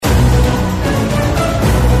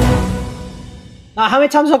How many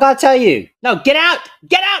times have I got to tell you? No, get out!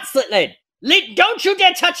 Get out, Slitlid! Don't you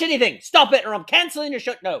dare touch anything! Stop it, or I'm canceling your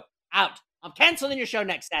show. No, out. I'm canceling your show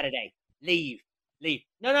next Saturday. Leave. Leave.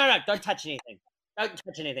 No, don't touch anything. Don't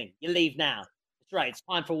touch anything. You leave now. That's right, it's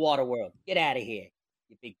time for Waterworld. Get out of here,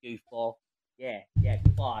 you big goofball. Yeah,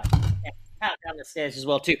 goodbye. Yeah, out down the stairs as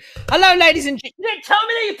well, too. Hello, ladies and gentlemen. You didn't tell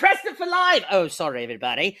me that you pressed it for live. Oh, sorry,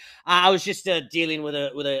 everybody. I was just dealing with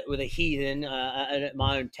a heathen,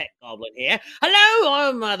 my own tech goblin here. Hello,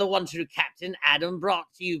 I'm the one true captain, Adam, brought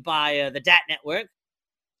to you by the DAT Network.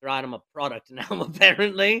 Right, I'm a product now,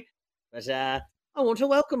 apparently. But I want to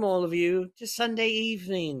welcome all of you to Sunday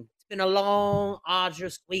evening. It's been a long,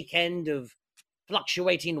 arduous weekend of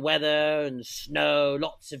fluctuating weather and snow,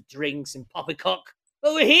 lots of drinks and poppycock.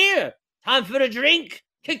 But we're here. Time for a drink.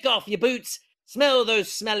 Kick off your boots. Smell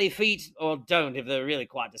those smelly feet, or don't if they're really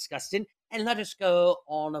quite disgusting, and let us go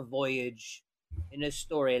on a voyage in a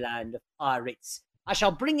storyland of pirates. I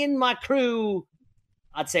shall bring in my crew.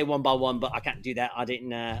 I'd say one by one, but I can't do that. I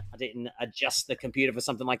didn't adjust the computer for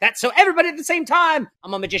something like that. So everybody at the same time.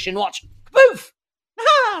 I'm a magician. Watch. Poof!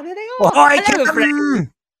 Ah, there they are. Hello, friends.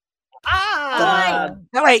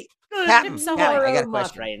 No, wait. Captain, Chips I Ahoy, got a my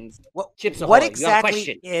question. friends. What Ahoy, you got a exactly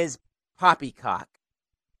question? is poppycock?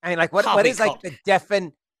 I mean, like, what is like the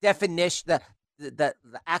definition, the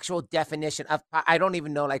actual definition of? I don't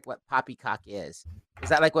even know like what poppycock is. Is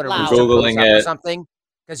that like when a rooster goes up or something?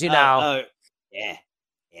 Because yeah,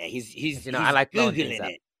 he's I like googling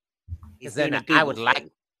it. Because then I would like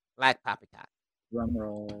poppycock. Drum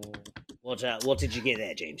roll. What did you get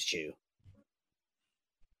there, James Chew?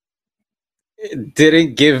 It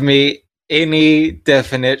didn't give me any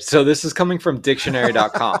definite. So this is coming from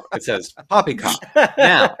dictionary.com. It says poppycock.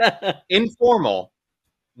 Now, informal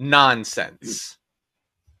nonsense.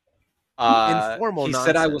 Informal he nonsense.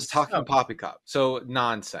 said I was talking poppycock. So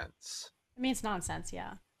nonsense. It means nonsense,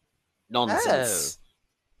 yeah. Nonsense.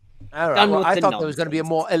 Oh. All right. Well, I thought there was going to be a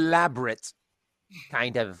more elaborate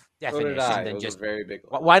kind of definition than just very big.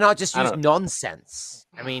 Why not just use nonsense?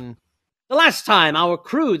 I mean, the last time our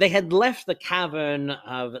crew, they had left the cavern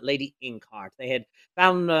of Lady Inkheart. They had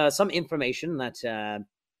found some information that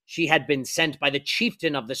she had been sent by the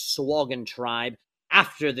chieftain of the Swagan tribe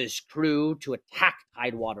after this crew to attack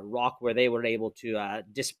Tidewater Rock, where they were able to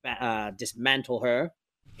dismantle her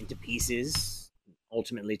into pieces,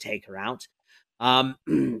 ultimately take her out.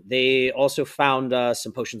 They also found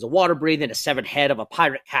some potions of water breathing, a severed head of a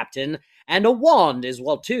pirate captain, and a wand as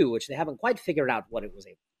well, too, which they haven't quite figured out what it was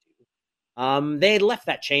able to do. They had left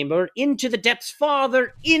that chamber into the depths,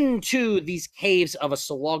 farther into these caves of a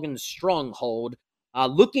Sawagan stronghold,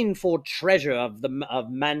 looking for treasure of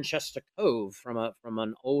Manchester Cove from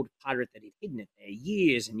an old pirate that had hidden it there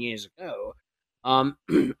years and years ago.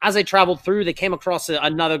 As they traveled through, they came across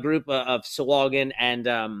another group of Sawagan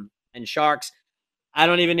and sharks. I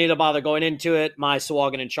don't even need to bother going into it. My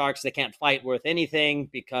Sawagan and sharks, they can't fight worth anything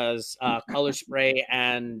because color spray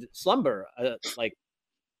and slumber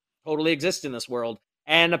totally exist in this world.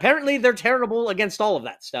 And apparently they're terrible against all of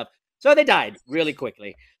that stuff. So they died really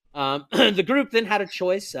quickly. The group then had a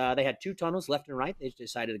choice. They had two tunnels, left and right. They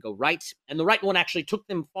decided to go right. And the right one actually took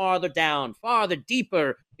them farther down, farther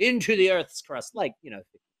deeper into the Earth's crust.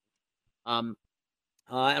 And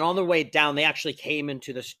on their way down, they actually came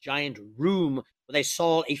into this giant room where they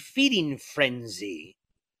saw a feeding frenzy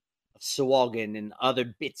of Sawagan and other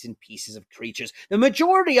bits and pieces of creatures. The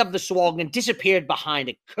majority of the Sawagan disappeared behind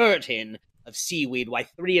a curtain of seaweed, while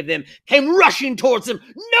three of them came rushing towards them,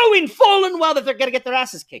 knowing full and well that they're going to get their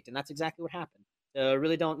asses kicked. And that's exactly what happened.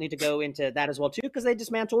 Really don't need to go into that as well, too, because they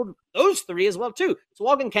dismantled those three as well, too.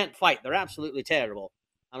 Sawagan can't fight. They're absolutely terrible.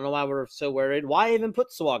 I don't know why we're so worried. Why even put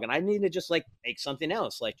Sawagan? I need to just, make something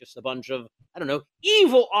else, just a bunch of,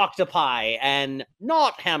 evil octopi and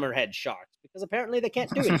not hammerhead sharks, because apparently they can't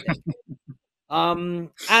do anything.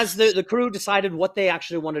 As the crew decided what they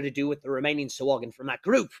actually wanted to do with the remaining Sawagan from that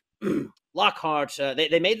group, Lockhart,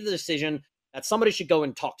 they made the decision that somebody should go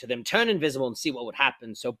and talk to them, turn invisible, and see what would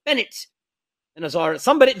happen. So Bennett and Azar,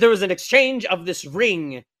 there was an exchange of this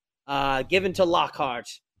ring given to Lockhart.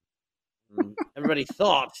 Everybody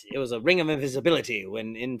thought it was a ring of invisibility,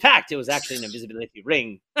 when in fact it was actually an invisibility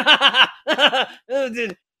ring. It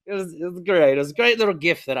was great. It was a great little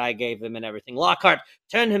gift that I gave him and everything. Lockhart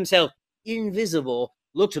turned himself invisible,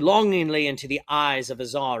 looked longingly into the eyes of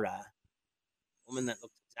Azara, a woman that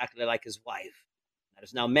looked exactly like his wife, that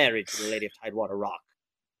is now married to the Lady of Tidewater Rock,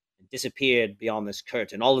 and disappeared beyond this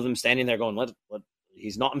curtain. All of them standing there going, what?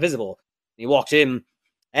 He's not invisible. And he walked in,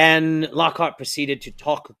 and Lockhart proceeded to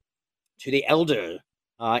talk to the elder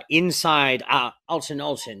inside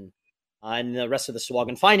Alton, and the rest of the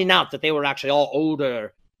Swagan, finding out that they were actually all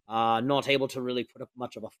older, not able to really put up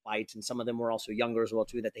much of a fight, and some of them were also younger as well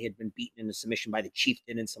too, that they had been beaten into submission by the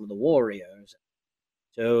chieftain and some of the warriors.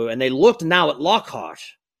 So, and they looked now at Lockhart,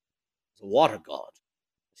 the water god.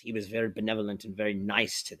 He was very benevolent and very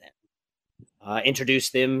nice to them.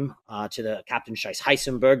 Introduced them to the Captain Scheiss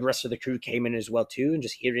Heisenberg. The rest of the crew came in as well too, and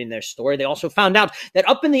just hearing their story, they also found out that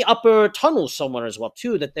up in the upper tunnel somewhere as well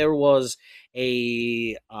too, that there was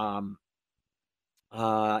a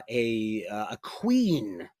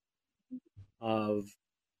queen of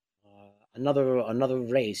another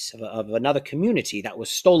race of another community that was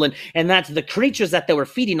stolen, and that the creatures that they were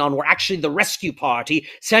feeding on were actually the rescue party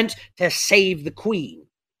sent to save the queen.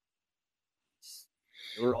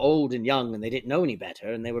 They were old and young, and they didn't know any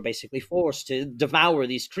better, and they were basically forced to devour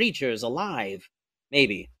these creatures alive.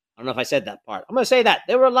 Maybe. I don't know if I said that part. I'm going to say that.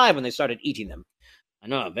 They were alive when they started eating them. I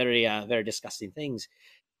know, very disgusting things.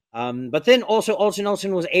 But then also Olsen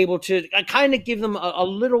was able to kind of give them a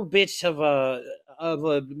little bit of a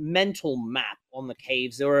mental map on the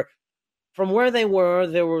caves. There were, from where they were,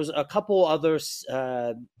 there was a couple other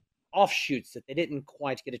offshoots that they didn't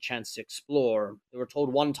quite get a chance to explore. They were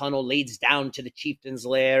told one tunnel leads down to the chieftain's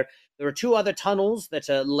lair. There were two other tunnels that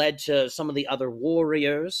led to some of the other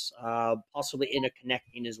warriors, possibly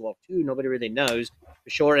interconnecting as well too. Nobody really knows for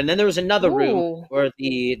sure. And then there was another room where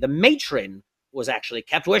the matron was actually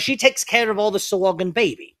kept, where she takes care of all the Sawagan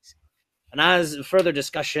babies. And as further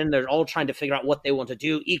discussion, they're all trying to figure out what they want to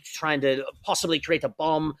do, each trying to possibly create a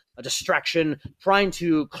bomb, a distraction, trying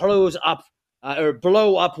to close up or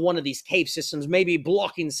blow up one of these cave systems, maybe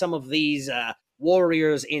blocking some of these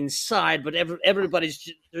warriors inside. But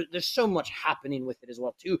everybody's there's so much happening with it as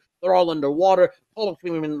well too. They're all underwater,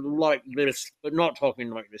 talking like this, but not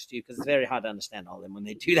talking like this too, because it's very hard to understand all of them when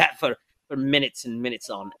they do that for minutes and minutes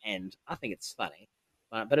on end. I think it's funny,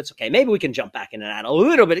 but it's okay. Maybe we can jump back in and add a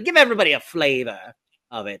little bit, give everybody a flavor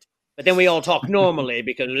of it. But then we all talk normally,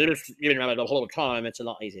 because the whole time it's a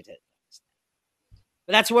lot easier to understand.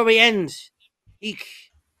 But that's where we end. Eek.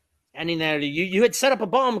 Standing there, you had set up a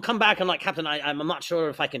bomb, come back and like, Captain, I'm not sure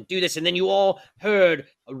if I can do this. And then you all heard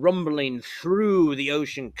a rumbling through the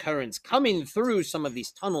ocean currents, coming through some of these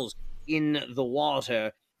tunnels in the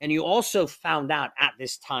water. And you also found out at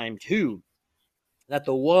this time, too, that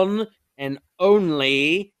the one and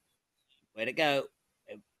only, where'd it go?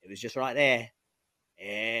 It was just right there.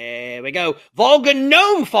 There we go. Volga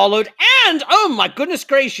Gnome followed, and, oh my goodness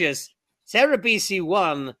gracious, Sarah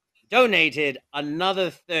BC1 donated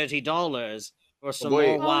another $30 for some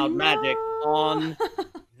more wild magic on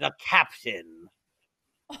the captain.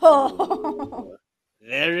 Oh.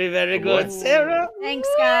 Very, very good, Sarah. Thanks,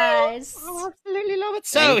 guys. I absolutely love it.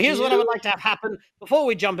 So here's what I would like to have happen before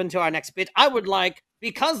we jump into our next bit. I would like,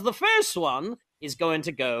 because the first one is going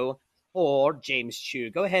to go for James Chu,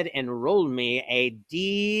 go ahead and roll me a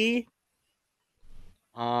D8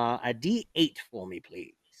 for me,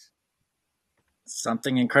 please.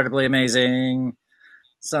 Something incredibly amazing.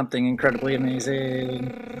 Something incredibly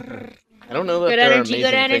amazing. I don't know that Good there energy, are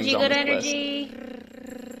good amazing energy, things good on this energy.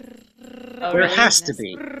 There has to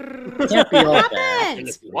be. Can't be all bad.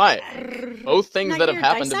 list. Why? Both things that have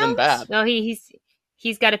happened have been bad. No, he's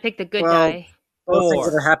got to pick the good Well, die. Both things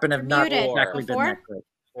that have happened have not Muted. exactly been that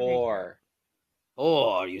Before? good.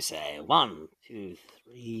 Four, you say. 1, 2,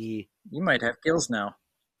 3. You might have kills now.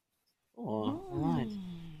 4.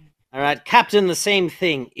 All right, Captain, the same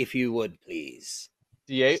thing, if you would, please.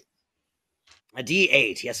 D8? A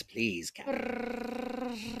D8, yes, please, Captain.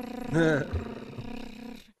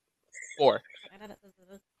 4.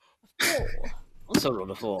 Also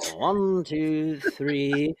rolled a 4. 1, 2,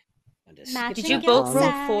 3. Matching Did you gift both roll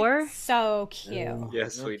set. 4? So cute.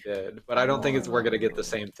 Yes, we did. But I don't think we're going to get the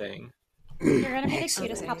same thing. You're gonna be the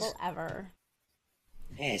cutest couple ever.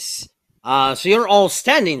 Yes. So you're all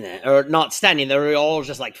standing there, or not standing there, you're all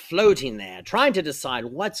just like floating there, trying to decide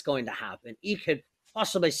what's going to happen. You could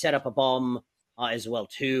possibly set up a bomb as well,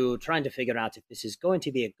 too, trying to figure out if this is going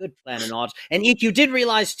to be a good plan or not. And you did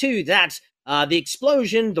realize, too, that the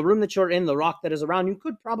explosion, the room that you're in, the rock that is around you,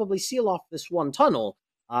 could probably seal off this one tunnel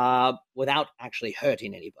without actually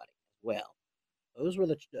hurting anybody as well. Those were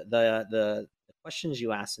the questions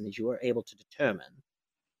you asked and that you were able to determine.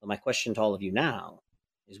 So my question to all of you now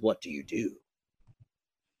is, what do you do?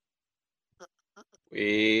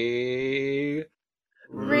 We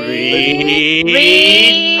Read.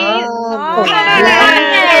 Say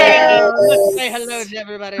hello to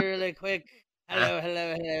everybody really quick.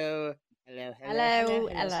 Hello.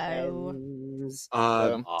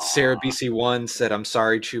 Sarah BC1 said, "I'm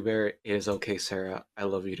sorry, Chuber. It is okay, Sarah. I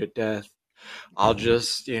love you to death." I'll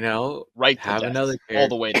just, right to have death, another character. all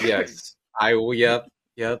the way to Yes. I will. Yep.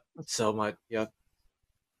 So much. Yep.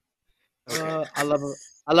 Okay.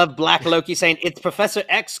 I love Black Loki saying it's Professor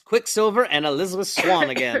X, Quicksilver, and Elizabeth Swann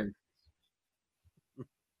again.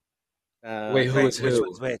 Wait, who is Which who?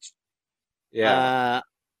 one's which? Yeah.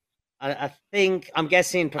 I think I'm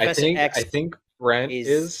guessing Professor X. I think Brent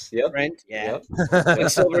is. Yep. Brent, yeah. Yep.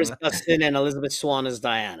 Quicksilver is Dustin, and Elizabeth Swann is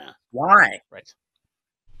Diana. Why? Right.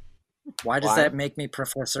 Why does that make me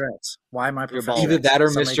Professor X? Why am I Professor X? Either that or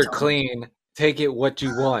Somebody Mr. tell me. Clean. Take it what you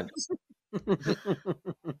want.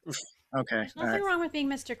 Okay. There's nothing wrong with being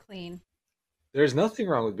Mr. Clean. There's nothing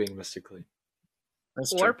wrong with being Mr. Clean.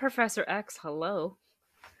 That's Or true. Professor X. Hello.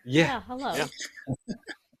 Yeah, hello. Yeah.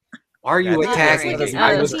 Why are you That's attacking very me? good.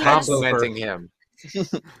 I was Yes. complimenting him.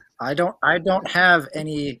 I don't have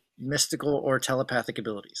any mystical or telepathic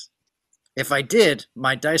abilities. If I did,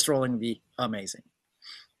 my dice rolling would be amazing.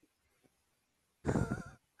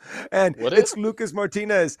 And Would it's it? Lucas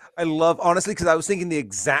Martinez. I love, honestly, because I was thinking the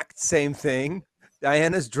exact same thing.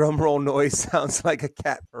 Diana's drum roll noise sounds like a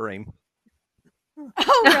cat purring.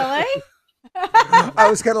 Oh, really? I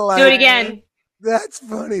was kind of like, Do it again. That's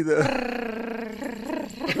funny though.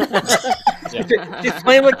 Just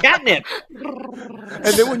playing with catnip. And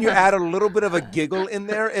then when you add a little bit of a giggle in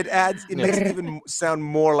there, it makes it even sound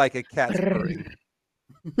more like a cat purring.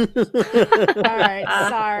 All right,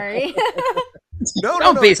 sorry. No,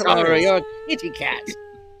 Don't be it's sorry. hilarious. You're a kitty cat.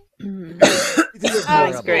 Can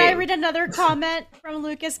great. I read another comment from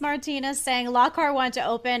Lucas Martinez saying Lockhart wanted to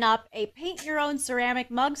open up a paint-your-own ceramic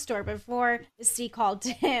mug store before the sea called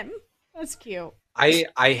to him. That's cute. I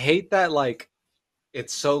hate that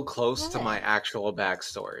it's so close to What? my actual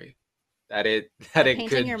backstory that it Painting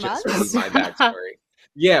could your just mugs? be my backstory.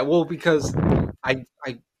 Yeah, well, because I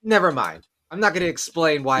never mind. I'm not going to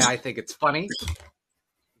explain why I think it's funny.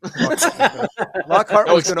 Lockhart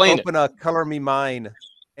No, was going explain to open a Color Me Mine,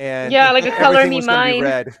 and Yeah, like a Color everything Me was gonna be Mine.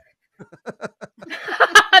 red.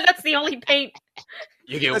 That's the only paint.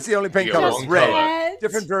 That's the only paint you color. get one Red. color.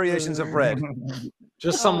 Different variations of red.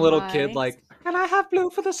 Just some Oh little my. kid can I have blue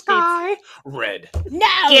for the sky? Red. No!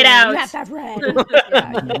 Get out. You have to have red.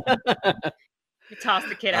 Yeah. You toss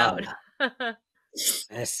the kid out.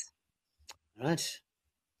 Yes. All right,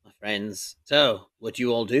 my friends. So, what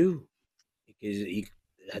you all do? Because you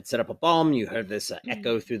had set up a bomb, you heard this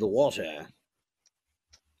echo through the water.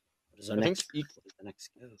 What is our I think next? he What is the next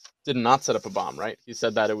go? did not set up a bomb, right? He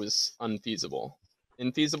said that it was unfeasible.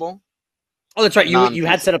 Infeasible? Oh, that's right. You had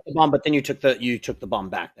Non-feasible. set up the bomb, but then you took the bomb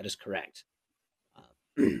back. That is correct.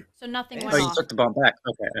 So nothing Oh, went Oh, you off. took the bomb back.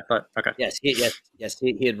 Okay, I thought. Okay. Yes,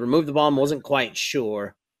 he had removed the bomb. Wasn't quite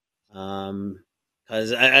sure,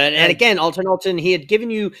 because and again, Alton, he had given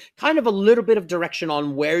you kind of a little bit of direction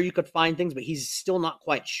on where you could find things, but he's still not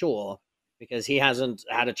quite sure because he hasn't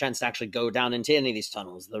had a chance to actually go down into any of these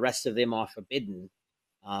tunnels. The rest of them are forbidden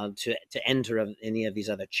to enter any of these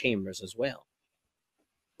other chambers as well.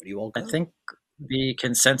 Where do you all go? I think the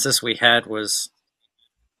consensus we had was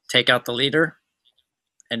take out the leader,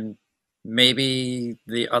 and maybe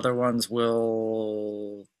the other ones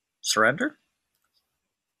will surrender,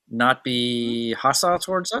 not be hostile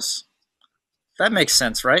towards us. That makes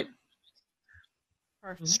sense, right?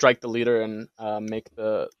 Perfect. Strike the leader and make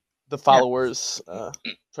the followers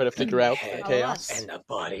try to figure out the chaos. us. And the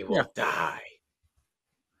body will die.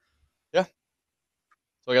 So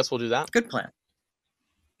I guess we'll do that. Good plan.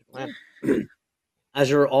 As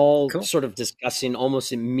you're all Cool. sort of discussing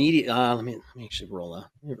almost immediately, let me actually roll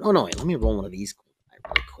let me roll one of these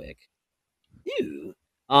really quick. Ew.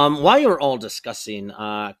 While you're all discussing,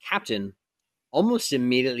 Captain, almost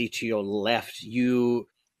immediately to your left, the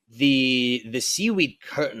seaweed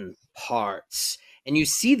curtain parts, and you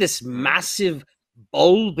see this massive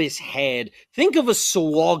bulbous head. Think of a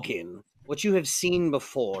swaggin, what you have seen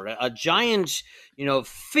before, a giant,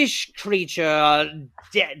 fish creature,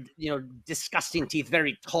 dead, disgusting teeth,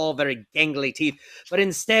 very tall, very gangly teeth. But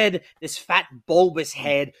instead, this fat bulbous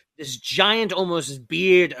head, this giant almost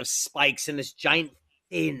beard of spikes, and this giant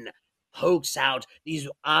fin pokes out, these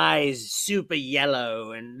eyes super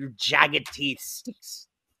yellow and jagged teeth, sticks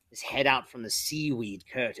his head out from the seaweed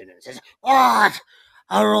curtain and says, "What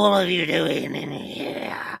are all of you doing in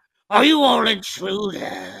here? Are you all intruders?"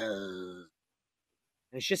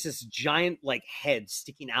 And it's just this giant head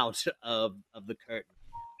sticking out of the curtain.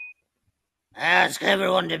 "Ask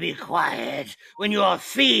everyone to be quiet when you are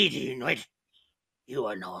feeding. Wait, you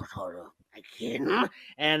are not our kin."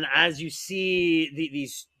 And as you see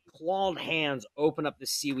these clawed hands open up the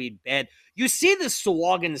seaweed bed, you see the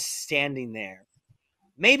Swaggin standing there.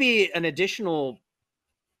 Maybe an additional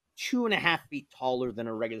 2.5 feet taller than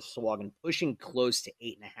a regular Swagan, pushing close to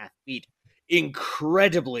 8.5 feet.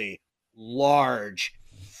 Incredibly large,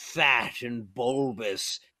 fat, and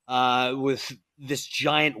bulbous, with this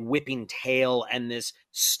giant whipping tail and this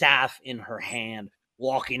staff in her hand,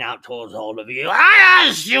 walking out towards all of you. I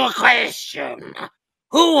asked you a question.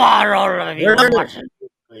 Who are all of you? And what are you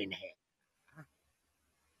doing here?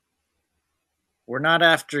 We're not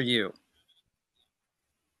after you.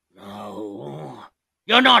 No.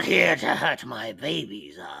 You're not here to hurt my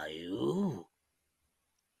babies, are you?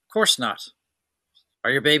 Of course not. Are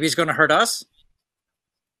your babies going to hurt us?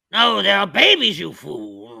 No, they're babies, you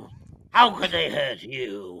fool. How could they hurt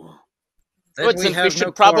you? Good, then we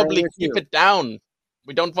should probably keep it down.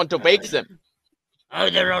 We don't want to wake them. Oh,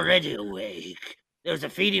 they're already awake. There was a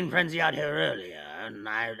feeding frenzy out here earlier, and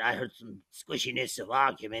I heard some squishiness of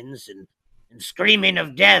arguments and screaming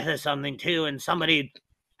of death or something, too, and somebody,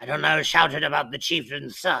 I don't know, shouted about the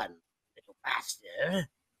chieftain's son. Little bastard.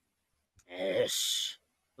 Yes.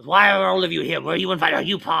 But why are all of you here? Were you invited? Are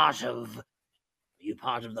you part of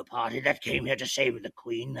the party that came here to save the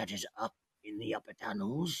queen that is up in the upper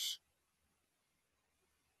tunnels?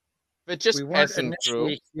 We're just passing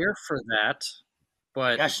through. Here for that,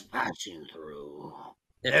 but just passing through.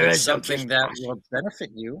 If it's something that will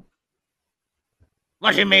benefit you.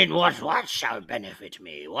 What do you mean? What shall benefit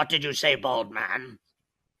me? What did you say, bald man?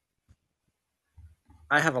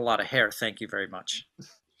 I have a lot of hair. Thank you very much.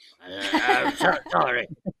 Sorry.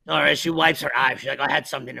 She wipes her eye. She's like, I had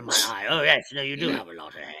something in my eye. Oh yes, no, you do have a lot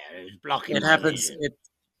of hair. It was blocking. It happens. It's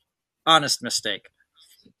honest mistake.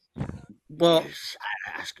 Well, yes,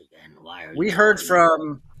 I ask again. Why are we heard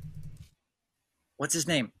from what's his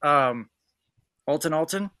name? Alton.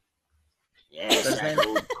 Yes, his name?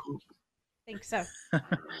 I think so.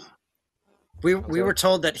 we were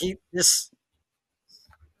told that this.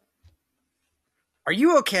 Are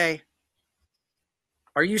you okay?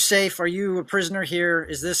 Are you safe? Are you a prisoner here?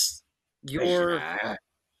 Is this your...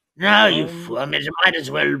 No, you fool. I mean, it might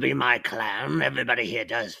as well be my clan. Everybody here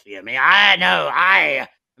does fear me. I know. I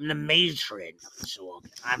am the matron of the sword.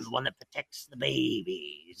 I'm the one that protects the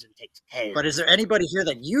babies and takes care. But is there anybody here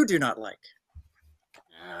that you do not like?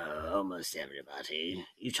 Almost everybody.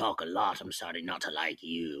 You talk a lot. I'm starting not to like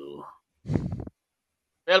you.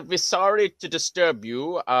 Well, we're sorry to disturb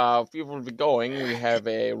you. We will be going. We have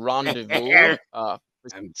a rendezvous.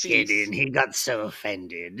 I'm kidding. He got so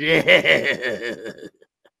offended.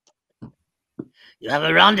 You have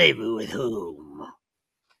a rendezvous with whom?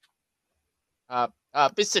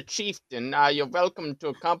 Mr. Chieftain, you're welcome to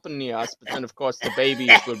accompany us, but then, of course, the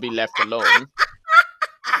babies will be left alone.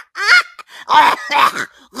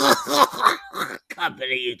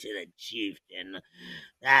 Accompany you to the chieftain.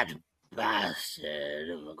 That bastard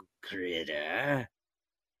of a critter.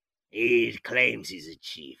 He claims he's a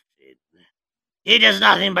chieftain. He does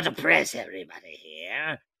nothing but oppress everybody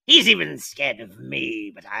here. He's even scared of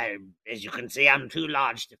me, but as you can see, I'm too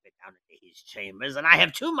large to fit down into his chambers, and I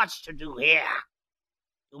have too much to do here.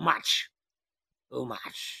 Too much.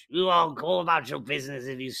 You all go about your business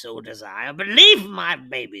if you so desire, but leave my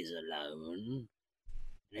babies alone.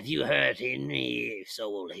 And if you hurt any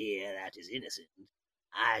soul here that is innocent,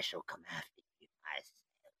 I shall come after you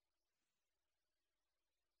myself.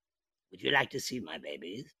 Would you like to see my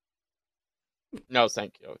babies? No,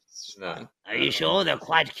 thank you. It's fine. Are you sure? They're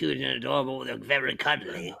quite cute and adorable. They're very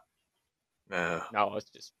cuddly. No, it's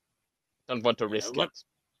just don't want to risk it.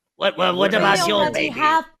 What about your baby?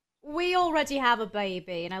 We already have a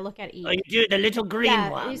baby, and I look at Eve. Oh, you do? The little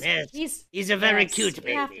green one. He's a very cute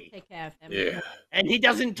baby. We have to take care of him. Yeah. And he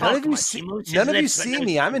doesn't talk much. None of you see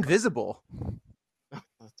me. I'm invisible.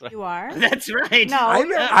 Right. You are? That's right. No.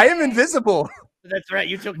 I am invisible. That's right.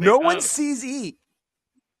 You took No one sees Eek.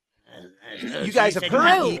 You guys have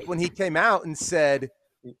heard Eek when he came out and said,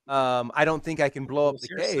 I don't think I can blow up the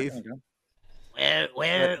cave.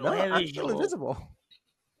 Where I'm is still your invisible.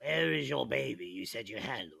 Where is your baby? You said you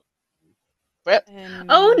had one. Well,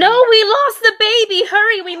 oh no, we lost the baby!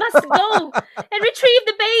 Hurry, we must go and retrieve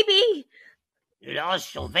the baby! You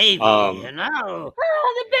lost your baby, you know.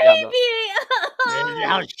 Oh, the baby!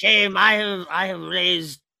 How shame! I have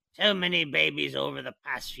raised so many babies over the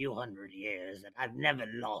past few hundred years that I've never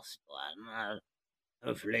lost one.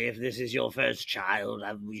 Hopefully, if this is your first child,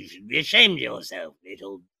 you should be ashamed of yourself,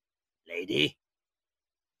 little lady.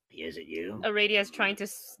 Here's at you. Aradia's trying to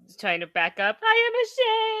back up. I am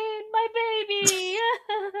ashamed, my baby.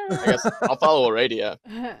 I guess I'll follow Aradia.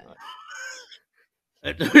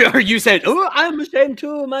 Or you said, "Oh, I'm ashamed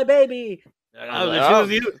too, my baby." Oh, the two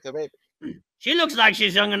of you. The baby. She looks like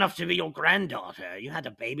she's young enough to be your granddaughter. You had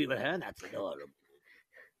a baby with her. That's adorable.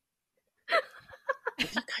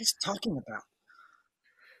 What are you guys talking about?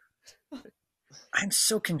 I'm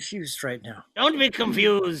so confused right now. Don't be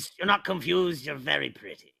confused. You're not confused. You're very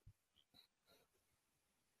pretty.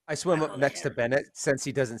 I swim up next to Bennett since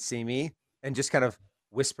he doesn't see me and just kind of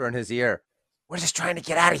whisper in his ear, "We're just trying to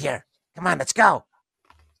get out of here. Come on, let's go."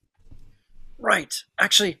 Right.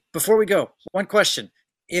 Actually, before we go, one question.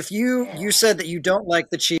 If you said that you don't like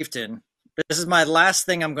the chieftain, this is my last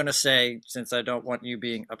thing I'm going to say, since I don't want you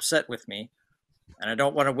being upset with me, and I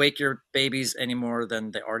don't want to wake your babies any more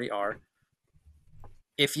than they already are.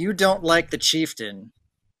 If you don't like the chieftain,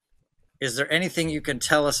 is there anything you can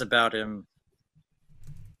tell us about him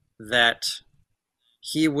that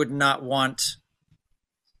he would not want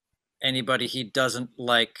anybody he doesn't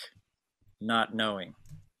like not knowing?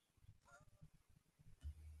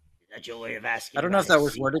 Is that your way of asking? I don't know if that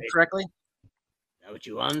was worded correctly. Is that what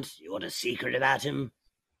you want? You want a secret about him?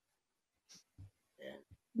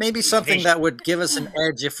 Maybe something that would give us an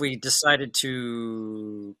edge if we decided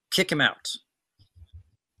to kick him out.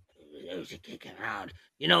 To kick him out.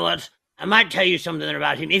 You know what? I might tell you something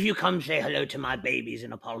about him if you come say hello to my babies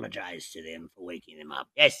and apologize to them for waking them up.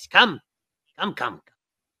 Yes, come.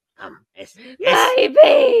 Yes. My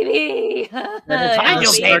baby! Find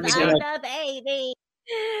your baby. The baby!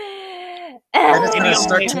 And it's going to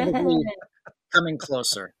start to coming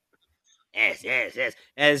closer. Yes.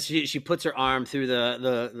 As she puts her arm through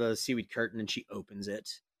the seaweed curtain and she opens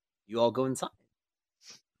it, you all go inside.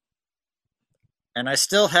 And I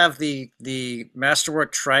still have the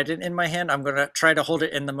masterwork trident in my hand. I'm going to try to hold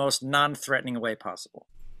it in the most non-threatening way possible.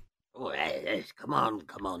 Oh, yes. Come on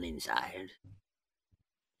inside.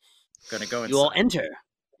 Going to go inside. You all enter.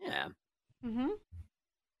 Yeah. Mm-hmm.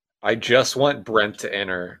 I just want Brent to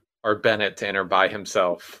enter, or Bennett to enter by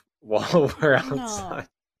himself while we're outside.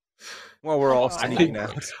 Well, we're all sneaking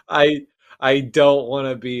out. I don't want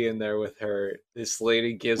to be in there with her. This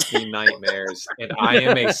lady gives me nightmares, and I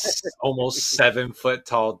am a almost 7-foot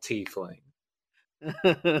tall tiefling.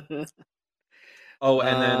 Oh,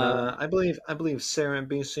 and then I believe Sarah and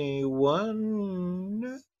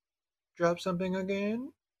BC1 dropped something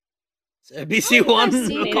again. BC1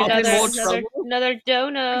 another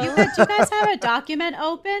dono. Do you guys have a document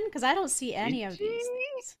open? Because I don't see any of these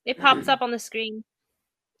things. It pops up on the screen.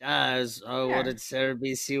 What did Sarah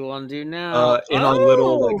BC1 do now? In a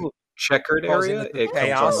little checkered area, it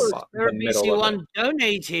chaos. comes on Sarah the middle BC1 of it.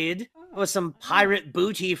 donated for some pirate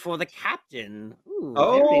booty for the captain. Ooh,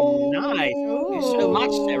 Oh, very nice. Thank you so much,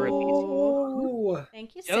 Sarah BC1.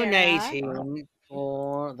 Thank you, Sarah. Donating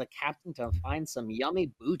for the captain to find some yummy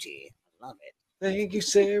booty. I love it. Thank you,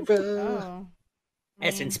 Sarah. Oh.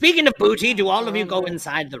 Yes, and speaking of booty, do all of you go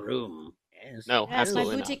inside the room? Yes. No, Yes,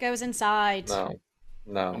 absolutely my booty not. goes inside.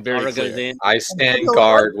 No. Very goes clear. in. I stand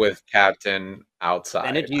guard with Captain outside.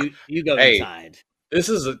 Bennett, you go Hey, inside. This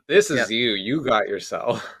is you. You got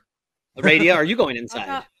yourself. Radia, are you going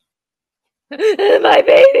inside? My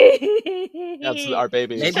baby. That's our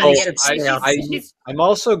baby. Maybe Oh, we should stay out. I'm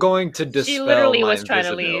also going to dispel She literally my was trying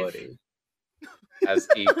to leave. invisibility as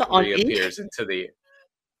Eek On reappears into the.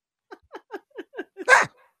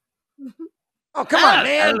 Oh, come on,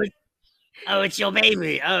 man. Oh, it's your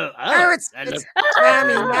baby. Oh, it's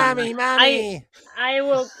mommy. I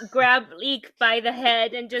will grab Eek by the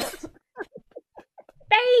head and just,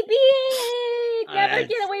 baby, never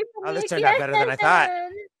get away from me this again. turned out better than I thought.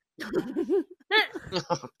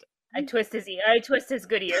 I twist his ear. I twist his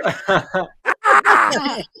good ear.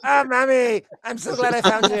 Mommy, I'm so glad I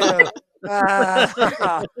found you.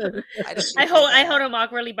 I hold him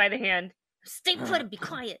awkwardly by the hand. Stay put and be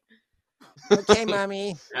quiet. Okay,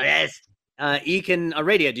 mommy. Oh, yes. Eek and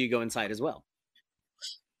Aradia, do you go inside as well?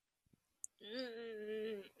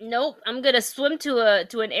 Nope. I'm gonna swim to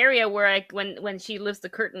an area where when she lifts the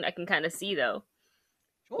curtain, I can kind of see though,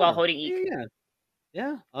 while holding Eek.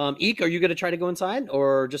 Yeah. Eek, are you gonna try to go inside,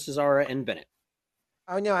 or just Azara and Bennett?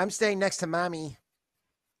 Oh no, I'm staying next to mommy.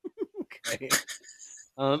 Okay.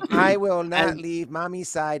 I will not leave mommy's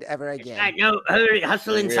side ever again. No, hurry,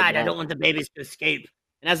 hustle inside. I don't want the babies to escape.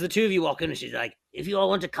 And as the two of you walk in, she's like, if you all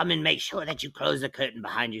want to come in, make sure that you close the curtain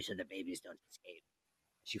behind you so the babies don't escape.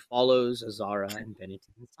 She follows Azara and Bennett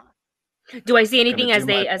inside. Do I see anything as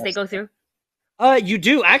they go through? You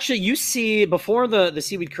do. Actually, you see, before the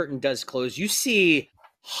seaweed curtain does close, you see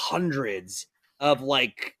hundreds of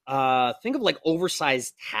think of like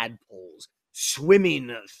oversized tadpoles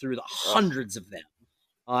swimming through the hundreds of them.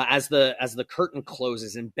 As the curtain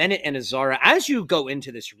closes, and Bennett and Azara, as you go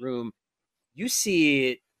into this room, you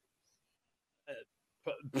see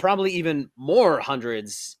probably even more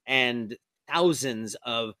hundreds and thousands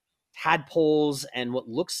of tadpoles and what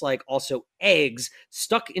looks like also eggs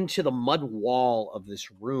stuck into the mud wall of this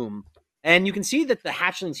room. And you can see that the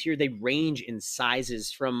hatchlings here, they range in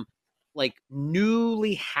sizes from like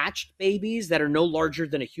newly hatched babies that are no larger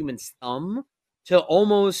than a human's thumb to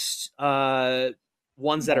almost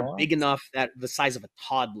ones that are big enough that the size of a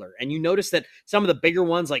toddler. And you notice that some of the bigger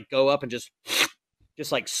ones like go up and just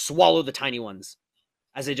like swallow the tiny ones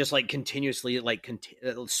as they just like continuously like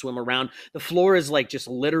swim around. The floor is like just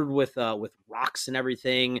littered with rocks and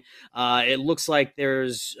everything. It looks like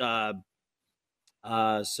there's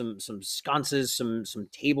some sconces, some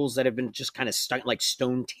tables that have been just kind of stuck, like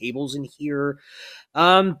stone tables in here.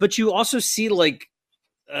 But you also see like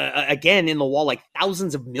again in the wall, like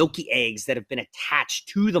thousands of milky eggs that have been attached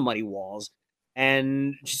to the muddy walls,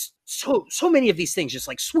 and just so many of these things just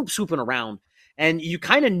like swooping around. And you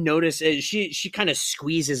kind of notice she kind of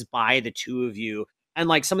squeezes by the two of you, and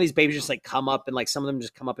like some of these babies just like come up, and like some of them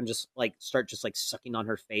just come up and just like start just like sucking on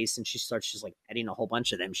her face, and she starts just like petting a whole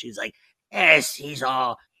bunch of them. She's like, "Yes, these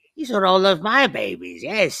are all of my babies.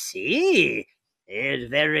 Yes, see, they're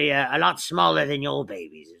very a lot smaller than your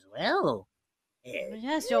babies as well."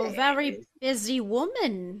 Yes, you're a very busy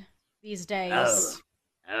woman these days.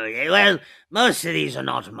 Oh, yeah. Well, most of these are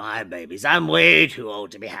not my babies. I'm way too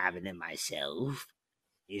old to be having them myself.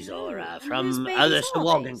 These are from other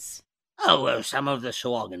Sawagan. Oh, well, some of the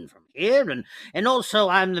Sawagan from here, and also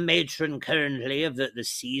I'm the matron currently of the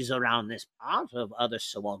seas around this part of other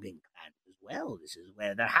Sawagan clans as well. This is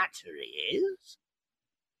where their hatchery is.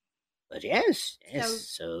 But yes,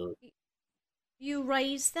 so you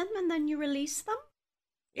raise them and then you release them?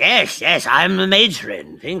 Yes, I'm the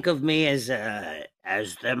matron. Think of me as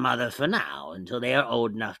their mother for now, until they are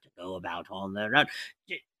old enough to go about on their own.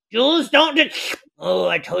 Jules, don't... Oh,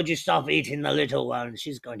 I told you stop eating the little one.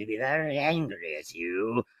 She's going to be very angry at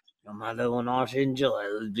you. Your mother will not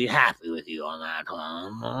be happy with you on that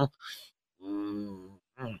one.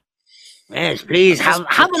 Mm-hmm. Yes, please, have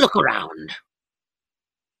a look around.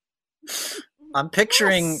 I'm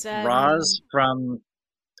picturing Roz from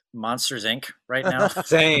Monsters, Inc. right now.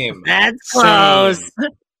 Same. That's close.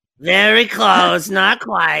 Very close. Not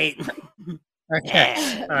quite. Okay.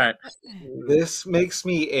 Yeah. All right. This makes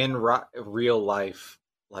me in real life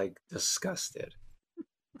like disgusted.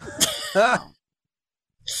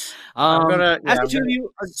 I'm gonna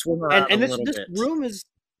swim around and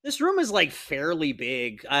this room is like fairly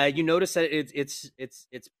big. You notice that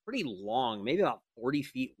it's pretty long, maybe about 40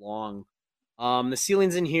 feet long. The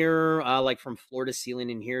ceilings in here, like from floor to ceiling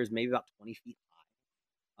in here, is maybe about 20 feet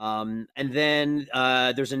high. And then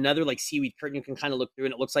there's another like seaweed curtain you can kind of look through,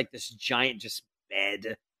 and it looks like this giant just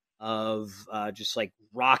bed of just like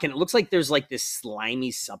rock, and it looks like there's like this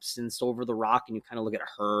slimy substance over the rock, and you kind of look at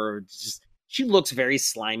her. She looks very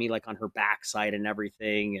slimy, like on her backside and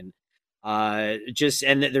everything, and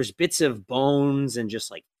and there's bits of bones and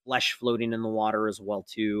just like flesh floating in the water as well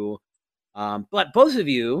too. But both of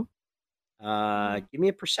you. Give me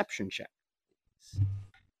a perception check.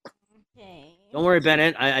 Okay. Don't worry,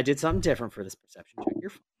 Bennett. I did something different for this perception check.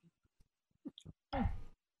 You're fine.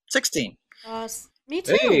 16. Me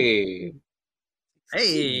too.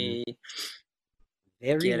 Hey.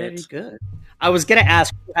 Very good. I was gonna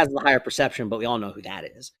ask who has the higher perception, but we all know who that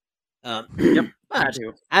is. Yep. But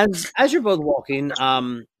as you're both walking,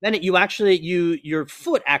 Bennett, your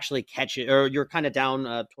foot actually catches, or you're kind of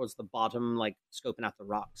down towards the bottom, like scoping out the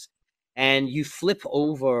rocks. And you flip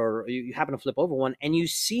over, you happen to flip over one, and you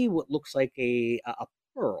see what looks like a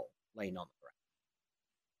pearl laying on the ground.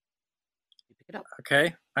 You pick it up.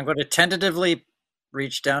 Okay. I'm going to tentatively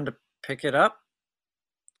reach down to pick it up.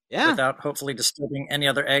 Yeah. Without hopefully disturbing any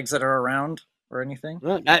other eggs that are around or anything.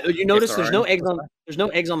 You notice there's no eggs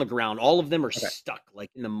on the ground. All of them are stuck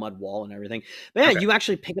like in the mud wall and everything. But yeah, you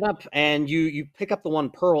actually pick it up, and you pick up the one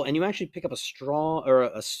pearl, and you actually pick up a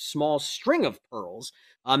small string of pearls.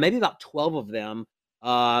 Maybe about 12 of them,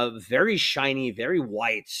 very shiny, very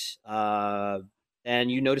white,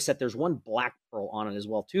 and you notice that there's one black pearl on it as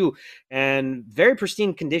well too, and very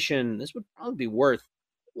pristine condition. This would probably be worth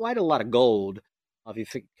quite a lot of gold if you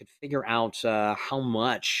could figure out how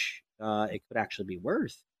much it could actually be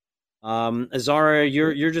worth. Azara,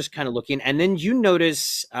 you're just kind of looking, and then you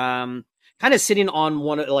notice kind of sitting on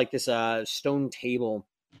one of like this stone table.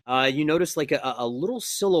 You notice like a little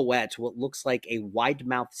silhouette, what looks like a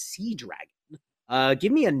wide-mouthed sea dragon.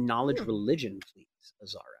 Give me a knowledge religion, please,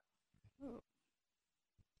 Azara.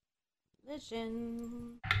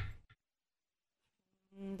 Religion.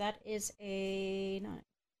 That is a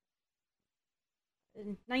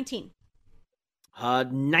 19.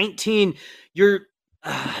 19. You're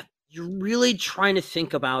really trying to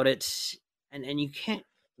think about it, and you can't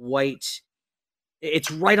quite.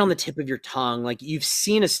 It's right on the tip of your tongue. Like you've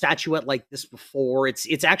seen a statuette like this before.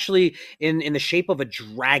 It's actually in the shape of a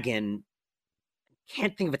dragon.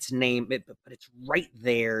 Can't think of its name, but it's right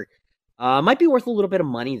there. Might be worth a little bit of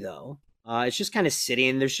money though. It's just kind of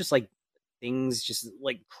sitting. There's just like things, just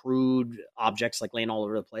like crude objects, like laying all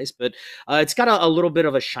over the place. But it's got a little bit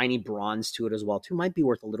of a shiny bronze to it as well too. Might be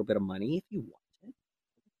worth a little bit of money if you want it.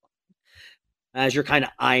 As you're kind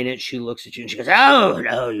of eyeing it, she looks at you and she goes, "Oh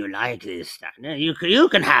no, you like this stuff? No, you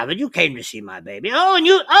can have it. You came to see my baby. Oh, and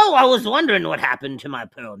you. Oh, I was wondering what happened to my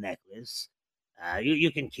pearl necklace. You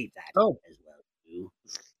can keep that as well too.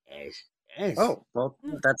 Yes, yes. Oh, well,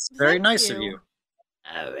 that's very nice of you.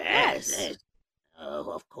 Oh yes. Oh,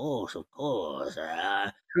 of course.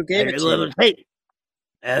 Who gave it to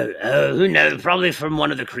you? Who knows? Probably from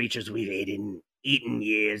one of the creatures we've eaten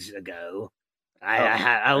years ago.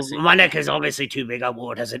 My neck is obviously too big. I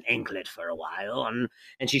wore it as an anklet for a while,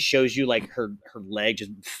 and she shows you like her leg,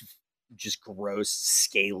 just gross,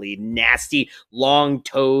 scaly, nasty, long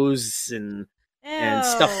toes and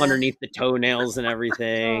stuff underneath the toenails and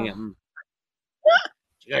everything.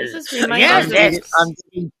 I'm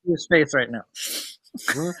seeing his face right now.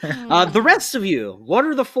 The rest of you, what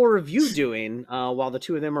are the four of you doing while the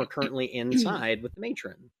two of them are currently inside with the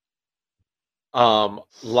matron?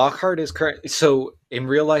 Lockhart is current. So in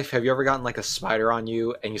real life, have you ever gotten like a spider on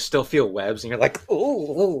you and you still feel webs and you're like,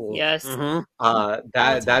 oh, yes.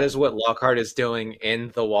 That is what Lockhart is doing in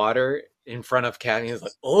the water in front of Cat. And he's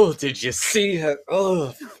like, oh, did you see her?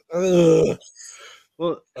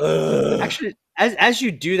 Well, actually, as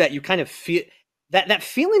you do that, you kind of feel that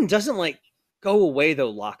feeling doesn't like go away though,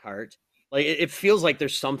 Lockhart. Like it feels like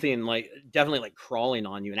there's something like definitely like crawling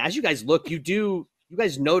on you. And as you guys look, you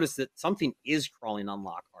guys notice that something is crawling on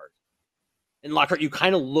Lockhart. And Lockhart, you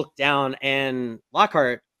kind of look down, and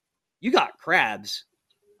Lockhart, you got crabs.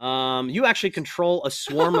 You actually control a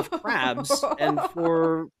swarm of crabs, and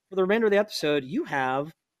for the remainder of the episode, you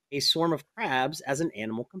have a swarm of crabs as an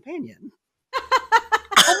animal companion.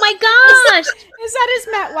 Oh my gosh! Is that his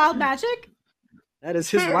wild magic? That is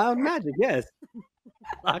his wild magic, yes.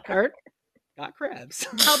 Lockhart got crabs.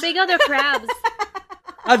 How big are the crabs?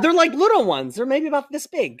 They're like little ones. They're maybe about this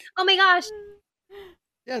big. Oh my gosh.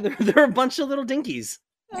 Yeah, they're a bunch of little dinkies.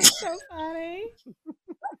 That's so funny.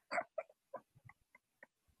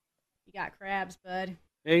 You got crabs, bud.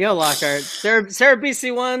 There you go, Lockhart. Sarah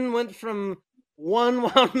BC1 went from one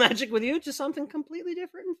wild magic with you to something completely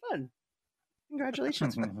different and fun.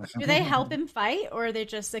 Congratulations. Do they help him fight, or are they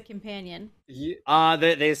just a companion?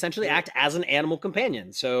 They essentially act as an animal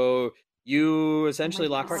companion. So you essentially,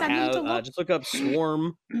 Lockhart, have just look up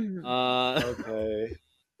swarm. Okay.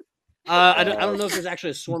 I don't know if there's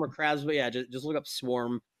actually a swarm of crabs, but yeah, just look up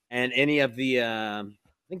swarm and any of the. I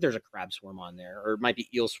think there's a crab swarm on there, or it might be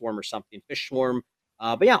eel swarm or something, fish swarm.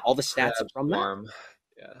 But yeah, all the stats crab from swarm. that.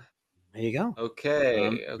 Yeah. There you go.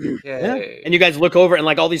 Okay. Yeah. And you guys look over, and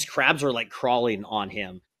like all these crabs are like crawling on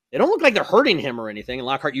him. They don't look like they're hurting him or anything. And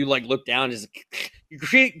Lockhart, you like look down, just you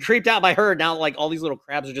creeped out by her. Now like all these little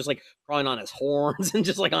crabs are just like crawling on his horns and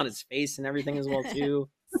just like on his face and everything as well too.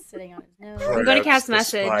 Sitting on his nose. I'm going to cast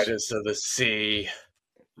message. Spiders of the sea.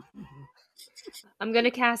 I'm going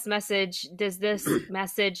to cast message. Does this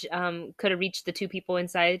message could it reach the two people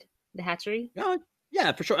inside the hatchery?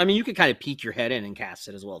 Yeah, for sure. I mean, you could kind of peek your head in and cast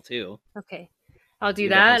it as well too. Okay, I'll do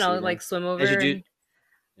that. I'll like swim over. As you do,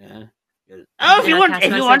 yeah. Oh, if you want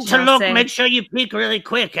to look, make sure you peek really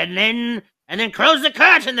quick, and then close the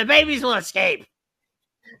curtain. The babies will escape.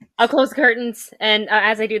 I'll close the curtains, and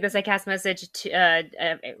as I do this, I cast message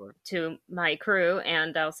to my crew,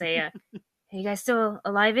 and I'll say, "Hey, you guys still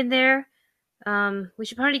alive in there? We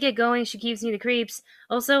should probably get going. She keeps me the creeps.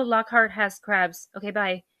 Also, Lockhart has crabs. Okay,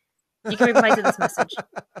 bye. You can reply to this message."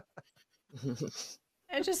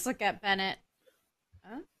 I just look at Bennett.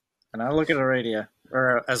 Huh? And I look at Aradia,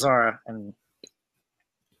 or Azara, and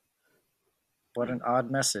what an odd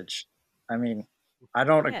message. I mean, I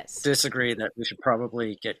don't disagree that we should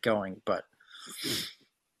probably get going, but...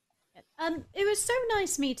 It was so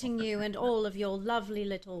nice meeting you and all of your lovely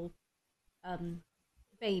little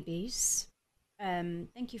babies.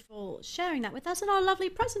 Thank you for sharing that with us and our lovely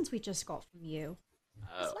presents we just got from you.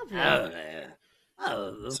 It's lovely.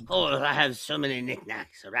 Of course, I have so many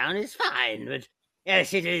knickknacks around. It's fine, but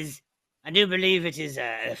yes, it is. I do believe it is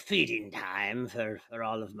feeding time for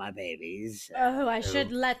all of my babies. I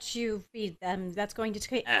should let you feed them. That's going to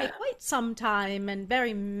take quite some time and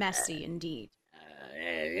very messy indeed.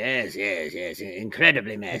 Yes,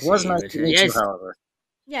 incredibly messy. It was nice to meet you, however.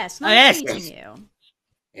 Yes, nice meeting you.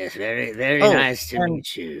 Yes, very, very nice to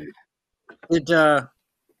meet you. Do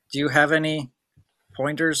you have any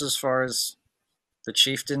pointers as far as the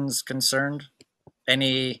chieftain's concerned?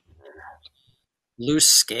 Any loose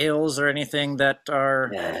scales or anything that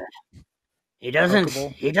are He doesn't.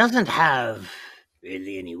 pokeable? He doesn't have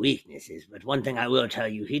really any weaknesses. But one thing I will tell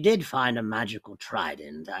you, he did find a magical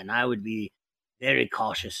trident, and I would be very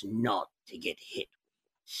cautious not to get hit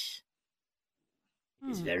with it.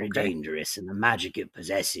 It's very dangerous, and the magic it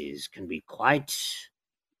possesses can be quite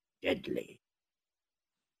deadly.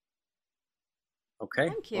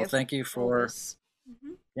 Okay. Well, thank you for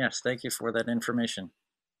yes, thank you for that information.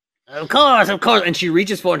 Of course. And she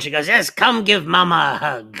reaches forward and she goes, "Yes, come give Mama a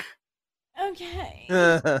hug." Okay.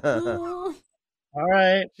 All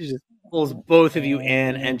right. She just pulls both of you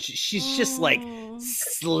in, and she's just like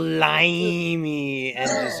slimy and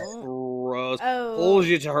just gross. Pulls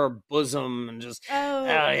you to her bosom and just, oh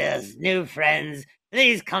yes, new friends.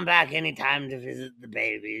 Please come back anytime to visit the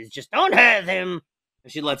babies. Just don't hurt them.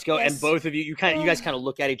 And she lets go, and both of you guys kind of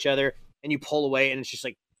look at each other, and you pull away, and it's just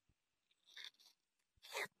like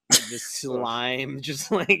the slime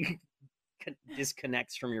just like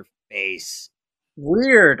disconnects from your face.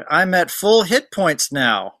 Weird. I'm at full hit points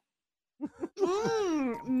now.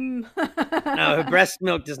 No, her breast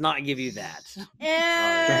milk does not give you that.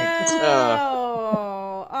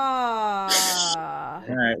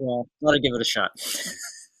 All right, well, let me give it a shot.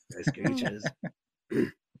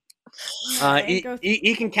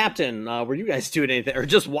 Eek and Captain, were you guys doing anything, or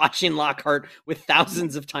just watching Lockhart with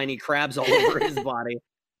thousands of tiny crabs all over his body?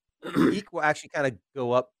 Eek will actually kind of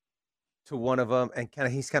go up to one of them, and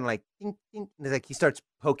he's kind of like, ding, ding, and like he starts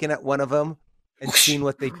poking at one of them and seeing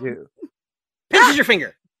what they do. Pinches your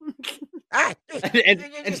finger. And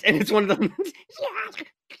it's one of them.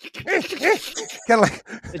 kind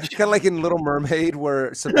of like in Little Mermaid,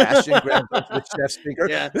 where Sebastian grabs the chef's finger.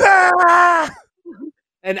 Yeah. Ah!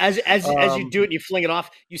 And as you do it and you fling it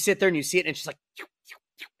off, you sit there and you see it, and it's just like,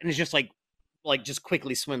 and it's just like just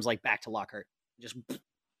quickly swims like back to Lockhart. Just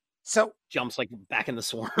so jumps like back in the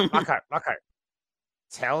swarm. Lockhart,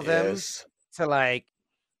 tell them to like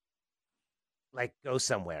go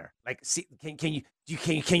somewhere. Like, see, can you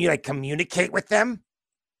like communicate with them?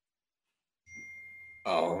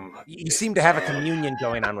 You seem to have a communion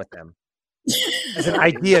going on with them. As an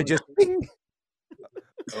idea, just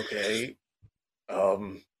okay.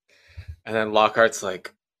 And then Lockhart's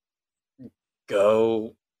like,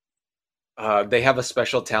 go. They have a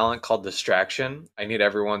special talent called distraction. I need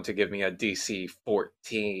everyone to give me a DC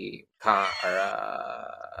 14. We're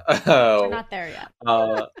not there yet.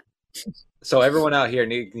 So everyone out here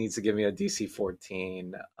needs to give me a DC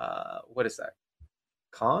 14. What is that?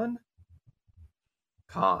 Con?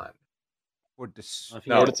 Or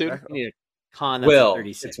fortitude? You need a con. Will.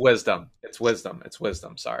 36. It's wisdom. It's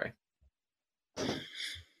wisdom. Sorry.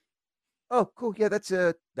 Oh, cool. Yeah, that's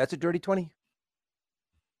a dirty 20.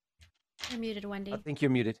 You're muted, Wendy. I think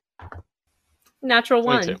you're muted. Natural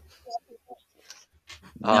 1. 22.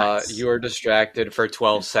 Nice. You are distracted for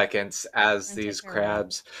 12 seconds as these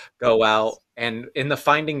crabs go out. And in the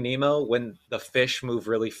Finding Nemo, when the fish move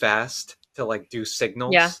really fast to like do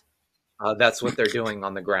signals, that's what they're doing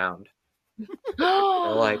on the ground.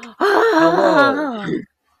 They're like, hello,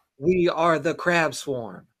 we are the crab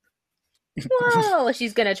swarm. Whoa,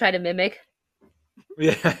 she's going to try to mimic.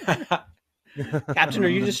 Yeah. Captain, are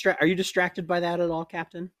you distracted by that at all,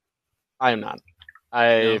 Captain? I am not.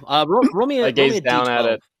 Roll me I gaze down D12. at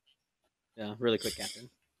it. Yeah, really quick, Captain.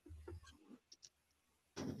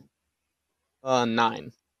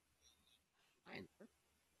 9.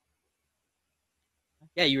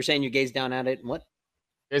 Yeah, you were saying you gaze down at it and what?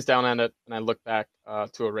 Gaze down at it, and I look back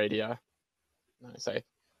to Aradia. And I say,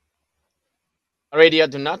 Aradia,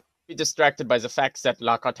 do not be distracted by the fact that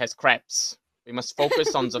Lockhart has crabs. We must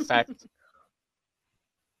focus on the fact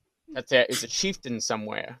that there is a chieftain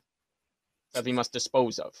somewhere that we must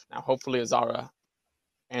dispose of. Now, hopefully Azara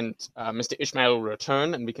and Mr. Ishmael will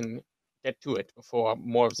return, and we can get to it before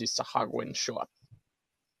more of these Sahagwins show up.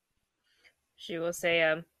 She will say,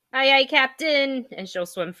 aye, aye, Captain, and she'll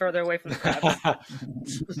swim further away from the crabs.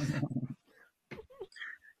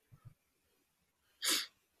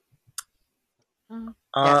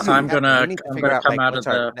 I'm gonna come out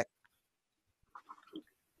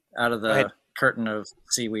of the curtain of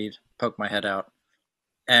seaweed, poke my head out,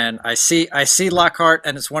 and I see Lockhart,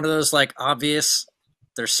 and it's one of those like obvious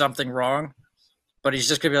there's something wrong, but he's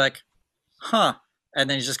just gonna be like, huh, and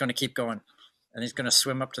then he's just gonna keep going, and he's gonna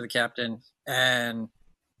swim up to the captain, and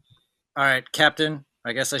all right, Captain,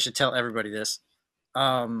 I guess I should tell everybody this.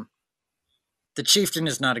 The chieftain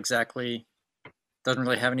is not exactly. Doesn't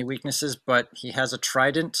really have any weaknesses, but he has a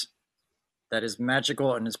trident that is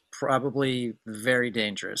magical and is probably very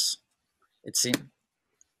dangerous. It seems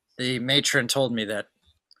the matron told me that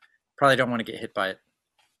probably don't want to get hit by it.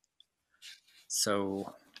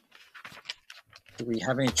 So, do we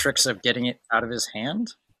have any tricks of getting it out of his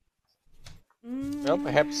hand? Well,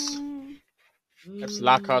 perhaps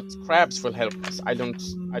Lockhart's crabs will help us. I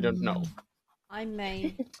don't know. I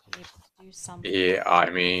may be able to do something. Yeah,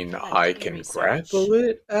 I mean, I can grapple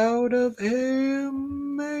it out of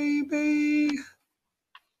him, maybe.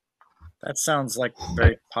 That sounds like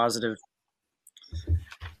very positive.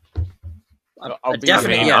 I'm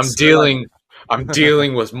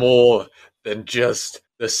dealing with more than just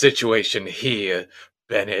the situation here,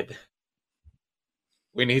 Bennett.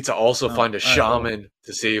 We need to also find a shaman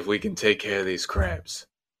to see if we can take care of these crabs.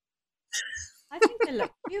 I think they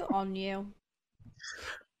look cute on you.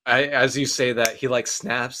 As you say that, he like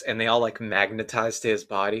snaps and they all like magnetize to his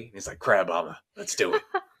body. He's like, crab armor, let's do it.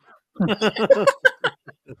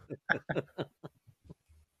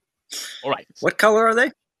 All right. What color are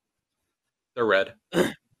they? They're red.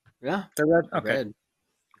 Yeah, they're red. Okay. Red.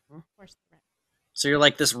 Of course, they're red. So you're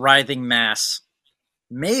like this writhing mass.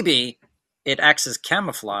 Maybe it acts as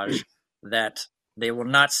camouflage that they will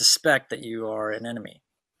not suspect that you are an enemy.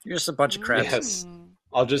 You're just a bunch of crabs. Yes.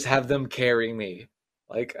 I'll just have them carry me,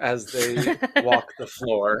 like as they walk the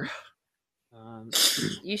floor.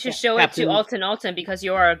 You should show Captain... it to Alton because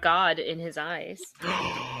you are a god in his eyes.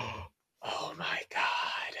 Oh my god.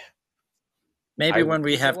 Maybe when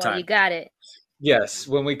we have time. You got it. Yes,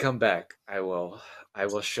 when we come back, I will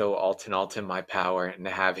show Alton my power and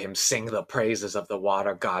have him sing the praises of the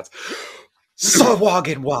water gods.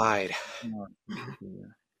 Sawagan wide.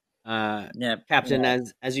 Yeah, Captain.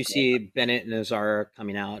 As you see Bennett and Azara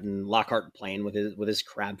coming out and Lockhart playing with his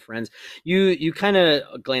crab friends, you kind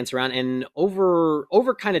of glance around and over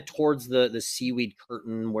kind of towards the seaweed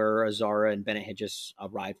curtain where Azara and Bennett had just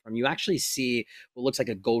arrived from. You actually see what looks like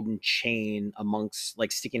a golden chain amongst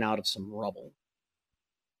like sticking out of some rubble.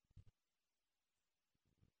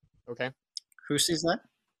 Okay. Who sees that?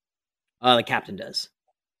 The captain does.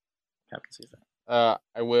 Captain sees that.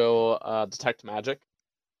 I will detect magic.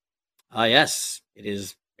 Yes, it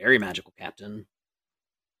is very magical, Captain.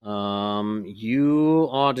 You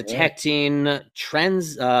are detecting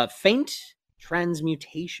faint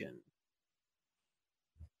transmutation.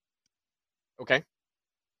 Okay.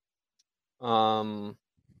 All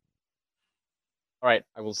right,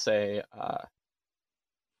 I will say,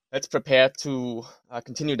 let's prepare to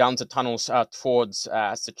continue down the tunnels towards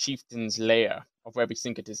the chieftain's lair, of where we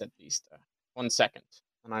think it is at least. 1 second,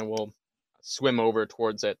 and I will swim over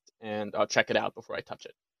towards it and check it out before I touch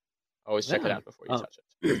it. Always check it out before you touch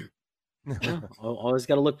it. Yeah, always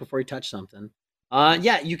got to look before you touch something.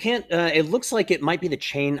 Yeah, you can't. It looks like it might be the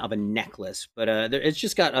chain of a necklace, but it's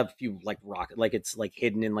just got a few like rock, like it's like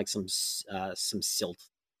hidden in like some silt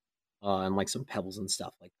and like some pebbles and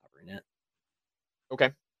stuff like covering it.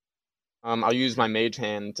 Okay. I'll use my mage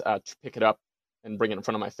hand to pick it up and bring it in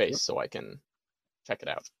front of my face so I can check it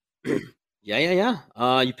out.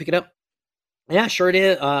 Yeah. You pick it up. Yeah, sure it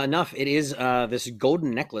is. Enough. It is this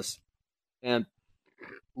golden necklace. And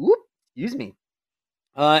excuse me.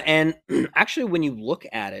 And actually, when you look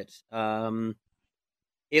at it,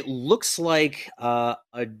 it looks like a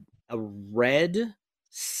red,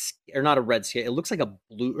 or not a red scale. It looks like a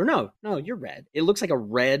blue, or no, you're red. It looks like a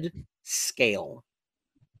red scale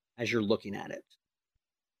as you're looking at it.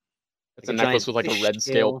 It's like a necklace with like a red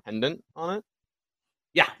scale pendant on it.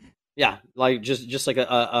 Yeah, like just like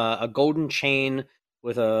a golden chain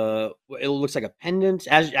with it looks like a pendant.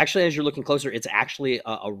 As you're looking closer, it's actually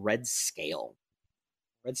a red scale.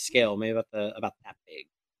 Red scale, maybe about that big.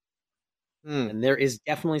 And there is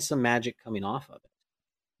definitely some magic coming off of it.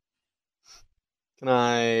 Can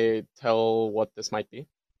I tell what this might be?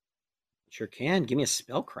 Sure can. Give me a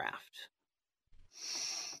spellcraft.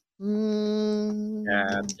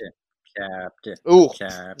 Captain. Ooh,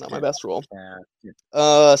 not my best roll.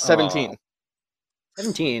 17.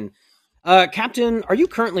 17. Captain, are you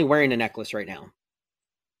currently wearing a necklace right now?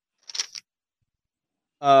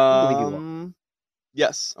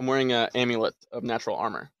 Yes, I'm wearing an amulet of natural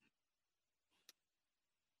armor.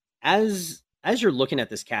 As you're looking at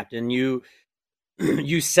this, Captain, you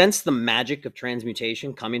sense the magic of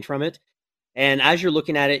transmutation coming from it, and as you're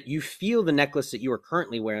looking at it, you feel the necklace that you are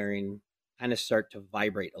currently wearing kind of start to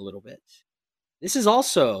vibrate a little bit. This is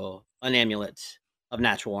also an amulet of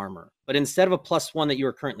natural armor, but instead of a +1 that you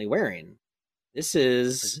are currently wearing, this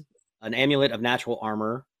is an amulet of natural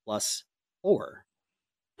armor +4.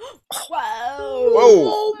 Whoa!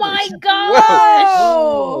 Oh my gosh!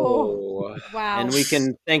 Whoa! Wow! And we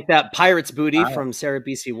can thank that pirate's booty from Sarah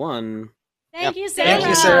BC1. Thank you, Sarah. Thank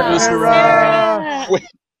you, Sarah.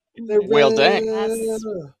 Well, dang.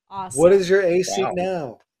 Awesome. What is your AC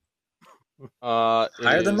now?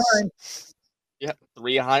 Higher than mine. Yeah,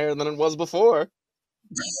 3 higher than it was before.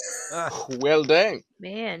 Well, dang.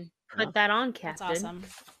 Man, put that on, Captain. That's awesome.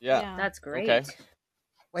 Yeah. That's great. Okay.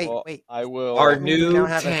 Wait. I will. Our That means you new now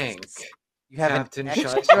have tank. You have Captain an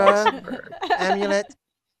Shut extra amulet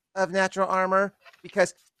of natural armor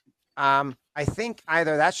because I think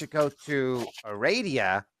either that should go to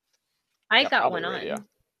Aradia. I got probably one Aradia. on.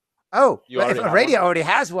 Oh, You but if already have Aradia one? already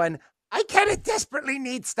has one, I kind of desperately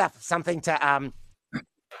need something to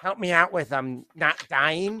help me out with not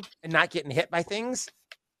dying and not getting hit by things.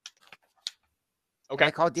 Okay.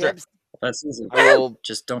 I call Sure. dibs. That's easy. I will.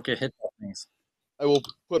 Just don't get hit by things. I will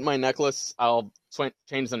put my necklace. I'll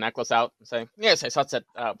change the necklace out and say, "Yes, I thought that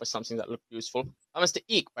was something that looked useful. Mr.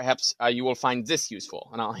 Eek, perhaps you will find this useful."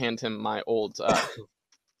 And I'll hand him my old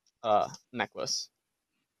necklace.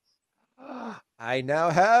 I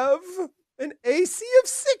now have an AC of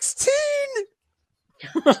 16.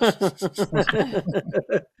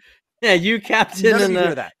 Yeah, you, Captain, None of and you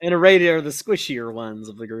do that. Aradia are the squishier ones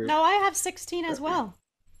of the group. No, I have 16 as well.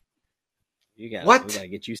 You got What? We gotta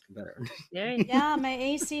get you some better. Yeah, my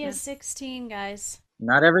AC is 16, guys.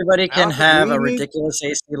 Not everybody can have a we need- ridiculous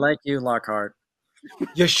AC like you, Lockhart.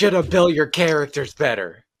 You should have built your characters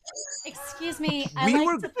better. Excuse me, I We like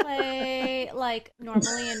were- to play like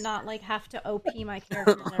normally and not like have to OP my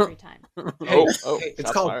characters every time. Hey, Oh, it's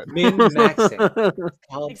shots called fired. min-maxing. It's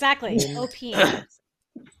called Exactly, OP. min-maxing.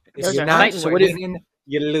 If Those you're are not fighting words. winning,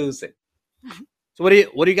 you're losing. So what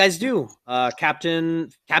do you guys do?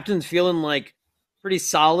 Captain's feeling like pretty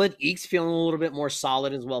solid. Eek's feeling a little bit more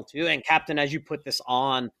solid as well too. And Captain, as you put this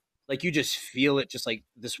on, like you just feel it, just like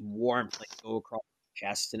this warmth, like go across your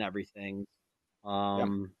chest and everything.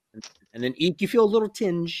 And then Eek, you feel a little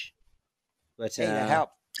tinge, but Hey, that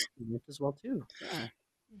helped. as well too. Yeah.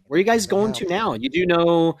 Where are you guys going to now? You do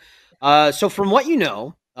know. So from what you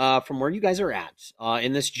know, from where you guys are at,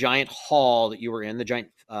 in this giant hall that you were in, the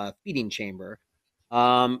giant feeding chamber.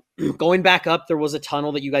 Going back up, there was a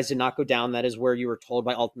tunnel that you guys did not go down. That is where you were told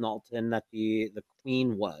by Alton that the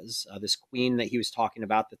queen was. This queen that he was talking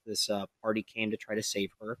about, that this party came to try to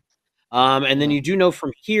save her. And then you do know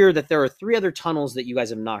from here that there are 3 other tunnels that you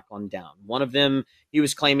guys have not gone down. One of them, he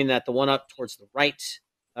was claiming that the one up towards the right,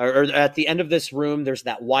 or at the end of this room, there's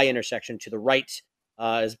that Y intersection to the right,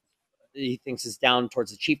 he thinks is down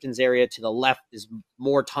towards the chieftain's area. To the left is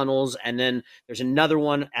more tunnels. And then there's another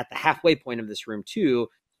one at the halfway point of this room too,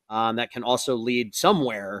 that can also lead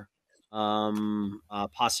somewhere.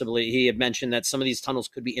 Possibly, he had mentioned that some of these tunnels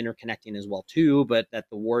could be interconnecting as well too, but that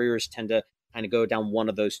the warriors tend to kind of go down one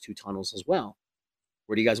of those 2 tunnels as well.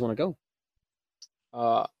 Where do you guys want to go?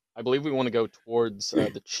 I believe we want to go towards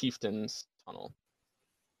the chieftain's tunnel.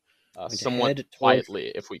 Somewhat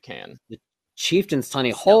quietly, if we can. The chieftain's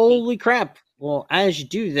tunnel. Holy crap. Well, as you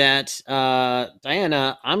do that,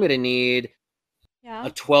 Diana, I'm going to need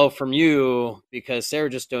a 12 from you because Sarah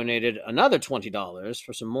just donated another $20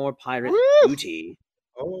 for some more pirate booty.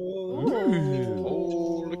 Oh.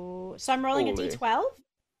 So I'm rolling a D12?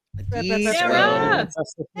 Sarah!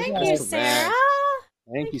 Thank you, Sarah.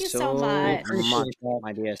 Thank you so much,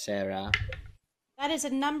 my dear Sarah. That is a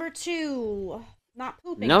number 2. Not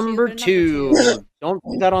pooping. Number 2. Don't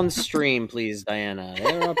put that on stream, please, Diana.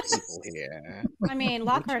 There are people here. I mean,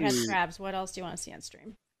 Lockhart has crabs. What else do you want to see on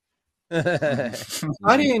stream? I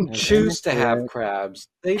didn't choose to have crabs.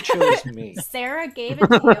 They chose me. Sarah gave it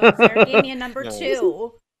to you. Sarah gave me a number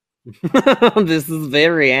 2. This is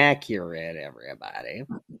very accurate, everybody.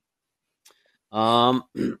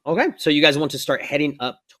 Okay, so you guys want to start heading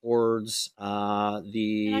up towards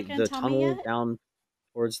the tunnel down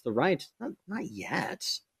towards the right. Not yet.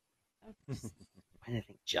 I didn't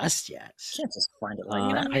think just yet. Can't just find it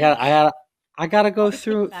like that. I gotta go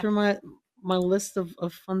through my list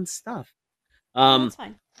of fun stuff. That's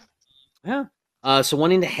fine. Yeah. So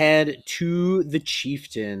wanting to head to the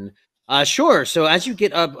chieftain. Sure. So as you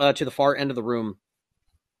get up to the far end of the room,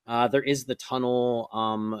 there is the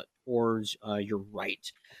tunnel towards your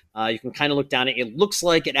right. You can kind of look down it. It looks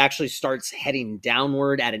like it actually starts heading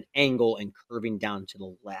downward at an angle and curving down to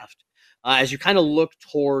the left. As you kind of look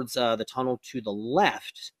towards the tunnel to the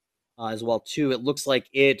left as well too, it looks like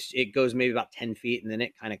it goes maybe about 10 feet and then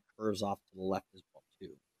it kind of curves off to the left as well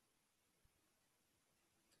too.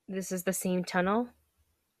 This is the same tunnel?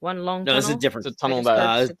 One long tunnel? No, this is different. It's a tunnel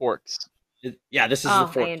that forks. This is the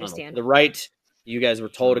fork tunnel. To the right, you guys were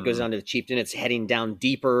told it goes down to the chieftain. It's heading down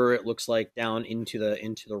deeper. It looks like down into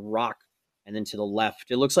the rock, and then to the left.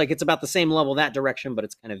 It looks like it's about the same level that direction, but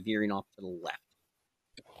it's kind of veering off to the left.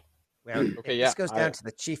 Well, if this goes down to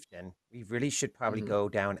the chieftain, we really should probably go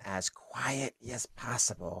down as quietly as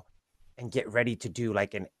possible and get ready to do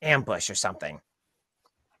like an ambush or something.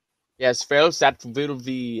 Yes, Fails, that will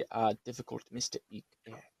be difficult, Mr. Eek,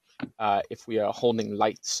 if we are holding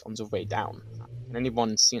lights on the way down. Can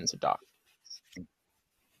anyone see in the dark?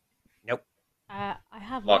 Nope. I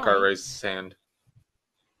have Lockhart light. raised his hand.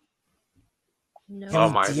 No. Oh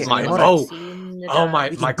my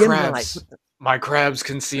crabs! My crabs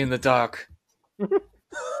can see in the dark. They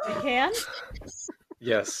can?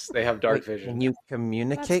 Yes, they have dark vision. Can you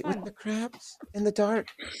communicate with the crabs in the dark?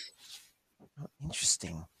 Oh,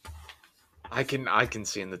 interesting. I can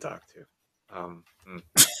see in the dark too.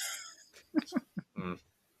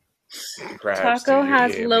 Crabs, Taco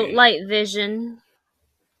has low light vision.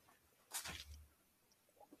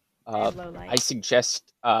 I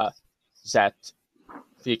suggest that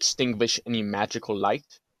we extinguish any magical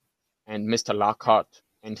light, and Mr. Lockhart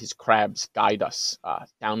and his crabs guide us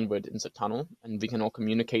downward in the tunnel, and we can all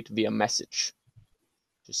communicate via message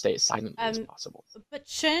to stay as silently as possible. But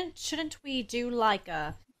shouldn't we do like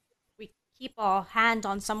we keep our hand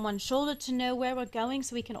on someone's shoulder to know where we're going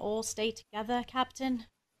so we can all stay together, Captain?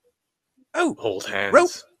 Oh, hold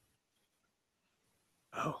hands.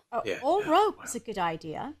 Rope. Yeah. Rope is a good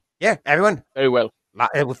idea. Yeah, everyone. Very well.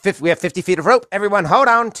 We have 50 feet of rope. Everyone hold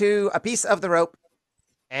on to a piece of the rope.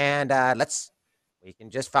 And we can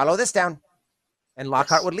just follow this down. And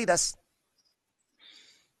Lockhart would lead us.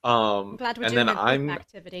 I'm glad we're doing a group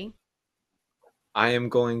activity. I am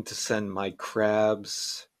going to send my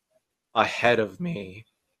crabs ahead of me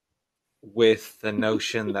with the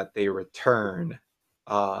notion that they return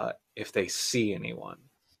if they see anyone.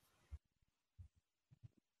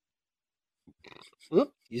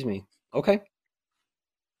 Excuse me. Okay.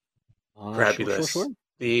 Crabulous,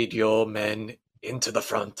 lead your men into the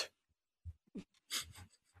front.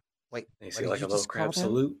 Wait, they see like a little crab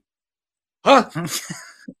salute. Huh?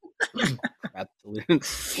 Crab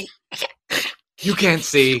salute. You can't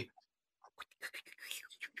see.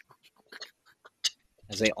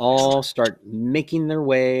 As they all start making their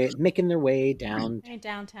way down.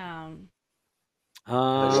 Downtown. They're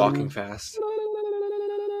walking fast.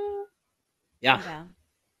 Yeah.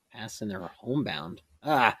 Passing their homebound.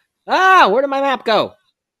 Where did my map go?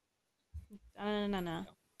 No.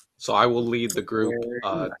 So I will lead the group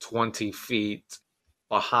 20 feet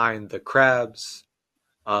behind the crabs,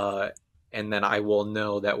 and then I will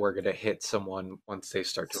know that we're going to hit someone once they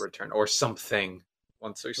start to return, or something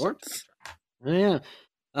once they start to return. Yeah.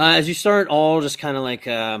 As you start all just kind of like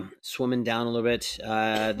swimming down a little bit,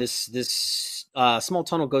 this small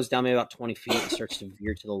tunnel goes down maybe about 20 feet and starts to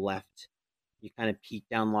veer to the left. You kind of peek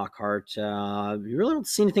down Lockhart. You really don't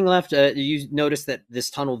see anything left. You notice that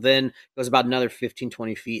this tunnel then goes about another 15,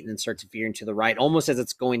 20 feet and then starts veering to the right, almost as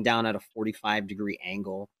it's going down at a 45-degree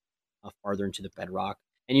angle farther into the bedrock.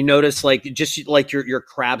 And you notice just like your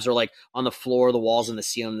crabs are like on the floor, the walls, and the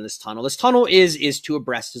ceiling of this tunnel. This tunnel is two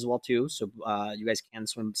abreast as well too, so you guys can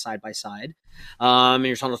swim side by side. And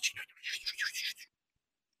your tunnel,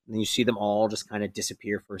 and then you see them all just kind of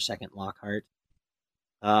disappear for a second, Lockhart.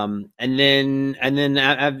 And then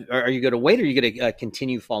are you going to wait, or are you going to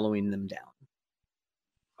continue following them down?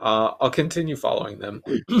 I'll continue following them.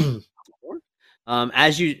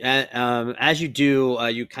 As you do,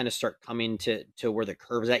 you kind of start coming to where the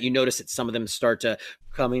curve is at. You notice that some of them start to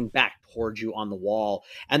coming back towards you on the wall,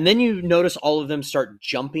 and then you notice all of them start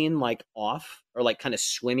jumping off, or kind of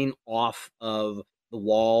swimming off of the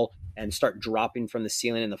wall and start dropping from the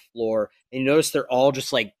ceiling and the floor. And you notice they're all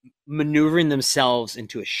just maneuvering themselves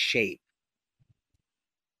into a shape.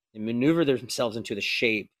 They maneuver themselves into the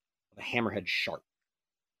shape of a hammerhead shark.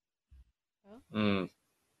 And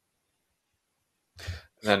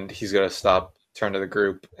then he's going to stop, turn to the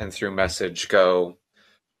group, and through message go,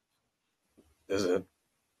 there's a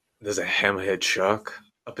hammerhead shark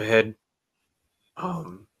up ahead.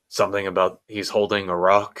 Something about he's holding a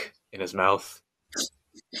rock in his mouth.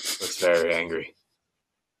 Looks very angry.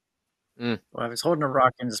 Well, if he's holding a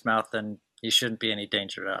rock in his mouth, then he shouldn't be any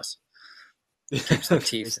danger to us. He keeps the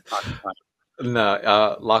teeth occupied.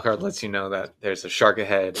 No, Lockhart lets you know that there's a shark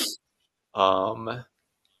ahead. How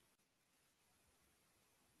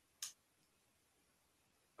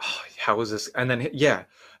is this? And then,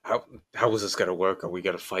 how is this gonna work? Are we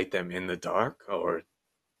gonna fight them in the dark, or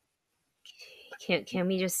can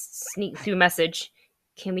we just sneak through message?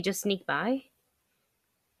 Can we just sneak by?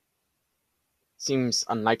 Seems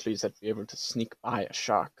unlikely that we're able to sneak by a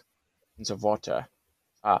shark in the water.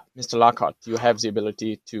 Mr. Lockhart, do you have the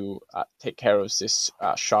ability to take care of this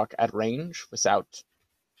shark at range without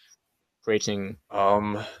creating...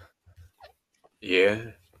 Yeah.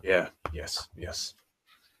 Yeah. Yes.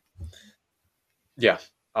 Yeah.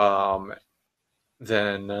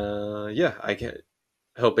 Then yeah, I get.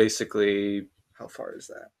 He'll basically. How far is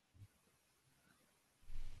that?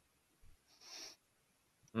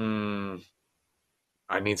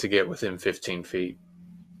 I need to get within 15 feet.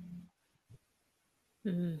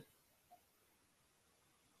 Mm-hmm.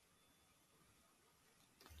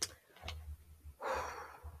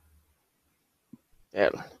 Yeah.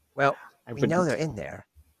 Well, we know they're in there.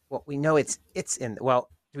 Well, we know it's in. Well,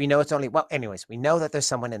 do we know it's only? Well, anyways, we know that there's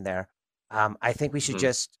someone in there. I think we should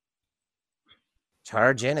just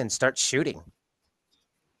charge in and start shooting.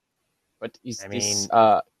 But is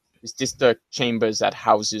this the chambers that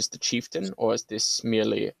houses the chieftain, or is this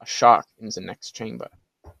merely a shark in the next chamber?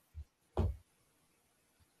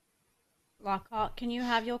 Lockhart, can you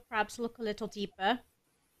have your crabs look a little deeper?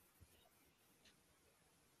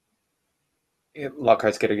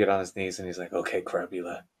 Lockhart's gonna get on his knees and he's like, "Okay,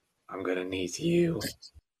 Crabula, I'm gonna need you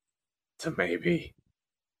to maybe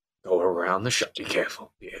go around the shark. Be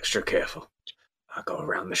careful. Be extra careful. I'll go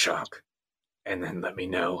around the shark, and then let me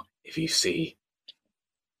know if you see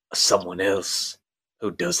someone else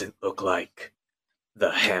who doesn't look like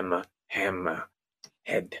the hammer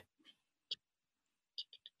head."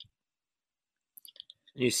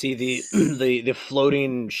 You see the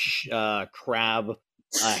floating crab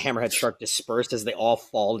hammerhead shark dispersed as they all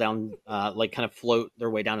fall down, like kind of float their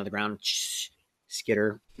way down to the ground,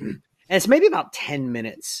 skitter. And it's maybe about 10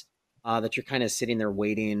 minutes that you're kind of sitting there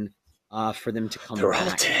waiting for them to come They're back.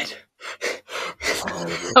 all dead.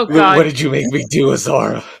 Oh God! What did you make me do,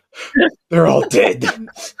 Azara? They're all dead.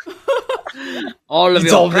 All of You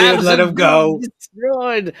your told me to crabs let have 'em go. been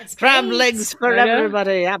destroyed. It's Crab great. legs for I know.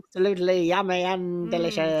 everybody. Absolutely yummy and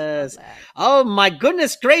delicious. love that. Oh my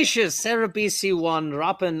goodness gracious! Sarah BC1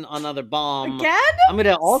 dropping another bomb. Again? I'm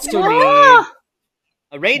gonna also Ah!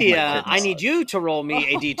 need Aradia. goodness. I need you to roll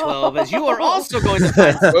me a d12 as you are Oh. also going to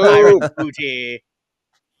find some pirate booty.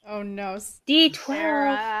 Oh no. D12.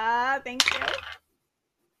 Sarah, thank you.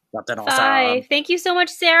 Something 5. awesome. Thank you so much,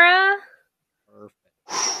 Sarah.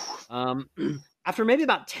 Perfect. After maybe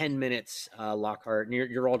about 10 minutes, Lockhart, and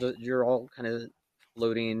you're all kind of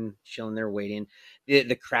floating, chilling there, waiting.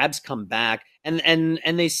 The crabs come back, and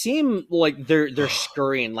they seem like they're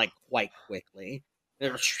scurrying like quite quickly.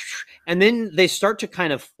 And then they start to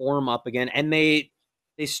kind of form up again, and they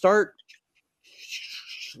start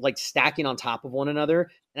like stacking on top of one another.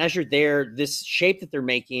 And as you're there, this shape that they're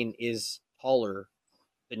making is taller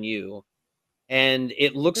than you. And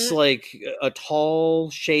it looks like a tall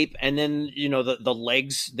shape, and then the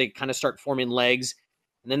legs, they kind of start forming legs,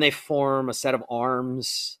 and then they form a set of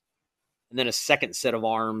arms, and then a second set of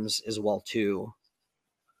arms as well too.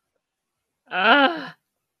 Ah,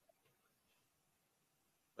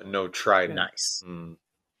 But no trident. Nice.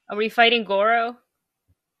 are we fighting Goro?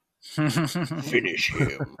 Finish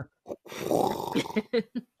him.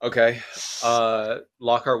 Okay.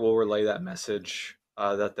 Lockhart will relay that message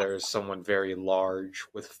that there's someone very large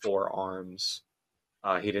with 4 arms.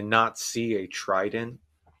 He did not see a trident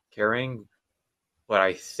carrying, but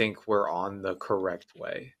I think we're on the correct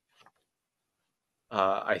way.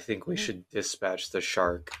 I think we should dispatch the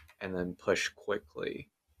shark and then push quickly.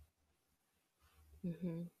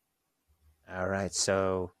 Mm-hmm. All right,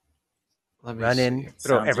 so Let me run see. in,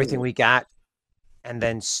 throw Sounds everything good. we got, and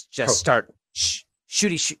then just start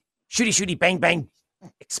shooty, bang, bang,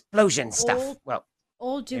 explosion stuff. Well,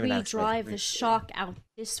 Or do maybe we not explosion, drive the maybe- shark out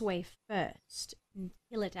this way first and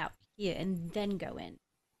kill it out here and then go in?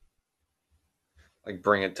 Like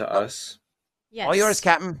bring it to us. Yes. all yours,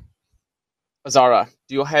 Captain. Azara,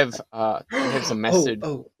 do you have the message?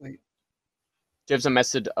 Wait. Do you have the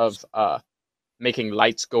method of making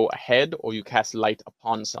lights go ahead, or you cast light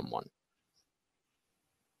upon someone?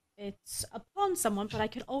 It's upon someone, but I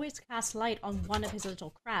could always cast light on one of his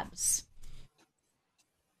little crabs.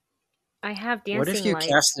 I have dancing What if you lights,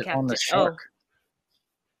 cast it on the Captain. shark?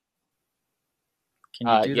 Can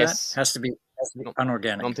you do Yes. that? Has to be I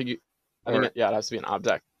unorganic. don't think you. I Or- think it has to be an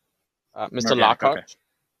object. Mr. Organic, Lockhart.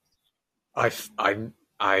 okay.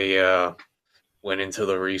 I went into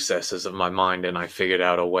the recesses of my mind and I figured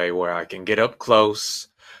out a way where I can get up close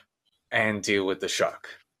and deal with the shark.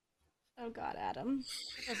 Oh God, Adam.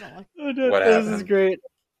 It doesn't look. What This is happened? great.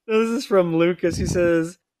 This is from Lucas. He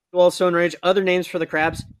says, "Well, Stone Rage. Other names for the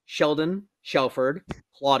crabs: Sheldon, Shelford,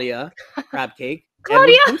 Claudia, Crab Cake,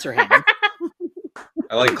 Claudia! Edward Pincerhand."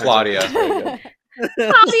 I like Claudia.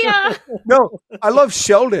 Claudia! No, I love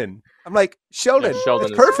Sheldon. I'm like, Sheldon, Yeah,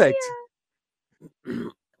 Sheldon it's is- perfect.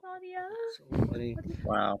 Claudia. So funny.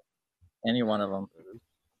 Wow. Any one of them.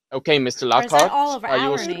 Okay, Mr. Or is that Lockhart. all of our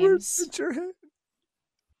you names?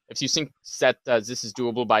 if you think that this is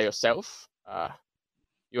doable by yourself,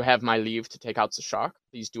 you have my leave to take out the shark.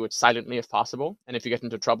 Please do it silently if possible. And if you get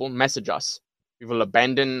into trouble, message us. We will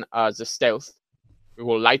abandon the stealth. We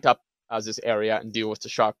will light up this area and deal with the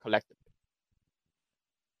shark collectively.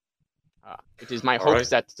 It is my hope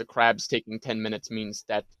that the crabs taking 10 minutes means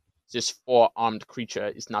that this 4-armed creature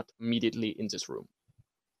is not immediately in this room.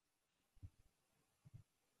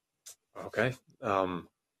 Okay.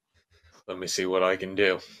 Let me see what I can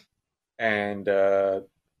do. And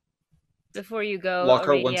before you go,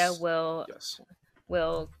 Lockhart Aradia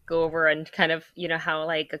will go over and kind of, how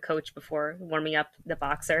like a coach before warming up the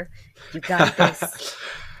boxer. You got this,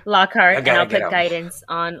 Lockhart, and I'll put guidance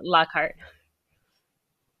on Lockhart.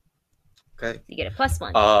 Okay. You get a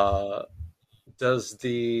 +1. Does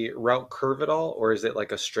the route curve at all, or is it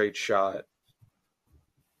like a straight shot?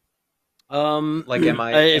 Like, am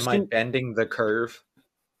I bending the curve?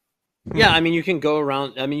 Yeah, I mean, you can go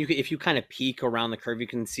around. I mean, if you kind of peek around the curve, you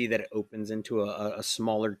can see that it opens into a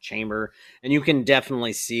smaller chamber, and you can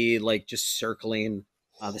definitely see like just circling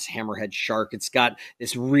this hammerhead shark. It's got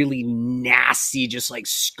this really nasty, just like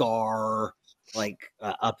scar, like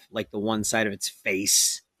up like the one side of its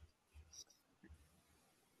face.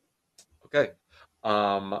 Okay.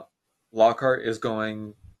 Lockhart is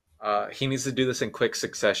going. He needs to do this in quick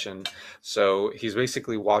succession. So he's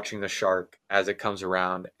basically watching the shark as it comes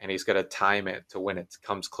around, and he's going to time it to when it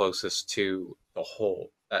comes closest to the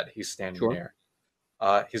hole that he's standing near.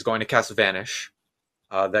 He's going to cast Vanish.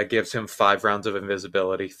 That gives him 5 rounds of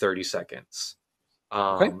invisibility, 30 seconds.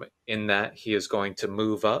 In that, he is going to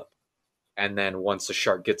move up, and then once the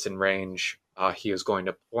shark gets in range, he is going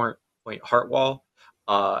to point Heartwall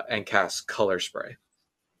and cast Color Spray.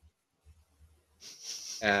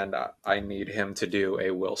 And I need him to do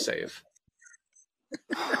a will save.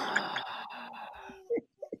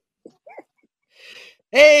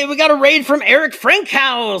 Hey, we got a raid from Eric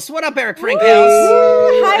Frankhouse. What up, Eric Frankhouse?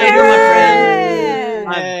 Hi, Eric.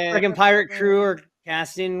 My friggin' pirate crew are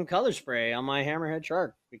casting Color Spray on my hammerhead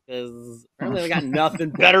shark because apparently they got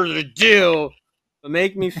nothing better to do but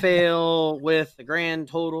make me fail with a grand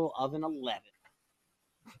total of an 11.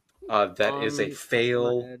 That is a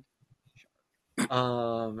fail.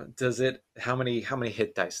 Does it? How many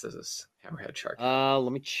hit dice does this hammerhead shark have?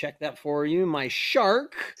 Let me check that for you. My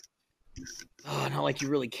shark. Oh, not like you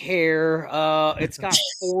really care. It's got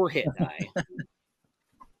 4 hit die.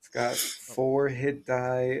 It's got 4 hit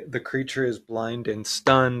die. The creature is blind and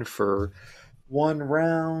stunned for 1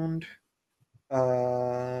 round.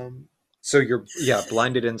 So you're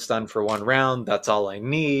blinded and stunned for 1 round. That's all I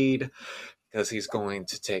need. Because he's going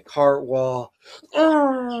to take Heartwall.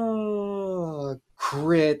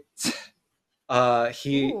 Crit.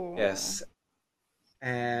 Yes.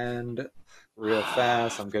 And real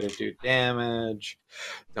fast, I'm going to do damage.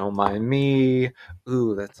 Don't mind me.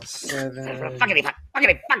 Ooh, that's a 7.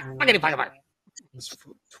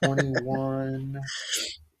 21.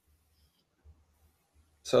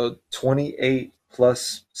 So 28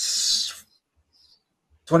 plus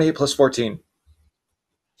 14.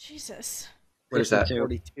 Jesus. What is that?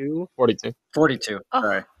 42? 42. Oh,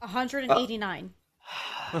 Sorry. 189.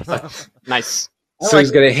 Nice. So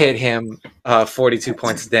he's going to hit him 42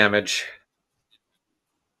 points of damage.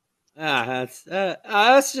 That's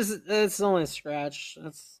only a scratch.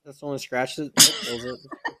 That's only a scratch. That kills it.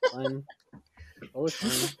 Fine. Totally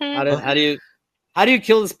fine. How do you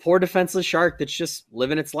kill this poor defenseless shark that's just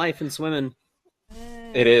living its life and swimming?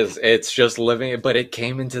 It is. It's just living, but it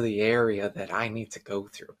came into the area that I need to go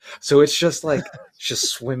through. So it's just like just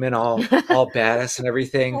swimming all badass and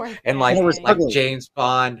everything, and like James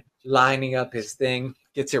Bond lining up his thing,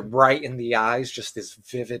 gets it right in the eyes, just this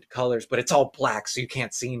vivid colors, but it's all black, so you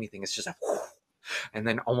can't see anything. It's just a whoosh, and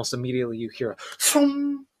then almost immediately you hear a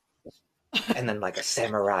thum, and then like a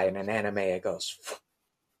samurai in an anime, it goes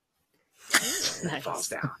and it falls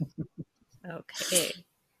down. Okay.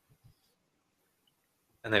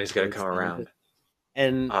 And then he's going to come around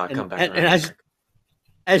and come back and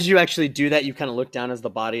as you actually do that, you kind of look down as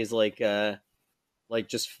the body is like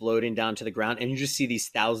just floating down to the ground, and you just see these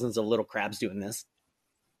thousands of little crabs doing this.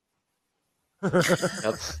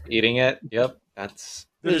 Yep, eating it. Yep, that's.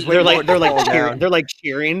 They're like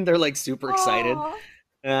cheering. They're like super excited.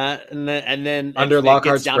 And then under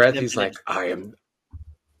Lockhart's breath, he's like, "I am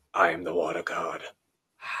the water god."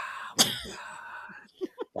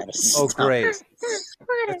 Oh, great.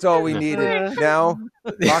 That's all we needed. Now,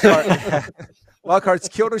 Lockhart's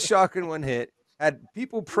killed a shark in 1 hit, had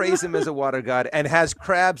people praise him as a water god, and has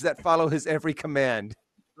crabs that follow his every command.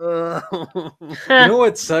 You know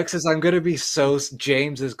what sucks is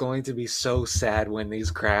James is going to be so sad when these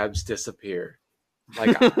crabs disappear.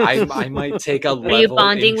 Like I might take a level Are you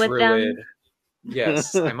bonding in with Druid. them?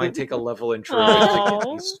 Yes, I might take a level in Druid to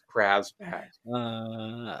get these crabs back.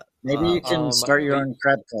 Maybe you can start your own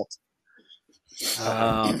crab cult.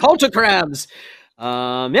 Cult of crabs.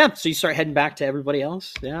 Yeah, so you start heading back to everybody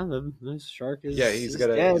else. Yeah, the shark is. Yeah, he's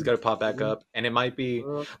gonna pop back up, and it might be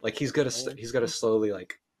like he's gonna slowly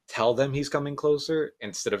like tell them he's coming closer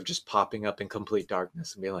instead of just popping up in complete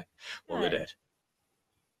darkness and be like, "Well, they're dead."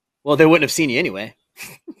 Well, they wouldn't have seen you anyway.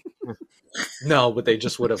 No, but they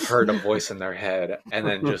just would have heard a voice in their head, and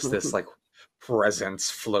then just this like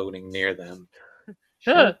presence floating near them.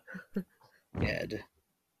 Sure. Dead.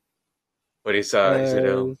 But he's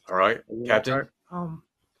all right, Captain.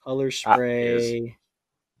 Color spray.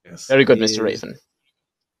 Yes. Very good, Mr. Raven.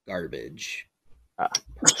 Garbage.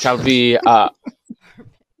 Shall we?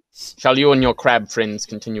 Shall you and your crab friends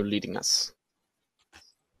continue leading us?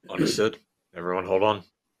 Understood. Everyone, hold on.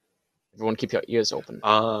 Everyone, keep your ears open.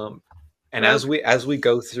 And as we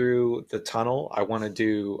go through the tunnel, I want to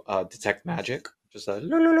do detect magic. Just a you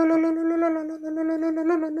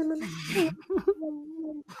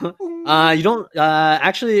don't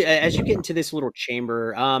actually as you get into this little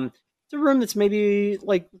chamber, it's a room that's maybe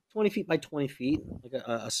like 20 feet by 20 feet, like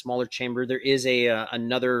a smaller chamber. There is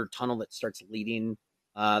another tunnel that starts leading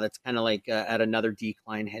that's kind of like at another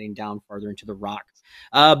decline heading down farther into the rock.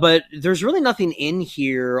 But there's really nothing in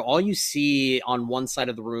here. All you see on one side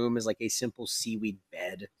of the room is like a simple seaweed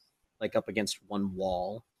bed, like up against one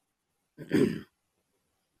wall.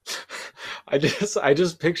 I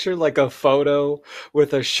just picture like a photo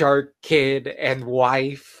with a shark kid and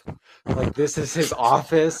wife. Like this is his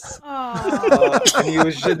office, and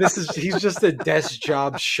he's just a desk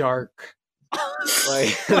job shark.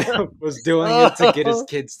 Like was doing it to get his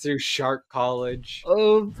kids through shark college.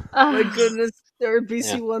 Oh my goodness, Sarah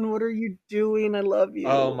BC1, what are you doing? I love you.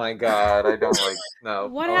 Oh my god, I don't like no.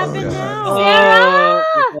 What happened now?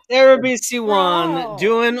 Sarah BC1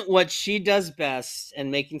 doing what she does best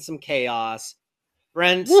and making some chaos.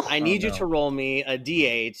 Brent, I need you to roll me a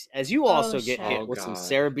D8 as you also get hit with some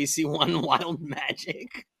Sarah BC1 wild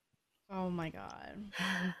magic. Oh my god.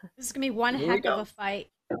 This is going to be one heck of a fight.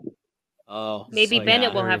 Oh, maybe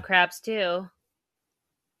Bennett will have crabs too.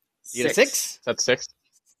 You get a 6? That's 6.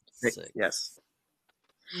 6. Yes.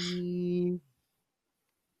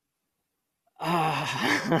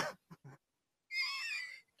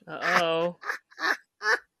 Uh-oh.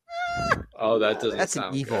 Oh, that doesn't That's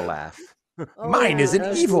sound an evil good. laugh. Mine is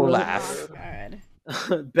an evil laugh.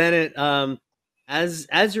 Bennett, as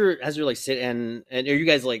you're like sitting and you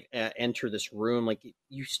guys like enter this room, like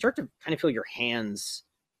you start to kind of feel your hands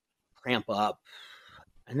cramp up,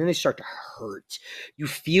 and then they start to hurt. You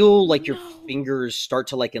feel like your fingers start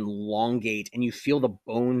to like elongate, and you feel the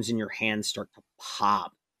bones in your hands start to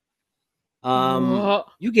pop.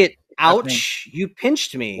 You get ouch! You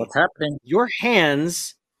pinched me. What's happening? Your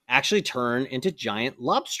hands actually turn into giant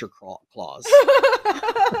lobster claws.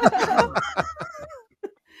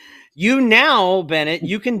 You now, Bennett,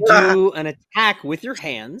 you can do an attack with your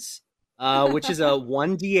hands, which is a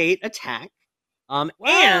 1d8 attack.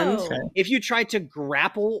 And if you try to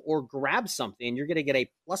grapple or grab something, you're going to get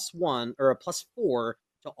a +1 or a +4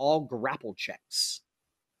 to all grapple checks.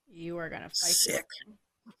 You are going to fight. Sick.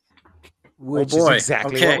 Which is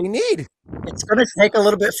exactly what we need. It's going to take a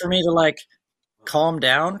little bit for me to like calm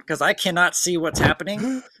down because I cannot see what's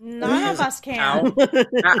happening. None of us can.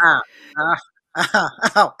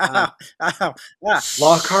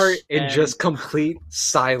 Lockhart, in just complete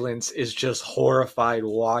silence, is just horrified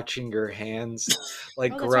watching your hands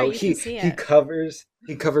like grow. Right, he covers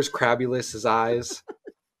Crabulus's eyes.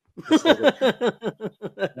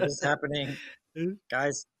 What is happening,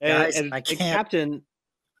 guys? And I can't. Captain.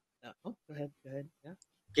 Oh, go ahead. Yeah.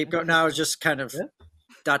 Keep going. Now it's just kind of ...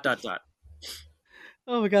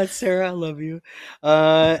 Oh my God, Sarah, I love you.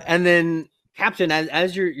 And then Captain,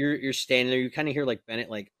 as you're standing there, you kind of hear like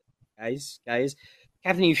Bennett, like, guys,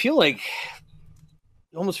 Captain, you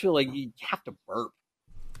almost feel like you have to burp.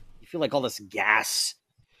 You feel like all this gas,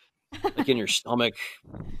 like in your stomach,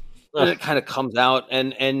 and it kind of comes out,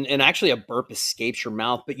 and actually a burp escapes your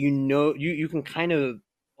mouth, but you can kind of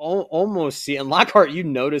almost see, and Lockhart, you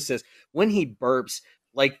notice this when he burps,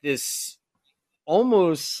 like this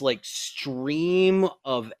almost like stream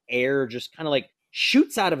of air just kind of like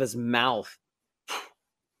shoots out of his mouth,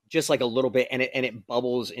 just like a little bit, and it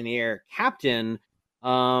bubbles in the air. Captain,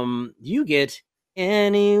 you get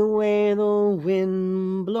any way the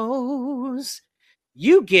wind blows.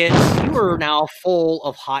 You are now full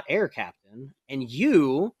of hot air, Captain, and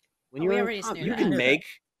when you're in, you can make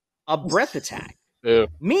a breath attack.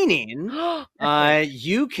 Meaning,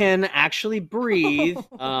 you can actually breathe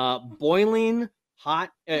boiling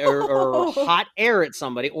hot or hot air at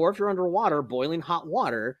somebody, or if you're underwater, boiling hot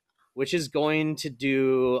water, which is going to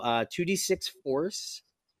do 2d6 force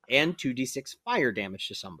and 2d6 fire damage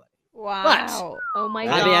to somebody. Wow. But oh my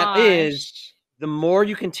caveat gosh. is, the more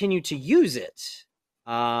you continue to use it,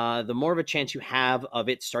 the more of a chance you have of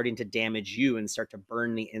it starting to damage you and start to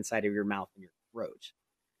burn the inside of your mouth and your throat.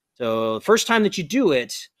 So the first time that you do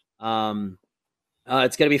it,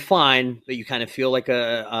 it's going to be fine, but you kind of feel like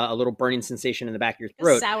a little burning sensation in the back of your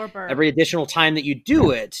throat. A sour burn. Every additional time that you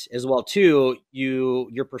do it as well, too,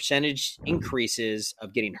 your percentage increases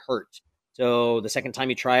of getting hurt. So the second time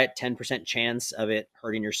you try it, 10% chance of it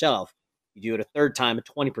hurting yourself. You do it a third time, a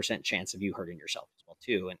 20% chance of you hurting yourself as well,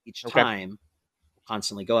 too. And each time will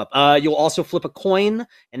constantly go up. You'll also flip a coin,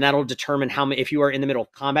 and that'll determine how many, if you are in the middle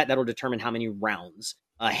of combat, that'll determine how many rounds.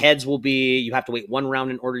 Heads will be, you have to wait 1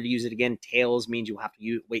 round in order to use it again. Tails means you have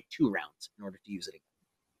to wait 2 rounds in order to use it again.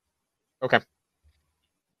 Okay.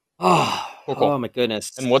 Oh, cool. Oh my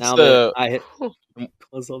goodness. And what's the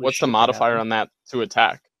modifier on that to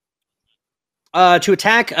attack? To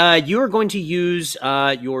attack, you are going to use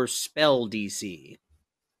your spell DC.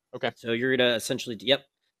 Okay. So you're going to essentially,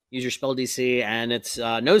 use your spell DC, and it's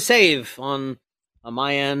no save on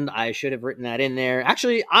my end. I should have written that in there.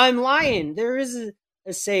 Actually, I'm lying. There is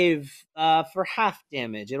a save for half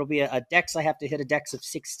damage. It'll be a dex. I have to hit a dex of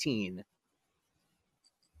 16.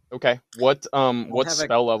 Okay. What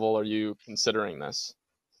spell level are you considering this?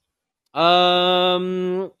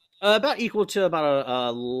 About equal to about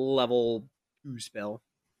a level 2 spell.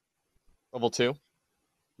 Level 2?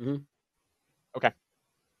 Mm-hmm. Okay.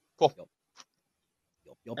 Cool.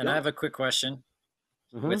 And I have a quick question.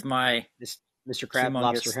 With my Mr. Crab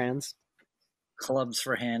lobster hands. Clubs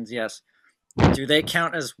for hands, yes. Do they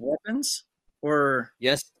count as weapons? Or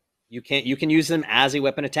yes, you can use them as a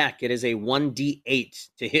weapon attack. It is a 1d8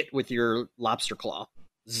 to hit with your lobster claw.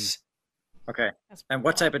 Zzz. Okay. And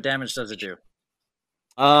what type of damage does it do?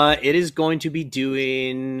 It is going to be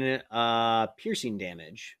doing piercing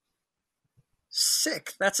damage.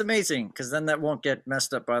 Sick. That's amazing, because then that won't get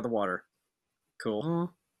messed up by the water.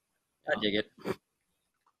 Cool. I dig it.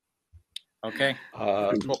 Okay.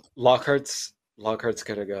 Lockhart's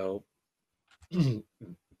gonna go.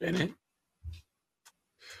 Bennett,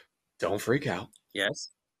 don't freak out.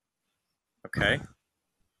 Yes. Okay.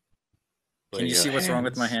 Can you see what's wrong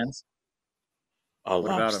with my hands?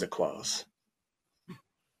 Lobster claws.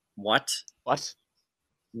 What? What?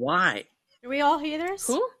 Why? Do we all hear this?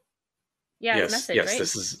 Who? Yeah, yes, message, yes, right?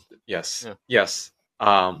 this is yes.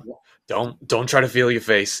 Don't try to feel your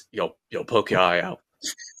face. You'll poke your eye out.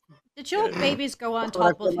 Did your babies go on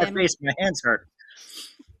top of him? My hands hurt.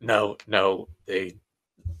 No,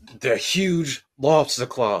 they're huge lobster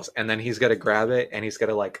claws, and then he's gonna grab it and he's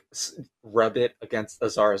gonna like rub it against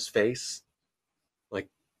Azara's face. Like,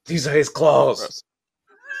 these are his claws.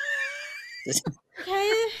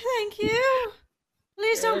 Okay, thank you.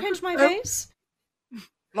 Please don't pinch my face.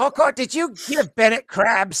 Lockhart, did you give Bennett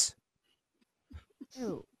crabs?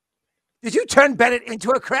 Ew. Did you turn Bennett into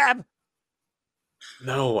a crab?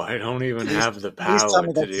 No, I don't even have the power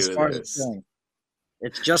to do this.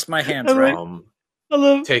 It's just my hands, right?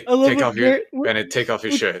 Take off your Bennett. Take off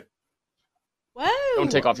your shirt. Whoa!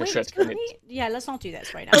 Don't take off your shirt, Bennett. Yeah, let's not do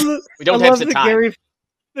this right now. We don't have the time.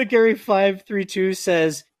 The Gary 532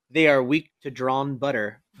 says they are weak to drawn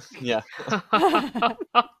butter. Yeah. Oh my god.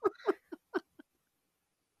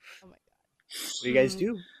 What do you guys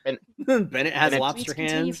do? Bennett has lobster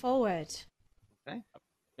hands. Continue forward. Okay.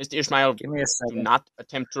 Mr. Ishmael, give me a second. Do not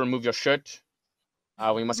attempt to remove your shirt.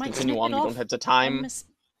 We must continue on. We don't have the time.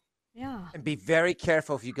 Yeah. And be very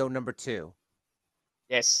careful if you go number 2.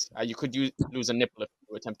 Yes, you could lose a nipple if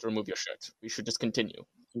you attempt to remove your shirt. We should just continue.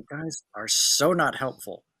 You guys are so not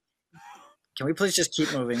helpful. Can we please just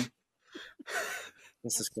keep moving?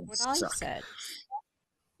 This is going to suck. I said.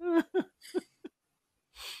 All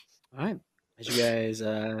right. As you guys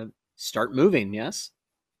start moving, yes?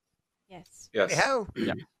 Yes. Yes. Hey-ho.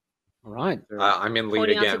 Yeah. All right. I'm in lead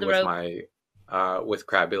Holding onto again the with rope. my with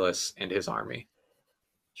Crabulus and his army.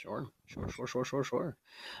 Sure.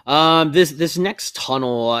 This next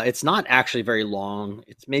tunnel, it's not actually very long.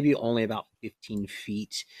 It's maybe only about 15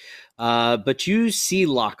 feet. But you see,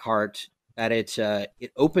 Lockhart, that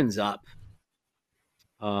it opens up.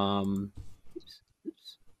 Oops.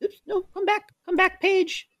 No, come back,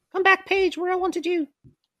 Paige. Come back, Paige, where I wanted you.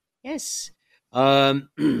 Yes.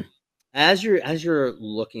 As you're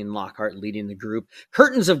looking, Lockhart leading the group,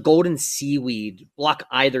 curtains of golden seaweed block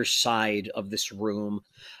either side of this room.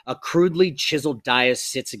 A crudely chiseled dais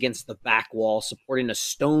sits against the back wall, supporting a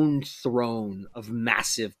stone throne of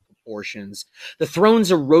massive proportions. The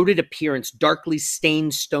throne's eroded appearance, darkly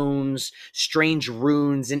stained stones, strange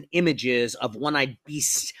runes, and images of one-eyed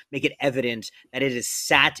beasts make it evident that it has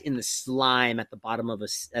sat in the slime at the bottom of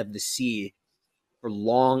the sea for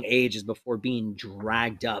long ages before being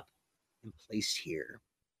dragged up and placed here.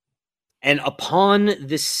 And upon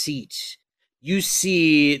this seat, you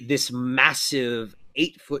see this massive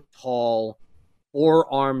 8-foot tall,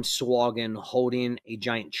 4-armed Swagan holding a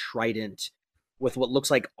giant trident with what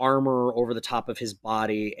looks like armor over the top of his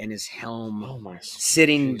body and his helm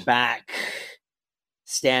sitting back,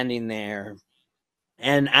 standing there.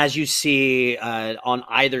 And as you see on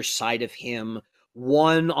either side of him,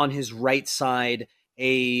 one on his right side,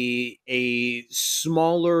 a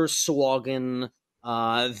smaller Swagan,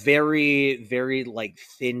 very, very like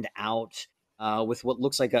thinned out, with what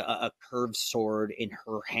looks like a curved sword in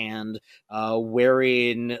her hand,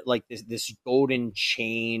 wearing like this golden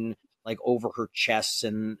chain like over her chest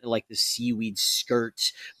and like the seaweed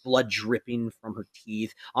skirt, blood dripping from her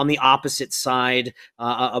teeth. On the opposite side,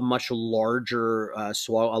 a much larger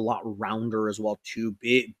Swag, a lot rounder as well too,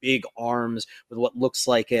 big arms with what looks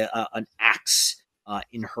like an axe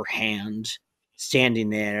in her hand, standing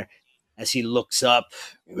there as he looks up.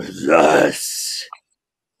 Thus,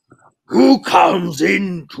 who comes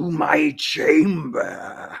into my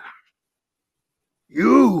chamber?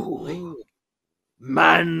 You,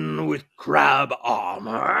 man with crab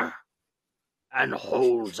armor and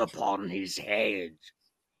holes upon his head.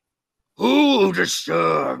 Who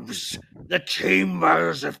disturbs the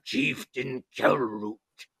chambers of Chieftain Kelroot?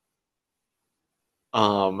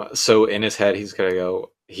 So in his head, he's gonna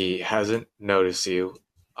go. He hasn't noticed you.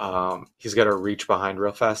 He's gonna reach behind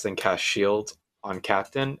real fast and cast shield on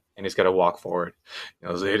Captain, and he's gonna walk forward. He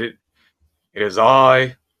goes, it is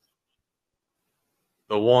I,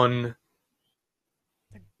 the one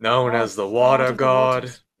known as the Water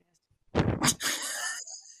God.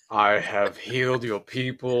 I have healed your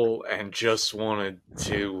people and just wanted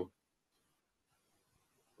to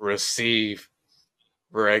receive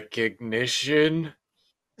recognition.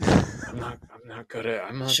 I'm not good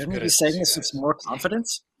at. Shouldn't he be saying this with more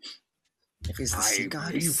confidence? If he's the sea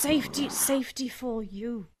god, Safety for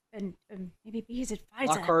you, and maybe be his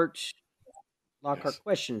advisor. Lockhart,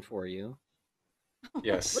 question for you.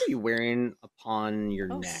 Yes. What are you wearing upon your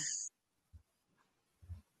neck?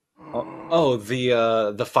 Oh,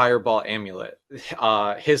 the fireball amulet.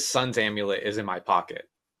 His son's amulet is in my pocket.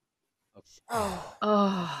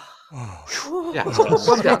 Oh. Yeah.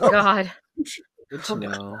 Oh my god. Good to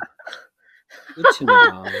know. Good to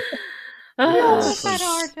know. That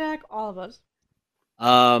hard deck, all of us.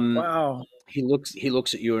 Wow. He looks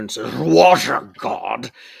at you and says, "Water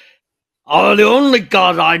God. The only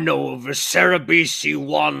god I know of is Cerebisi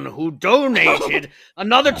One, who donated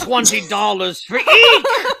another $20 for Eek.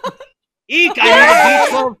 Eek, I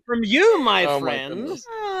need a D12 from you, my friend.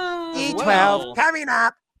 D12 coming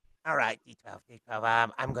up. All right,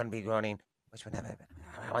 D12. I'm going to be running. Which one?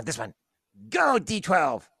 I want this one. Go,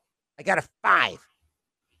 D12. I got a 5.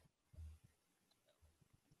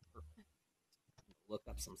 Look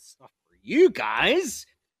up some stuff for you guys.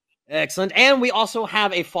 Excellent. And we also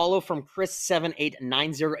have a follow from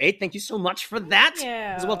Chris78908. Thank you so much for that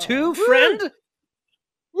as well too, friend.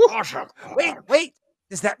 Wait.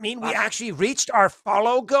 Does that mean we actually reached our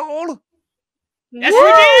follow goal? Yes,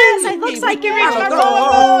 we did! It looks like you reached our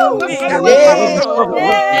follow goal! Thank you,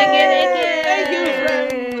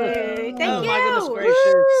 friend! Thank you! My goodness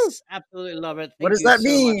gracious. Absolutely love it. What does that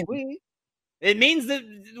mean? It means that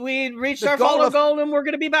we reached our follow goal and we're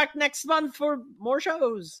going to be back next month for more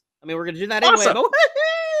shows. I mean, we're going to do that anyway, but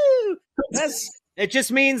woohoo! Yes, it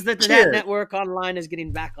just means that the Net Network Online is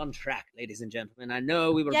getting back on track, ladies and gentlemen. I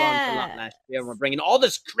know we were gone for a lot last year, and we're bringing all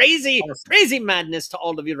this crazy madness to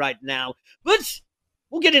all of you right now. But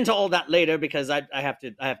we'll get into all that later because I have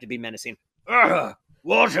to be menacing.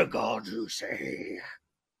 Water God, you say?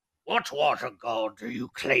 What water god do you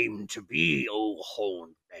claim to be, O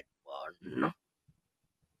horned-head one?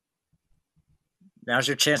 Now's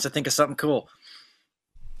your chance to think of something cool.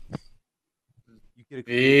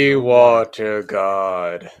 Be water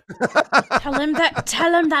god. Tell him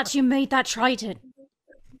that you made that trident.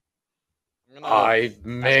 I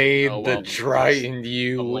made the trident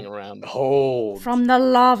you hold. From the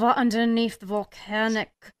lava underneath the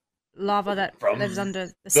volcanic lava that lives under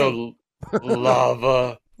the sea.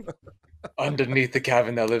 Lava underneath the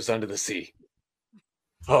cavern that lives under the sea.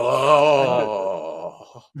 Oh.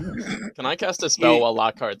 Can I cast a spell while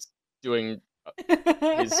Lockhart's doing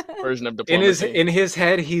his version of diplomacy? In his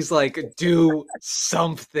head, he's like, "Do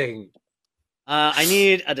something." I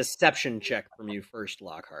need a deception check from you first,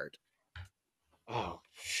 Lockhart. Oh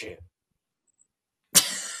shit!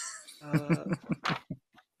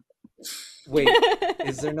 Wait,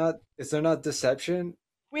 is there not deception?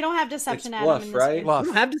 We don't have deception, it's Adam. bluff, in this right? game. Bluff.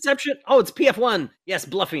 You don't have deception? Oh, it's PF1. Yes,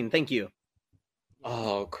 bluffing. Thank you.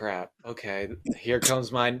 Oh crap! Okay, here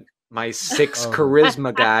comes my 6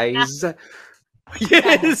 charisma, guys.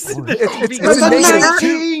 Yes, It's That's a negative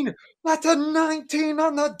 19. That's a 19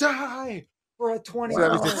 on the die for a 20.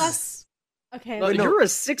 Plus, okay. No, you're a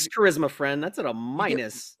 6 charisma, friend. That's at a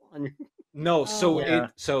minus. On your... No, so Yeah.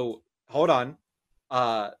 so hold on.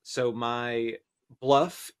 So my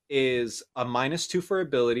bluff is a -2 for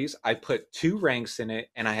abilities. I put 2 ranks in it,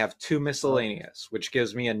 and I have 2 miscellaneous, which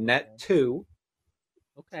gives me a net 2.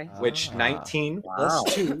 Okay. Which 19 plus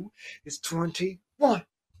 2 is 21.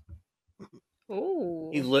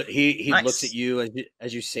 Ooh. He Nice. looks at you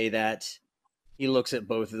as you say that. He looks at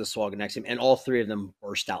both of the Swagger next to him, and all 3 of them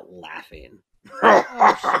burst out laughing.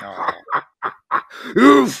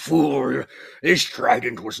 You fool! This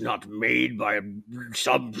trident was not made by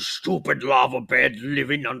some stupid lava bed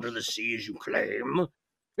living under the sea, as you claim.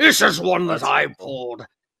 This is one that I pulled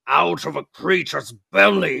out of a creature's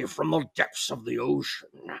belly from the depths of the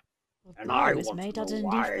ocean. And I want to know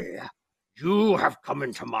why you have come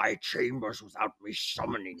into my chambers without me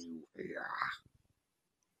summoning you here.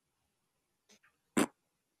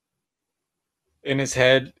 In his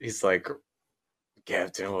head, he's like,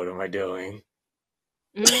 Captain, what am I doing?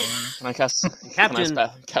 Can I cast? Captain,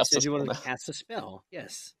 cast did you want to spell? cast a spell?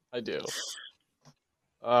 Yes. I do.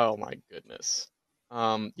 Oh my goodness.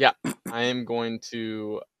 Yeah, I am going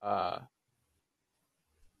to. I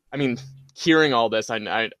mean, hearing all this, I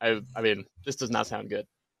mean, this does not sound good.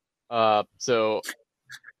 So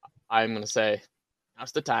I'm gonna say,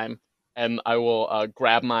 now's the time, and I will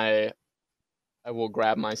grab my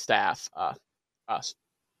staff,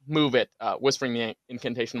 move it, whispering the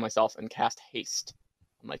incantation to myself, and cast haste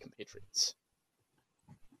on my compatriots.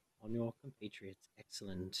 On your compatriots,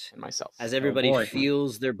 excellent. And myself. As everybody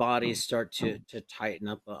feels their bodies start to tighten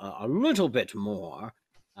up a little bit more,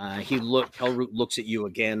 Kelroot looks at you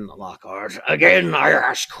again, Lockhart. Again, I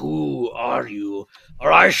ask, who are you?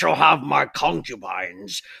 Or I shall have my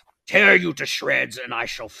concubines tear you to shreds, and I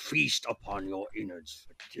shall feast upon your innards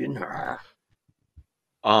for dinner.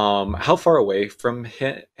 How far away from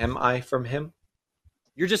him am I from him?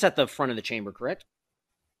 You're just at the front of the chamber, correct?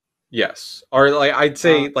 Yes. Or like I'd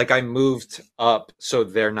say I moved up so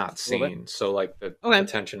they're not seen. So like the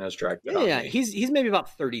attention is directed on me. He's maybe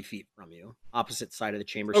about 30 feet from you, opposite side of the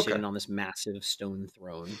chamber, sitting on this massive stone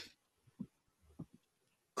throne.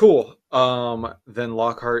 Cool. Then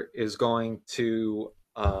Lockhart is going to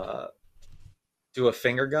do a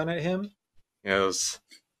finger gun at him. He goes,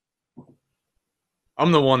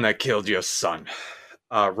 I'm the one that killed your son.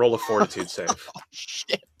 Roll a fortitude save. Oh,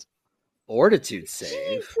 shit. Fortitude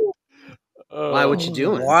save? Why, what you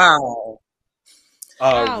doing? Wow.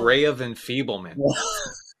 Ray of Enfeeblement.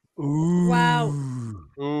 Wow.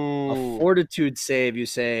 A fortitude save, you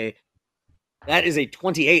say. That is a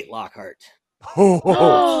 28, Lockhart.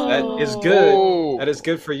 That is good. That is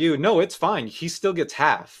good for you. No, it's fine. He still gets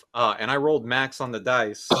half. And I rolled max on the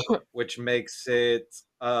dice, which makes it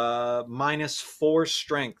 -4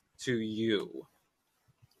 strength to you.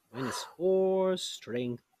 -4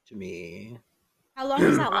 strength to me. How long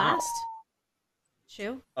does that last?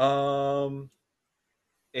 Shu?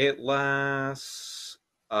 It lasts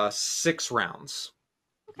 6 rounds.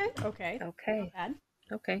 Okay. Not bad.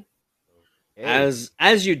 Okay. As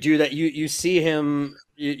you do that, you see him.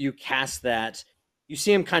 You cast that. You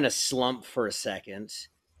see him kind of slump for a second,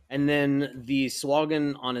 and then the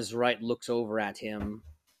Swagan on his right looks over at him,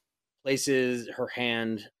 places her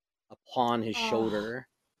hand upon his shoulder,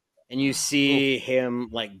 and you see him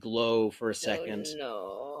like glow for a second.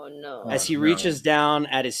 No. As he reaches down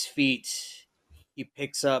at his feet, he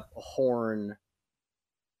picks up a horn.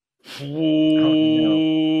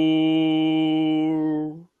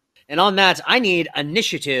 And on that, I need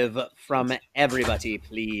initiative from everybody,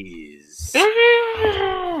 please.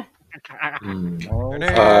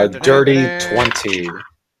 Dirty 20.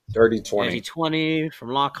 Dirty 20. Dirty 20 from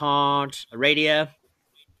Lockhart. Aradia.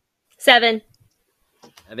 7.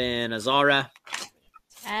 Evan. Azara.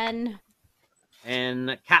 10.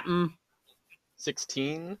 And Captain.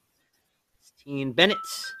 16. 16. Bennett.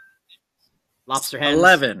 Lobster Hands.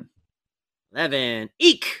 11. 11.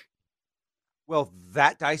 Eek. Well,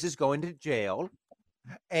 that dice is going to jail,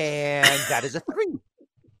 and that is a 3.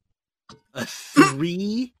 A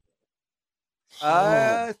 3?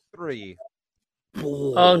 3.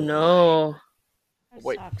 Boy. Oh no. That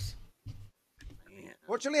Wait. sucks.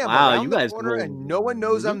 Fortunately, I'm Wow, around you the guys corner rolled and no one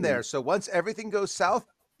knows I'm really there. So once everything goes south,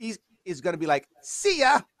 he's going to be like, see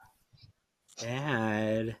ya.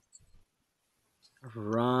 bad.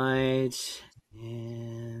 Right.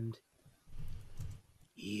 And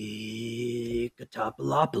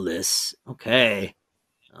Ecatopolopolis. Okay.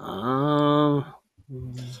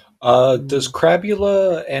 Does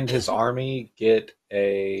Crabula and his army get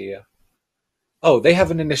a... Oh, they have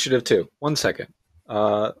an initiative too. 1 second.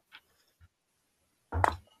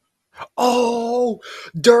 Oh,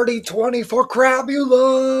 dirty 20 for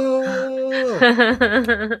Crabula!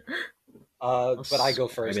 But I go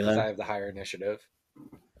first because I have the higher initiative.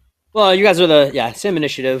 Well, you guys are the same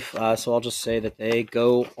initiative, so I'll just say that they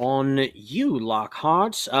go on you,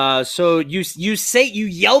 Lockhart. So you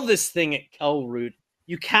yell this thing at Kelroot,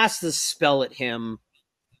 you cast this spell at him,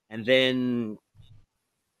 and then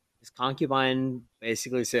his concubine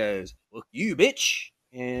basically says, "Look, you bitch,"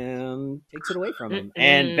 and takes it away from him.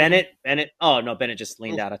 And Bennett, oh no, Bennett just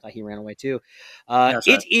leaned out. I thought he ran away too.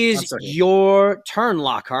 It is your turn,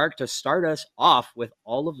 Lockhart, to start us off with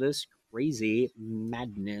all of this crazy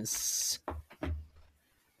madness.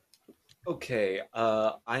 Okay,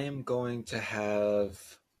 I am going to have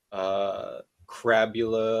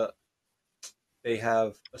Crabula. They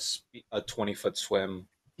have a 20-foot swim.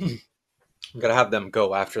 I'm gonna have them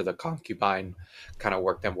go after the concubine, kind of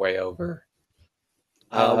work them way over.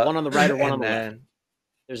 One on the right or one on the left?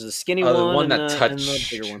 There's the skinny one, the one and that touched, and the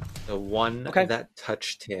bigger one. The one that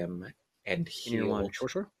touched him and healed.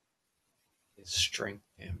 Sure. His strength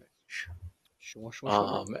damage. Sure.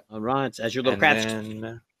 All right, as your little craft.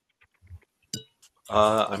 Then,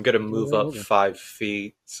 I'm gonna move up 5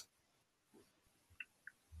 feet,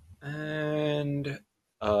 and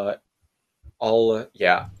I'm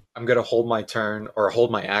gonna hold my turn or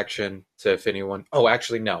hold my action to if anyone. Oh,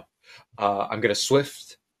 actually, no. I'm gonna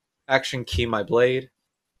swift action key my blade,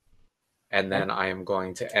 and then I am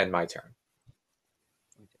going to end my turn.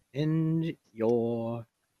 End your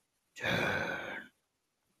turn.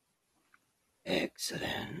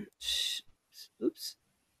 Excellent. Oops.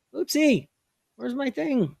 Oopsie. Where's my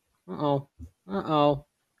thing? Uh-oh.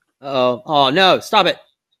 Oh, no. Stop it.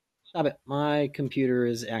 My computer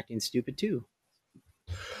is acting stupid, too.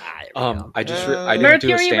 I didn't Mercury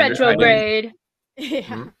do a standard retrograde.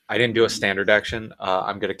 I didn't do a standard action.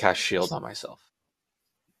 I'm going to cast shield on myself.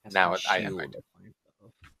 Now I am going to.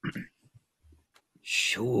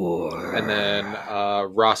 Sure. And then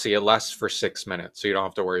Rossi, it lasts for 6 minutes, so you don't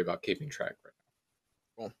have to worry about keeping track right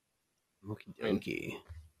now. Cool. Okie.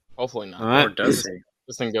 Hopefully not. Right. Or does he?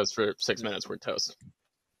 This thing goes for 6 minutes. We're toast.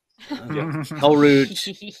 Kelroot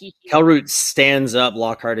stands up,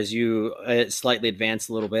 Lockhart, as you slightly advance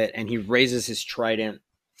a little bit, and he raises his trident,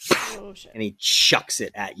 and he chucks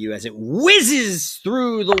it at you as it whizzes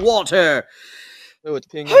through the water. Oh, it's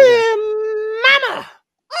pinging. Mama!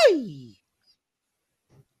 Hey!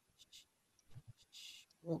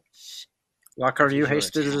 Lockhart, are you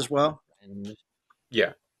hasted as well?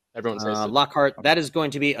 Yeah. Everyone's hasted. Lockhart, that is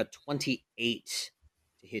going to be a 28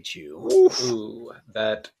 to hit you. Ooh,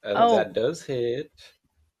 that does hit.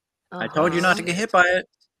 I told you not to get hit by it.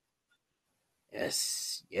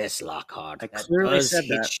 Yes, Lockhart. I That clearly does said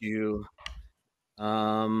hit that. you.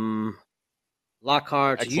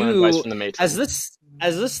 Lockhart, Excellent advice from the matron. as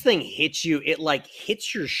this thing hits you, it like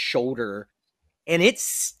hits your shoulder, and it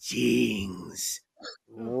stings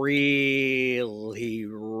really,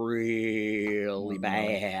 really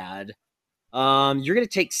bad. You're gonna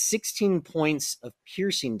take 16 points of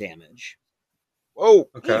piercing damage. Whoa.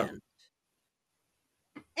 Okay.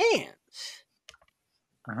 And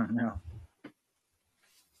Oh no.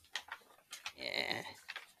 Yeah.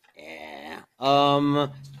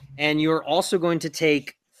 And you're also going to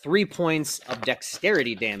take 3 points of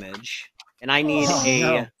dexterity damage, and I need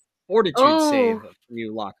a fortitude save from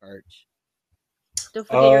you, Lockhart. Don't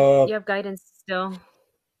forget you have guidance still.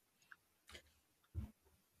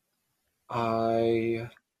 I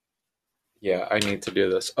need to do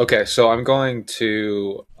this. Okay, so I'm going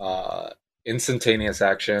to instantaneous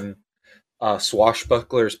action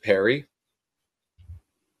Swashbuckler's Parry.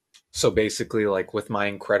 So basically, like with my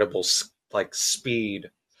incredible speed,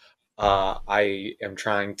 I am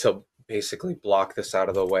trying to basically block this out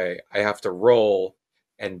of the way. I have to roll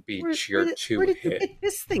and beat your 2 Where did hit. you get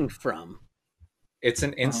this thing from? It's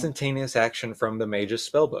an instantaneous action from the Mage's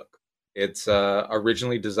Spellbook. It's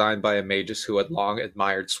originally designed by a magus who had long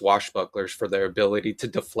admired swashbucklers for their ability to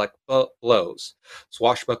deflect blows.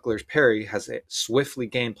 Swashbuckler's parry has swiftly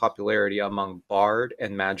gained popularity among bard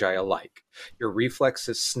and magi alike. Your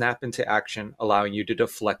reflexes snap into action, allowing you to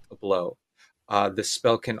deflect a blow. The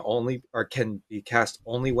spell can be cast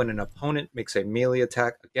only when an opponent makes a melee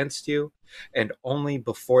attack against you, and only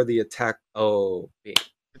before the attack.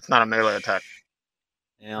 It's not a melee attack.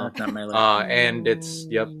 Yeah, it's not melee. And it's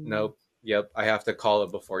nope. Yep, I have to call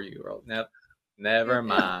it before you roll. Nope. Never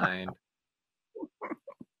mind.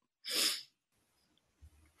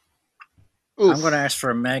 I'm going to ask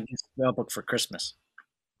for a Magnus spellbook for Christmas.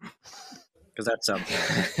 Because that sounds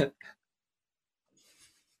good.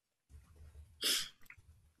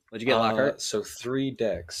 What'd you get, Lockhart? So 3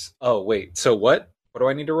 decks. Oh, wait. So what? What do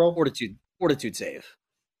I need to roll? Fortitude save.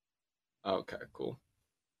 Okay, cool.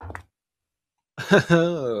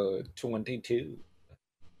 22.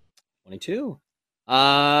 22.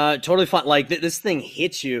 Totally fine. Like this thing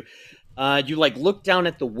hits you. You like look down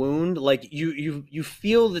at the wound. Like you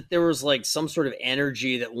feel that there was like some sort of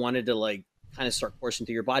energy that wanted to like kind of start coursing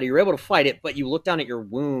through your body. You're able to fight it, but you look down at your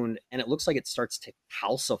wound and it looks like it starts to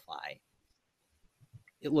calcify.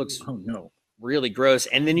 It looks really gross.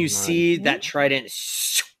 And then you see that trident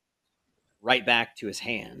right back to his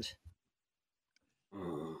hand.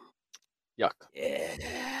 Yuck. Yeah.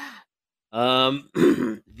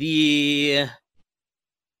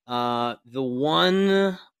 The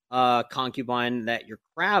one concubine that your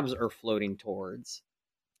crabs are floating towards,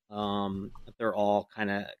 that they're all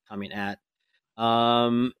kind of coming at,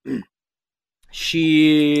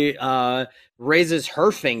 she raises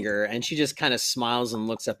her finger and she just kind of smiles and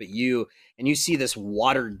looks up at you, and you see this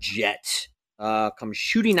water jet come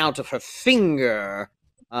shooting out of her finger.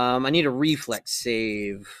 I need a reflex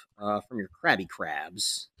save from your crabby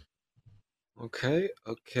crabs. Okay.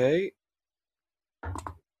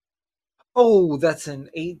 Oh, that's an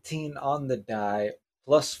 18 on the die.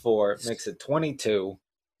 Plus 4 makes it 22.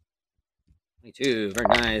 22, very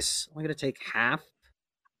nice. I'm going to take half.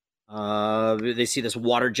 They see this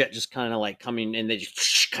water jet just kind of like coming and they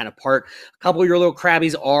just kind of part. A couple of your little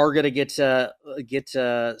crabbies are going to get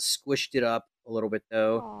squished it up a little bit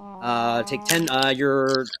though. Take 10.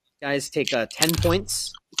 Your guys take 10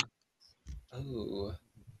 points. Oh.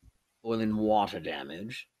 Boiling water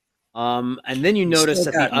damage. And then you notice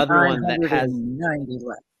that the other one that has 90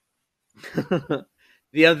 left.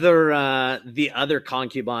 the other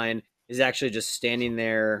concubine is actually just standing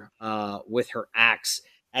there with her axe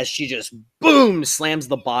as she just boom slams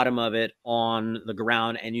the bottom of it on the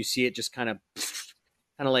ground, and you see it just kind of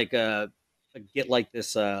like get like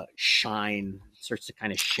this shine, starts to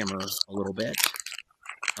kind of shimmer a little bit.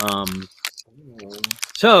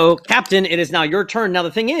 So, Captain, it is now your turn. Now,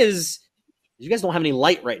 the thing is, you guys don't have any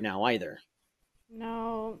light right now either.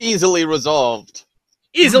 No. Easily resolved.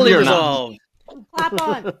 Easily resolved. Clap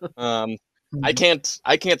on. I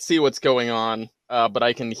can't see what's going on, but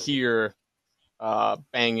I can hear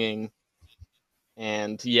banging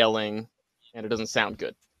and yelling, and it doesn't sound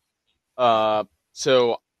good.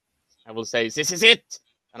 So I will say, "This is it,"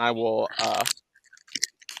 and I will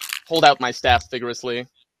hold out my staff vigorously,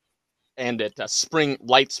 and it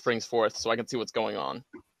light springs forth, so I can see what's going on.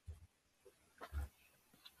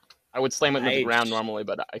 I would slam it into the ground normally,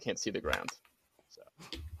 but I can't see the ground. So.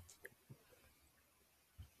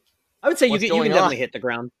 I would say you can definitely hit the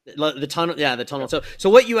ground. The tunnel, yeah, the tunnel. So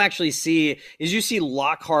what you actually see is you see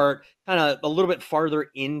Lockhart kind of a little bit farther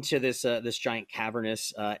into this this giant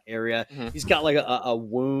cavernous area. Mm-hmm. He's got like a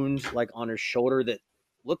wound like on his shoulder that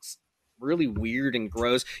looks really weird and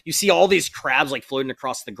gross. You see all these crabs like floating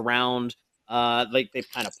across the ground. Like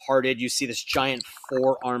they've kind of parted. You see this giant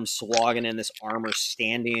 4-armed Swagan in this armor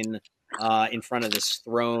standing in front of this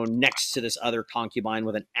throne next to this other concubine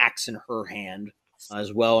with an axe in her hand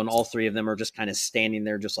as well. And all 3 of them are just kind of standing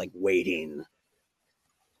there just like waiting.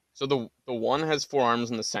 So the one has 4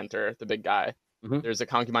 arms in the center, the big guy. Mm-hmm. There's a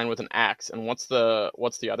concubine with an axe. And what's the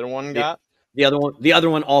other one got? The other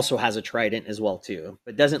one also has a trident as well too,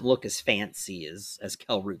 but doesn't look as fancy as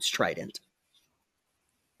Kelroot's trident.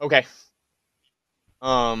 Okay.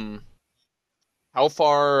 How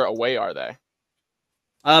far away are they?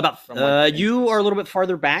 You are a little bit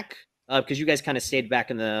farther back because you guys kind of stayed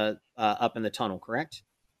back in the up in the tunnel, correct?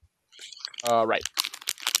 Right.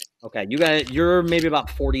 Okay, you're maybe about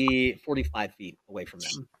 45 feet away from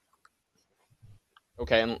them.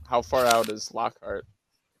 Okay, and how far out is Lockhart?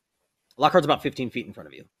 Lockhart's about 15 feet in front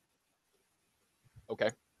of you. Okay.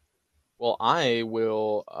 Well, I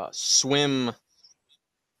will swim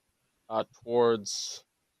towards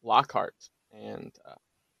Lockhart and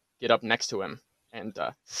get up next to him and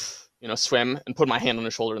swim and put my hand on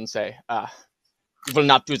his shoulder and say, "You will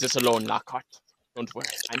not do this alone, Lockhart. Don't worry,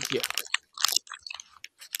 I'm here."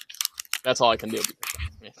 That's all I can do.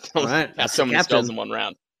 All right, cast so many spells in one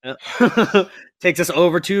round. Takes us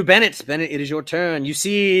over to Bennett. Bennett, it is your turn. You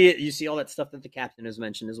see all that stuff that the captain has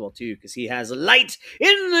mentioned as well too, because he has light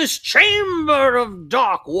in this chamber of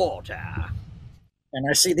dark water. And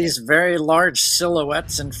I see these very large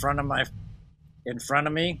silhouettes in front of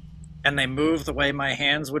me, and they move the way my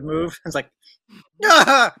hands would move. It's like,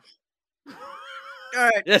 ah! All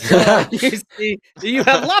right. Yes, you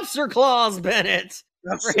have lobster claws, Bennett.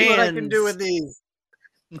 Let's see what I can do with these.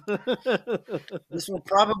 This will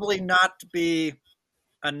probably not be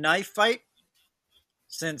a knife fight,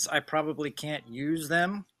 since I probably can't use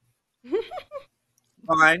them.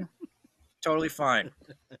 Fine. Totally fine.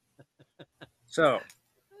 So,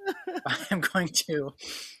 I am going to...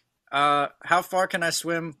 how far can I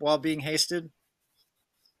swim while being hasted?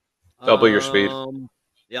 Double your speed.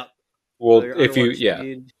 Yep. Well, if you... Yeah.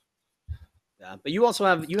 Yeah, but you also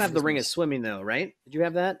have the ring of swimming though, right? Did you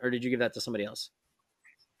have that, or did you give that to somebody else?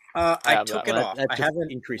 I took it off. I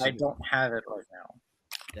haven't. I don't have it right now.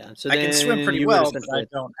 Yeah, so I can swim pretty well, but I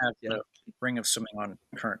don't have the ring of swimming on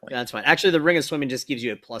currently. Yeah, that's fine. Actually, the ring of swimming just gives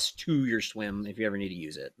you a +2 your swim if you ever need to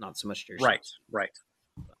use it, not so much to your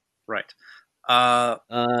Right. But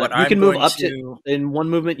you can move up to in one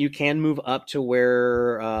movement. You can move up to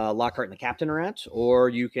where Lockhart and the captain are at, or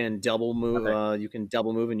you can double move. Okay. You can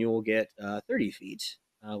double move, and you will get 30 feet,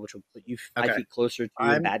 which will put you 5 feet closer to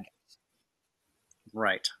the bad guys.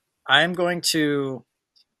 Right. I am going to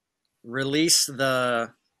release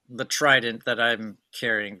the trident that I'm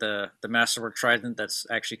carrying, the masterwork trident that's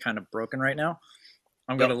actually kind of broken right now.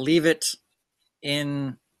 I'm going to leave it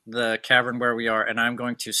in the cavern where we are, and I'm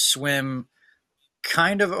going to swim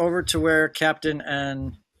kind of over to where Captain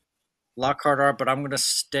and Lockhart are, but I'm going to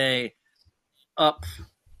stay up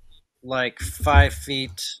like 5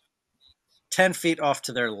 feet, 10 feet off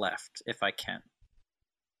to their left if I can.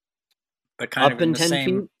 But kind up of in in the 10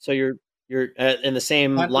 same... feet? So you're in the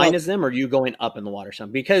same line as them, or are you going up in the water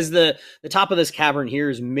some? Because the top of this cavern here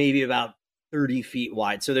is maybe about 30 feet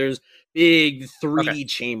wide. So there's big 3D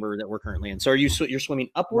chamber that we're currently in. So you're swimming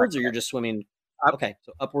upwards, or you're just swimming? Okay,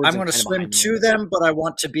 so upwards. I'm going to swim to them, but I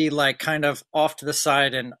want to be like kind of off to the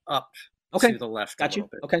side and up to the left. Got you.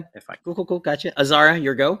 Bit, okay. If I cool. Gotcha. Azara,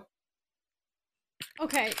 your go.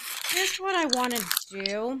 Okay, here's what I want to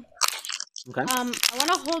do. Okay. I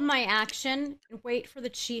want to hold my action and wait for the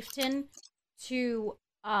chieftain to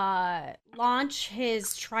launch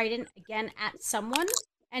his trident again at someone.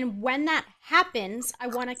 And when that happens, I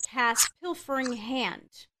want to cast Pilfering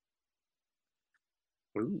Hand.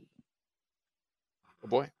 Ooh. Oh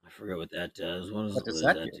boy. I forget what that does. What does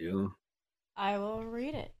that do? I will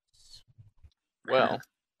read it. Well,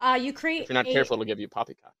 you create. If you're not careful, it'll give you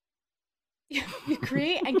poppycock. You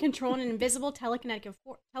create and control an invisible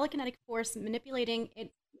telekinetic force, manipulating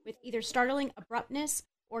it with either startling abruptness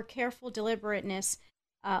or careful deliberateness,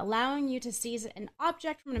 allowing you to seize an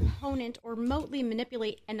object from an opponent or remotely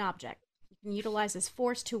manipulate an object. You can utilize this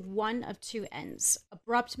force to one of two ends.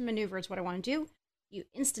 Abrupt maneuver is what I want to do. You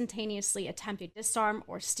instantaneously attempt a disarm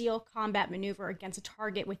or steal combat maneuver against a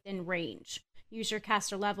target within range. Use your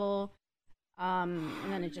caster level,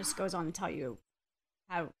 and then it just goes on to tell you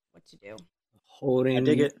what to do. Holding I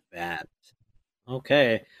dig it. That.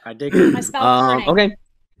 Okay. I dig it. I spelled okay.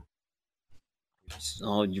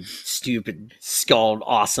 Oh, you stupid, scald,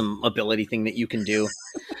 awesome ability thing that you can do.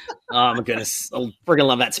 Oh my goodness. I freaking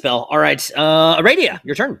love that spell. All right. Aradia,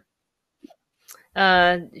 your turn.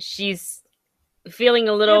 She's feeling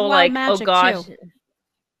a little like, oh gosh. Too.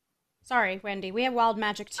 Sorry, Wendy. We have wild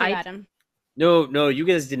magic too, Adam. No, you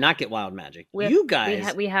guys did not get wild magic. You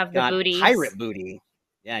guys we have the booties. Pirate booty.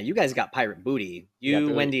 Yeah, you guys got pirate booty.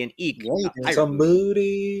 You, Wendy, and Eek. Some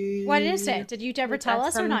booty. What is it? Did you ever tell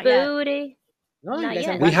us or not booty? yet? No, not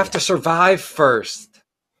yet. We have to survive first.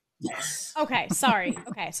 Yes. Okay, sorry.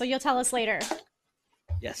 Okay, so you'll tell us later.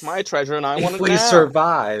 Yes. My treasure, and I want it now. If we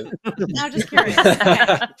survive. I'm just curious.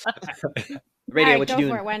 Okay. Radio, right, what you go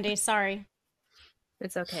doing? for it, Wendy. Sorry.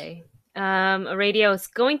 It's okay. Radio is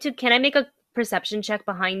going to... Can I make a perception check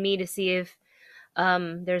behind me to see if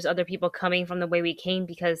there's other people coming from the way we came,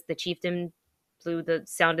 because the chieftain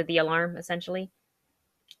sounded the alarm, essentially?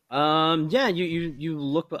 Yeah, you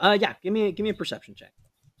look. Yeah, give me a perception check.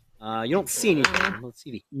 You don't see anything. Let's see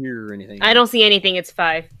if you hear anything. I don't see anything. It's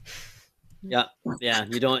 5. Yeah,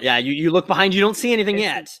 you don't. Yeah, you look behind. You don't see anything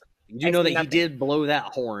yet. You do know that nothing. he did blow that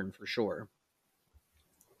horn for sure.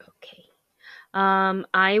 Okay.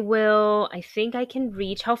 I think I can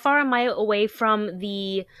reach. How far am I away from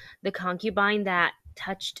the concubine that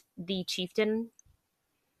touched the chieftain?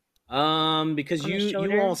 Because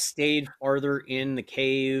you all stayed farther in the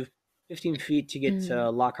cave, 15 feet to get to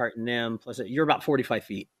Lockhart and them, plus you're about 45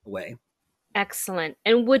 feet away. Excellent.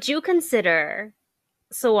 And would you consider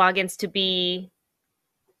Sawagans to be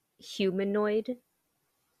humanoid?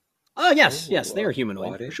 Oh, yes, they are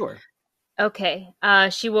humanoid, for sure. Okay.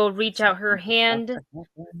 She will reach out her hand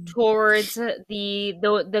towards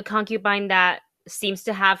the concubine that seems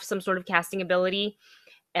to have some sort of casting ability,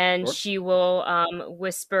 and she will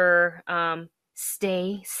whisper,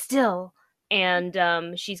 "Stay still,"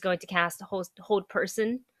 and she's going to cast hold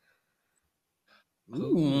person.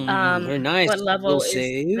 Ooh, very nice. What level Will is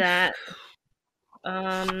save. that?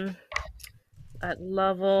 At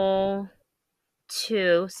level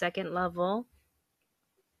 2, second level.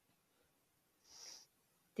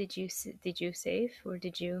 Did you save, or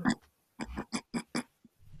did you?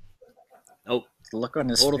 Nope. Look on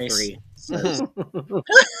his Total face. 3.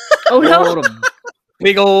 Oh no!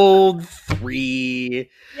 Big old 3.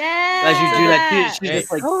 Yeah. As you do that, she's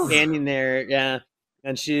just like standing there, yeah,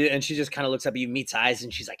 and she just kind of looks up at you, meets eyes,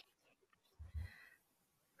 and she's like,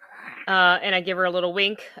 and I give her a little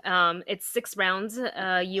wink. It's 6 rounds.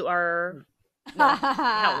 You are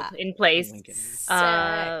held in place.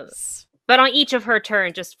 But on each of her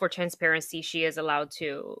turn, just for transparency, she is allowed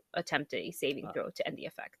to attempt a saving throw to end the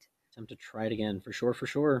effect. Attempt to try it again, for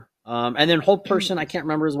sure. And then hold person, I can't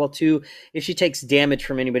remember as well too. If she takes damage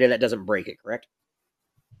from anybody, that doesn't break it, correct?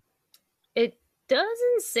 It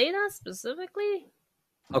doesn't say that specifically.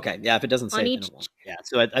 Okay, yeah, if it doesn't say it, then it won't. Yeah,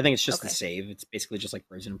 so I think it's just a save. It's basically just like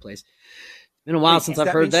frozen in place. It's been a while since I've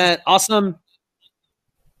heard that. Awesome.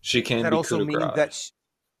 She can that be also mean that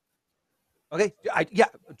okay,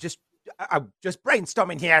 I'm just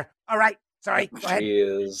brainstorming here. All right, sorry, go ahead. She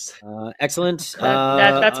is excellent.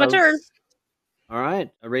 That's my turn. All right,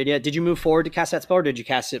 Aradia, did you move forward to cast that spell, or did you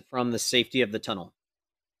cast it from the safety of the tunnel?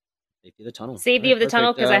 Safety of the tunnel. Safety of the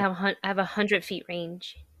tunnel, because I have 100 feet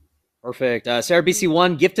range. Perfect. Sarah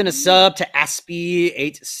BC1 gifting a sub to Aspie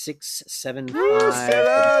 8675.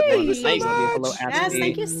 Sarah, thank you so much. Hello, Aspie. Yes,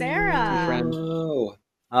 thank you, Sarah. Friend.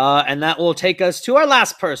 And that will take us to our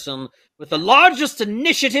last person with the largest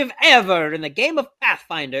initiative ever in the game of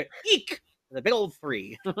Pathfinder. Eek! The big old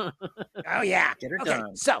 3. Oh yeah. Get her Okay.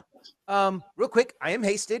 done. So, real quick, I am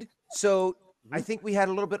hasted. So I think we had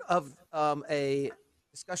a little bit of a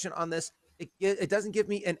discussion on this. It doesn't give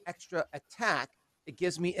me an extra attack. It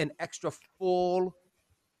gives me an extra full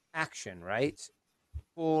action, right?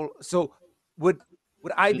 Full. So would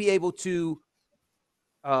I be able to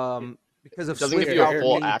because of it doesn't give you a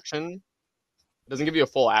full action. It doesn't give you a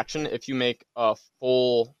full action. If you make a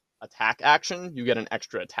full attack action, you get an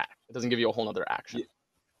extra attack. It doesn't give you a whole other action.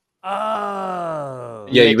 Oh.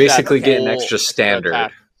 Yeah, you basically get an extra standard.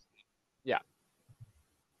 Attack. Yeah.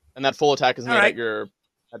 And that full attack is made at your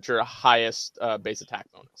highest base attack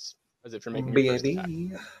bonus. As if you're making your first attack.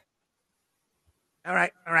 All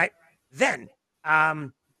right. Then,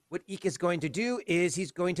 what Eek is going to do is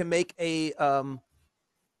he's going to make a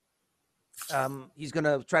he's going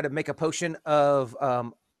to try to make a potion of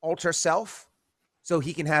alter self, so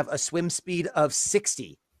he can have a swim speed of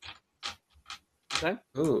 60. Okay.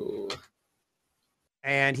 Ooh.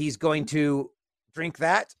 And he's going to drink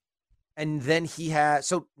that, and then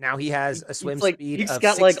now he has a swim speed of 60. He's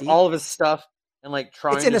got like all of his stuff. And like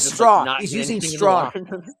trying it's in to a just, straw. Like, he's using straw.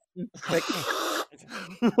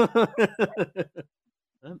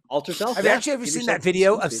 Alter self. Have you actually ever seen that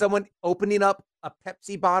video of someone opening up a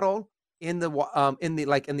Pepsi bottle in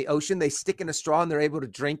the ocean? They stick in a straw and they're able to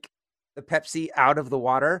drink the Pepsi out of the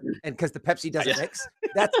water, and because the Pepsi doesn't mix.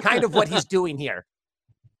 That's kind of what he's doing here.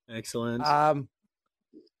 Excellent.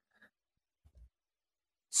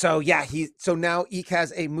 So now Eek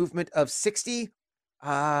has a movement of 60.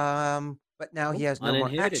 But now he has no more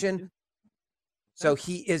action. So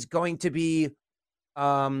he is going to be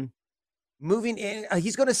moving in.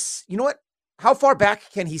 He's going to, you know what? How far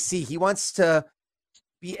back can he see? He wants to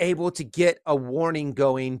be able to get a warning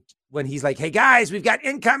going when he's like, hey guys, we've got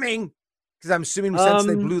incoming. Because I'm assuming since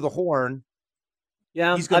they blew the horn.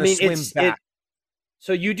 Yeah. He's going to swim back.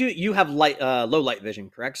 So you have low light vision,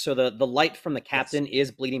 correct? So the light from the captain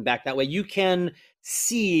is bleeding back that way. You can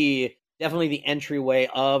see definitely the entryway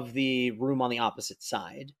of the room on the opposite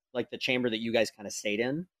side, like the chamber that you guys kind of stayed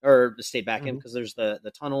in or stayed back in, because there's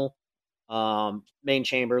the tunnel, main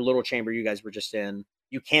chamber, little chamber you guys were just in.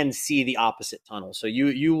 You can see the opposite tunnel, so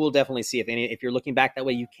you will definitely see if you're looking back that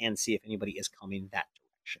way, you can see if anybody is coming that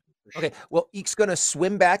direction. Sure. Okay, well, Eek's going to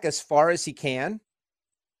swim back as far as he can.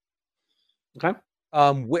 Okay.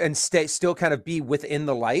 And still kind of be within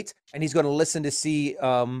the light, and he's going to listen to see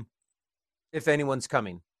if anyone's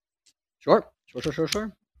coming. Sure.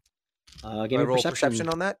 Give me roll perception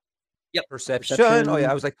on that. Yep. Perception. Oh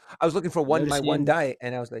yeah, I was looking for my one die,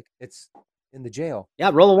 and I was like, it's in the jail.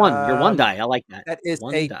 Yeah, roll a 1. Your 1 die. I like that. That is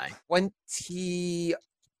one a die.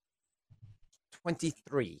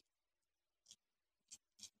 23.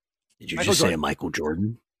 Did you just say Michael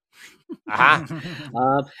Jordan?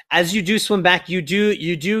 As you do swim back, you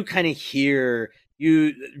do kind of hear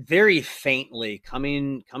you very faintly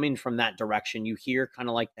coming from that direction. You hear kind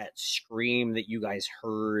of like that scream that you guys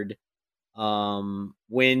heard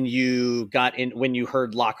when you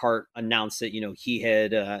heard Lockhart announce that he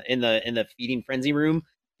had in the feeding frenzy room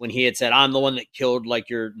when he had said, "I'm the one that killed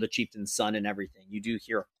the chieftain's son and everything." You do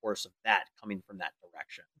hear a course of that coming from that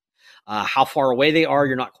direction. How far away they are,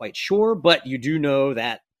 you're not quite sure, but you do know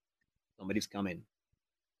that somebody's coming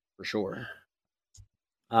for sure.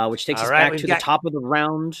 Which takes us back to the top of the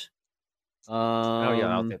round.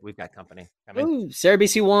 We've got company coming. Sarah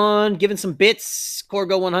BC1 giving some bits.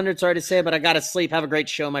 Corgo 100. Sorry to say, but I gotta sleep. Have a great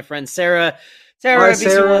show, my friend. Sarah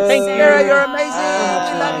BC1. Thank you. Sarah, you're amazing.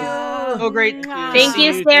 I love you. So great. Thank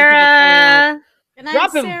you, Sarah. Good night,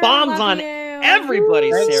 dropping Sarah, bombs on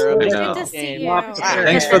everybody, Sarah. Good to see you.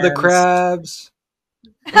 Thanks for the crabs.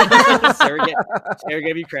 Sarah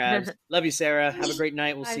gave you crabs. Love you, Sarah. Have a great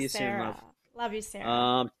night. We'll see you soon, love. Love you,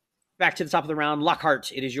 Sarah. Back to the top of the round.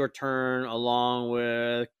 Lockhart, it is your turn along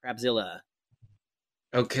with Crabzilla.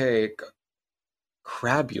 Okay.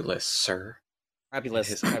 Crabulous, sir.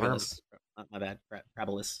 Crabulous. My bad.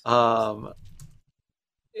 Crabulous. The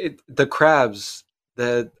crabs,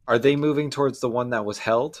 are they moving towards the one that was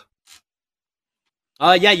held?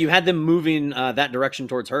 Yeah, you had them moving that direction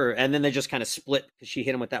towards her, and then they just kind of split because she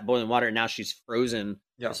hit him with that boiling water, and now she's frozen,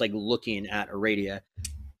 just looking at Aradia.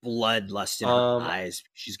 Bloodlust in her eyes.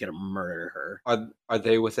 She's gonna murder her. Are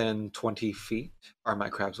they within 20 feet? Are my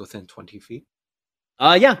crabs within 20 feet?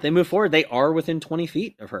 Yeah, they move forward. They are within 20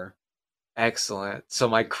 feet of her. Excellent. So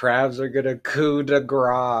my crabs are gonna coup de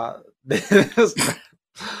grace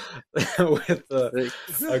with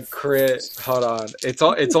a crit. Hold on. It's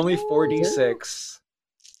only 4d6.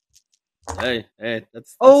 Hey,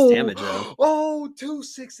 that's damage though. Oh, 2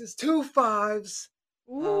 6s, 2 5s.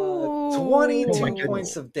 22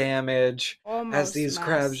 points of damage. Almost as these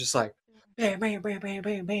crabs just bam, bam, bam, bam,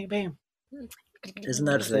 bam, bam, bam. Isn't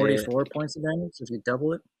that 44 points of damage if you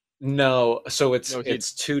double it? No, so it's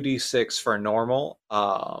 2d6 for normal.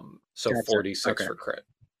 So gotcha. 4d6 for crit.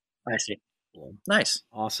 I see. Cool. Nice.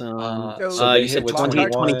 Awesome. So you said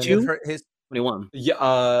 22? 21.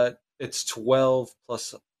 Yeah, it's 12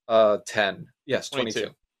 plus 10. Yes, 22.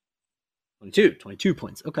 22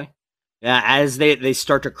 points. Okay. Yeah, as they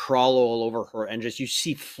start to crawl all over her, and just you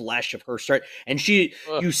see flesh of her start, and you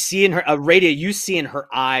see in her Aradia, you see in her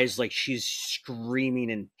eyes she's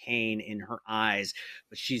screaming in pain in her eyes,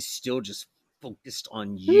 but she's still just focused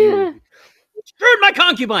on you. Screwed my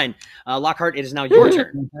concubine. Lockhart, it is now your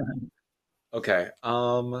turn. Okay.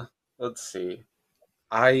 Let's see.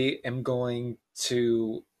 I am going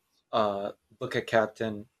to look at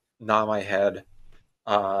Captain, nod my head,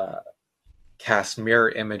 cast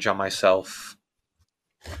mirror image on myself.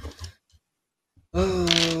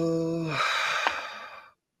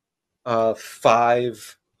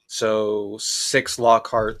 5. So 6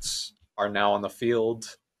 Lockharts are now on the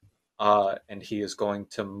field, and he is going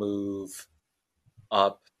to move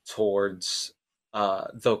up towards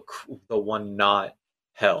the one not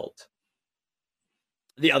held.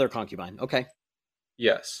 The other concubine. Okay.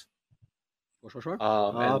 Yes. Sure.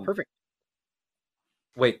 Perfect.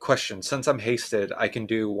 Wait, question. Since I'm hasted, I can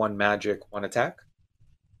do 1 magic, 1 attack?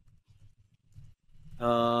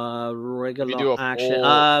 Regular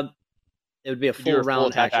action. It would be a full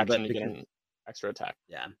round action, but you get an extra attack.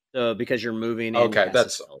 Yeah. So because you're moving. Okay,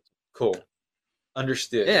 that's cool.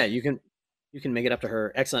 Understood. Yeah, you can make it up to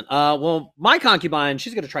her. Excellent. Well, my concubine,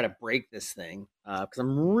 she's going to try to break this thing because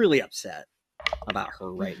I'm really upset about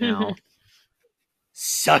her right now.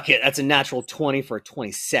 Suck it. That's a natural 20 for a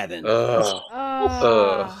 27.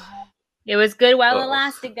 It was good while it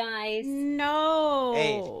lasted, guys. No.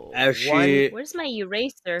 Hey, where's my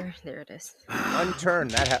eraser? There it is. One turn.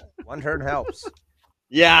 One turn helps.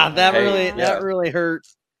 Yeah, that really hurt.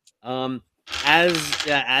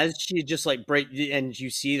 As she just break, and you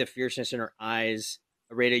see the fierceness in her eyes,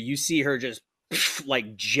 Areta, you see her just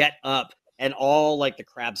jet up, and all the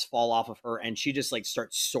crabs fall off of her, and she just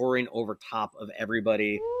starts soaring over top of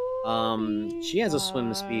everybody. She has a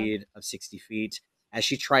swim speed of 60 feet as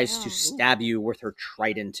she tries to stab you with her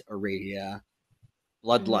trident, Aradia.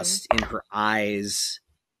 Bloodlust in her eyes.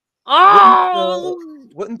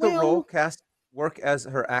 Wouldn't the roll cast work as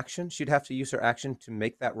her action? She'd have to use her action to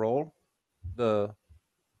make that roll. the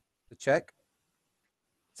check?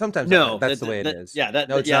 Sometimes No, that's the way it is. Yeah, that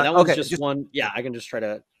no, it's yeah, not? that one's Okay, just one. Yeah, I can just try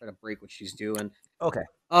to break what she's doing. Okay.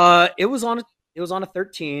 It was on a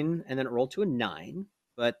 13, and then it rolled to a 9,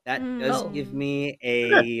 but that does give me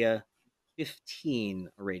a 15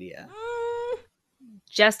 Aradia.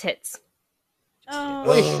 Just hits.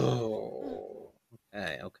 Oh.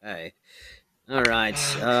 Okay. All right.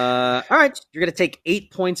 You're gonna take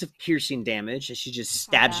 8 points of piercing damage as she just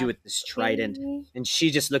stabs you with this trident, and she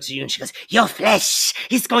just looks at you and she goes, "Your flesh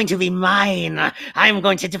is going to be mine. I'm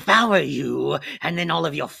going to devour you, and then all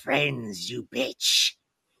of your friends, you bitch."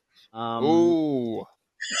 Ooh.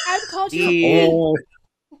 I've called you.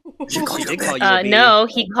 No,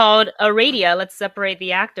 he called Aradia. Let's separate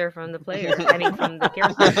the actor from the player. I mean, from the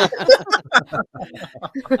character.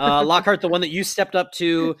 Lockhart, the one that you stepped up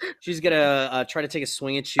to, she's gonna try to take a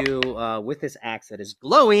swing at you with this axe that is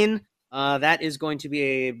glowing. That is going to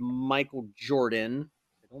be a Michael Jordan.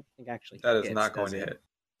 I don't think actually that is not going to hit.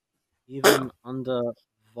 Even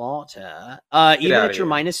underwater. Even at your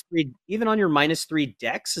 -3, even on your -3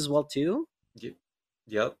 dex as well too.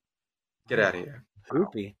 Yep. Get out of here.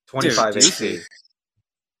 Poopy. 25 AC.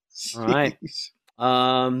 All right.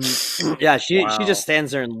 Yeah, she just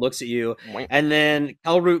stands there and looks at you, and then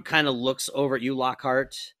Kelroot kind of looks over at you,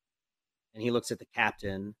 Lockhart, and he looks at the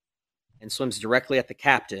captain and swims directly at the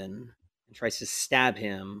captain and tries to stab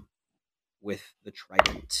him with the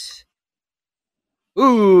trident.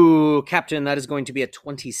 Ooh, Captain, that is going to be a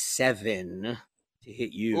 27 to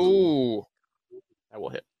hit you. Ooh, that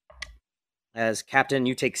will hit. As Captain,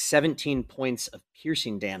 you take 17 points of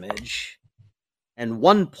piercing damage and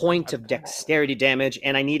 1 point of dexterity damage,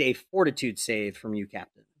 and I need a fortitude save from you,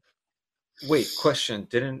 Captain. Wait, question.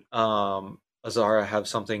 Didn't Azara have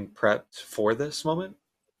something prepped for this moment?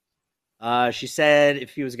 Uh, She said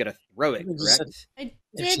if he was going to throw it, correct? I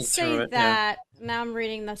did say that. Yeah. Now I'm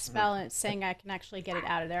reading the spell and it's saying I can actually get it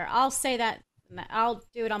out of there. I'll say that. I'll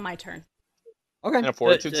do it on my turn. Okay. And a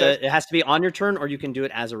fortitude save? It has to be on your turn, or you can do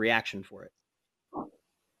it as a reaction for it.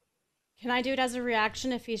 Can I do it as a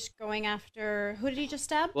reaction if he's going after? Who did he just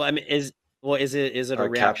stab? Well, I mean, is it a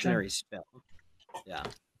reactionary spell? Yeah.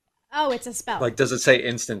 Oh, it's a spell. Like, does it say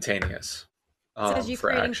instantaneous? It says you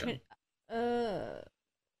for create action.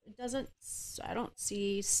 It doesn't. I don't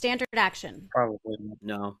see standard action. Probably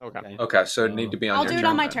no. Okay, so it need to be on. I'll do it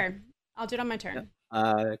on my turn. I'll do it on my turn.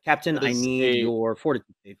 Captain, I need your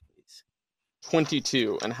fortitude save, please.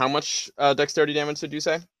 22. And how much dexterity damage did you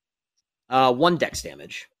say? 1 dex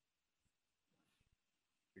damage.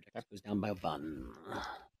 Your dex goes down by 1.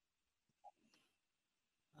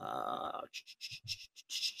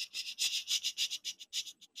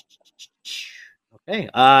 Okay,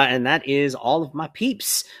 and that is all of my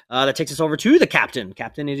peeps. That takes us over to the captain.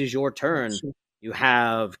 Captain, it is your turn. You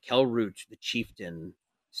have Kelroot, the chieftain,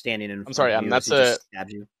 standing in front of you. That's just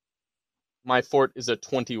stabs you. My fort is a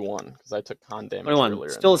 21 because I took con damage 21. earlier.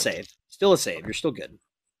 Still a save. Still a save. You're still good.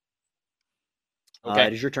 Okay.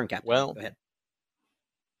 It is your turn, Captain. Well, go ahead.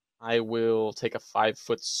 I will take a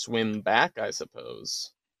 5-foot swim back, I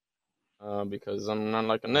suppose, because I'm not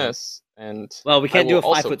liking this. And well, we can't do a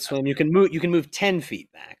 5-foot swim. You can move 10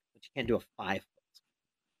 feet back, but you can't do a 5-foot.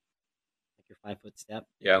 Like your 5-foot step.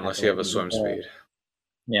 Yeah, unless you have a swim speed.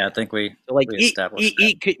 Yeah, I think we established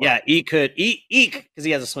that. Eek could because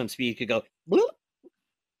he has a swim speed. He could go. Bloop.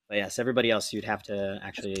 But yes, everybody else you'd have to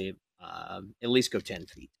actually at least go 10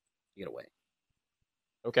 feet to get away.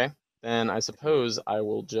 Okay, then I suppose I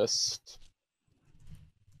will just.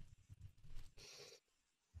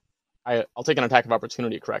 I'll take an attack of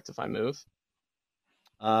opportunity, correct, if I move?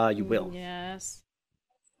 You will. Yes.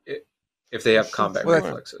 If they have combat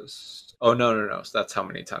reflexes. Oh, no. So that's how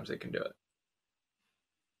many times they can do it.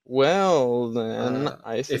 Well, then,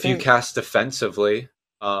 if you cast defensively,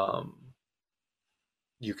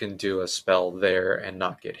 you can do a spell there and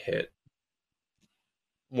not get hit.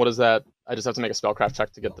 What is that? I just have to make a spellcraft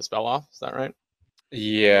check to get the spell off. Is that right?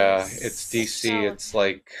 Yeah, it's DC. It's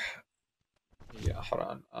like... Yeah, hold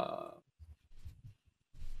on.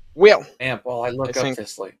 Well, I look up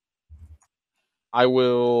this like. I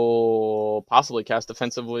will possibly cast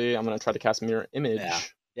defensively. I'm going to try to cast Mirror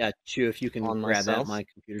Image. Yeah, Chew, if you can grab myself. that. My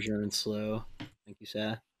computer's running slow. Thank you,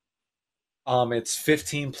 Seth. It's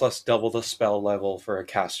 15 plus double the spell level for a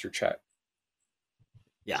caster check.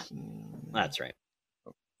 Yeah, that's right.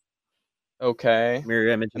 Okay. Mirror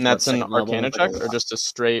Image. And that's an Arcana check or just a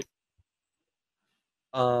straight?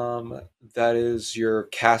 That is your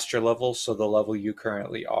caster level, so the level you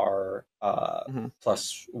currently are,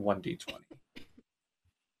 plus 1d20.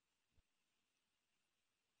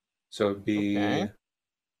 So it'd be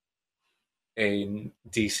a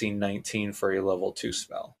DC 19 for a level 2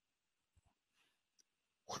 spell.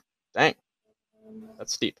 Dang.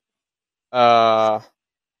 That's steep. You know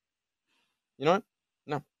what?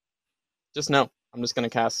 No. Just no. I'm just gonna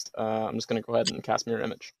cast I'm just gonna go ahead and cast Mirror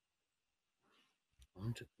Image. I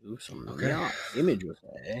want to do some Okay. image with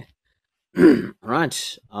it. All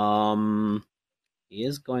right. He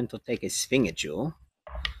is going to take a swing at you.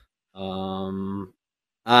 But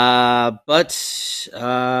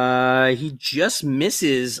he just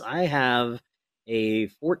misses. I have a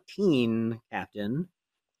 14, Captain.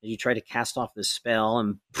 As you try to cast off this spell,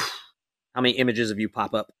 and how many images of you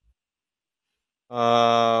pop up?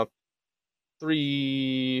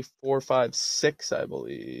 3, 4, 5, 6, I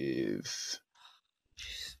believe.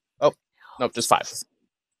 Oh, nope, just 5.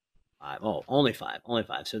 5. Oh, only 5. Only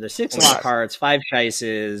 5. So there's 6 Only lock 5. cards, 5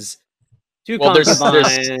 chices, 2 Well, there's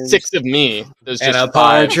concubines. 6 of me. There's And just a 5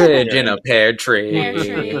 partridge in here. a pear tree. Pear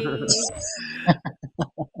tree.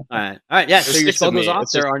 All right. Yeah. So There's your 6 spell of me. goes off.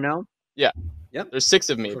 It's There just- are no. Yeah. Yep. There's 6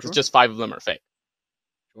 of me, For but sure. just 5 of them are fake.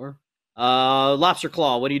 Sure. Lobster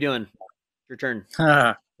Claw, what are you doing? Your turn.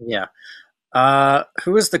 Yeah.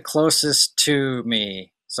 Who is the closest to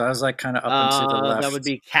me? So I was like kind of up and to the left. That would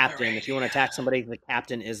be Captain. If you want to attack somebody, the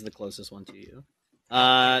Captain is the closest one to you.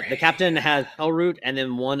 The Captain has Hellroot, and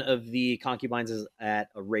then one of the concubines is at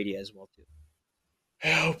Aradia as well too.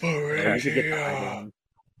 Help You should get the high one.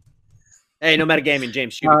 Hey, no metagaming,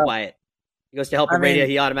 James. Should be quiet. He goes to help Aradia,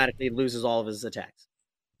 he automatically loses all of his attacks.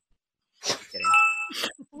 Just kidding.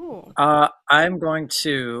 I'm going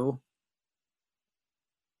to.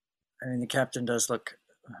 I mean, the Captain does look.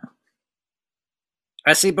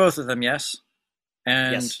 I see both of them, yes?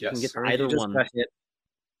 And yes, you can get either one.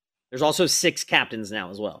 There's also 6 captains now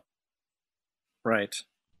as well. Right.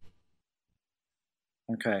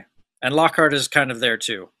 Okay. And Lockhart is kind of there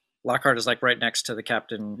too. Lockhart is like right next to the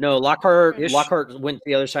captain. No, Lockhart went to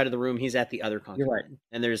the other side of the room. He's at the other concubine. You're right.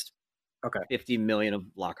 And there's 50 million of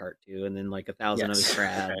Lockhart too, and then like 1,000 of his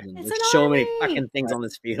crabs. Okay. And there's so many fucking things on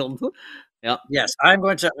this field. Yep. Yes, I'm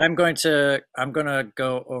going to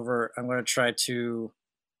go over. I'm going to try to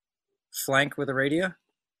flank with Aradia,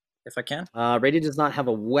 if I can. Aradia does not have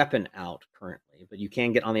a weapon out currently, but you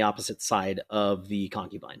can get on the opposite side of the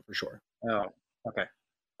concubine for sure. Oh, okay.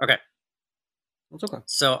 Okay. That's okay.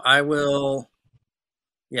 So I will,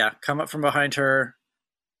 come up from behind her,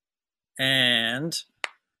 and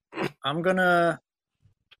I'm gonna,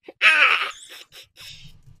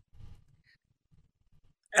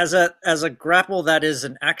 as a grapple, that is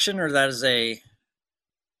an action, or that is a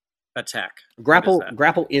attack.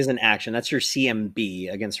 Grapple is an action. That's your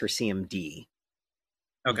CMB against her CMD.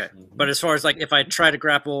 Okay, but as far as like if I try to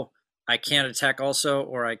grapple, I can't attack also,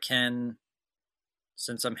 or I can.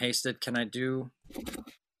 Since I'm hasted, can I do?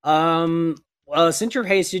 Since you're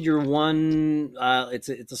hasted, you're one. It's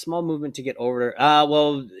a small movement to get over.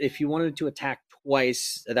 Well, if you wanted to attack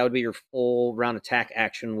twice, that would be your full round attack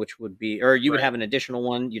action, which would be, or you would have an additional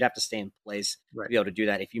one. You'd have to stay in place to be able to do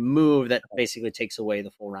that. If you move, that basically takes away the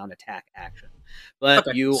full round attack action.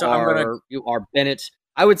 But you are Bennett.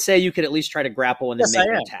 I would say you could at least try to grapple and then make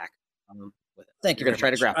an attack. With it. Thank you. You're going to try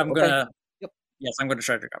to grapple. Yes, I'm going to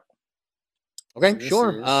try to grapple. Okay, so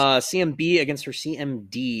sure. CMB against her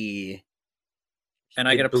CMD. And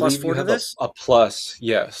I get a +4 to this? A plus,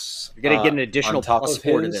 yes. You're going to get an additional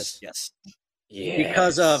 +4 to this, yes.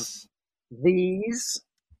 Because of these.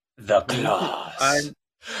 The claws.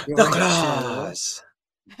 The claws.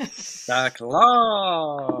 The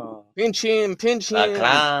claw. Pinch him. The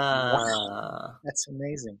claw. That's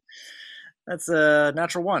amazing. That's a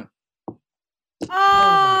natural 1.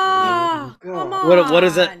 Oh, come on. What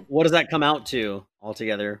does that come out to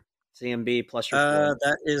altogether? CMB plus your 4.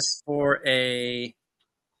 That is for a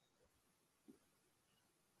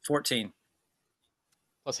 14.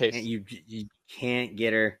 Plus haste. You can't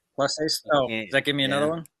get her. Plus haste? Oh, does that give me another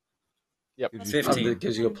one? Yep. 15. It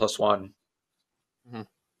gives you a +1. Mm-hmm.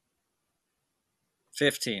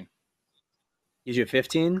 15. Gives you a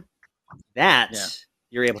 15?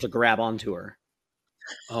 You're able to grab onto her.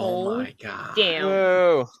 Oh my god. Damn.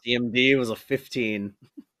 Whoa. CMD was a 15.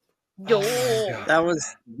 That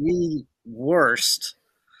was the worst.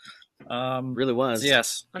 Really was.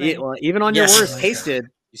 Yes. Even on your worst hasted,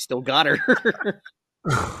 you still got her.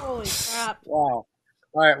 Holy crap. Wow.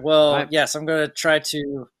 All right. Well, yes, I'm going to try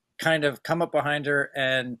to kind of come up behind her,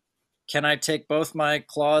 and can I take both my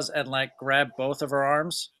claws and like grab both of her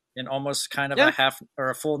arms in almost kind of a half or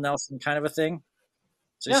a full Nelson kind of a thing?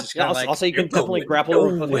 So also, you can definitely grapple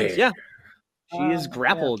her with hands. Yeah. She is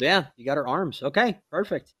grappled. Yeah. You got her arms. Okay.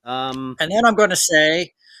 Perfect. And then I'm going to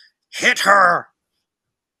say, hit her.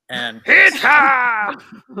 And hit her!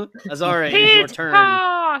 Azara, it is your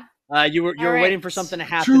turn. You were waiting for something to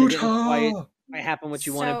happen. It didn't quite happen what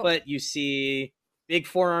you wanted, but you see big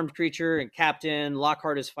four-armed creature and captain.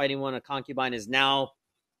 Lockhart is fighting one. A concubine is now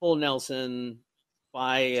full Nelson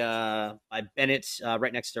by Bennett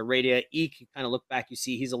right next to Radia. Eek, you kind of look back. You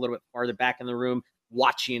see he's a little bit farther back in the room,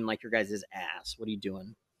 watching like your guys' ass. What are you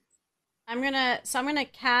doing? I'm gonna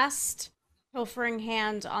cast Pilfering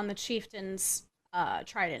Hand on the chieftain's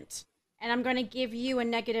trident, and I'm gonna give you a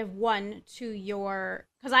 -1 to your,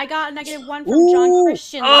 because I got a -1 from John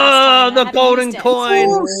Christian last time. The golden coin!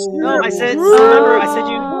 No, I said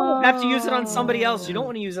you have to use it on somebody else. You don't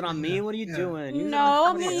want to use it on me. What are you doing? No,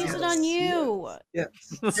 I'm gonna use it on you. Yeah.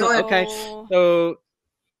 Okay. So,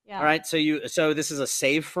 yeah. All right. So this is a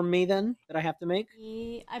save from me then that I have to make.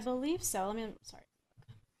 I believe so. Sorry.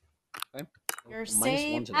 Okay. Your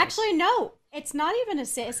save. Actually, no. It's not even a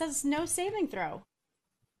save. It says no saving throw.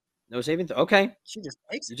 No saving throw. Okay. She just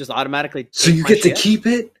takes it. You just automatically. So you get to keep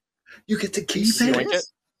it. You get to keep it.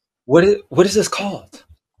 What is this called?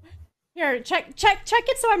 Here, check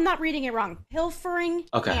it so I'm not reading it wrong. Pilfering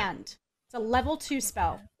Hand. It's a level 2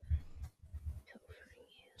 spell.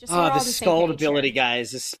 Just the Scald ability,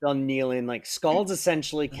 guys. This spell kneeling. Like, Scalds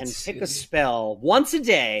essentially can pick a spell once a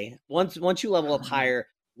day. Once you level up higher,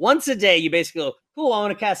 once a day, you basically go, cool, I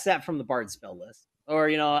want to cast that from the Bard spell list. Or,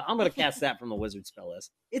 I'm going to cast that from the Wizard spell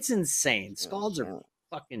list. It's insane. Scalds are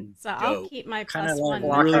fucking dope. I'll keep my +1.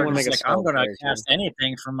 I'm going to cast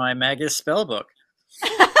anything from my Magus spellbook.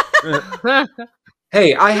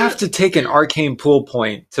 Hey, I have to take an arcane pool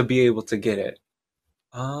point to be able to get it.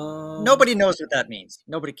 Nobody knows what that means.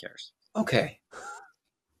 Nobody cares. Okay.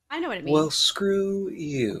 I know what it means. Well, screw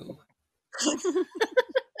you.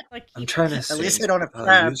 I'm trying to say. At least they don't have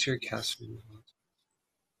crabs. Use your caster.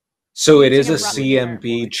 So it is a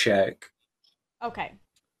CMB check. Okay.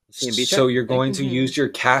 CMB check? So you're going to use your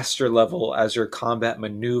caster level as your combat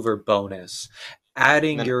maneuver bonus,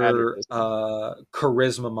 adding your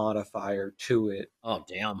charisma modifier to it. Oh,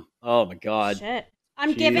 damn. Oh, my God. Shit.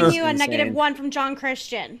 I'm giving you a -1 from John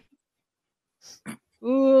Christian.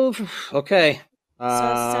 Ooh, okay.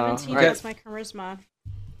 So 17 plus my charisma.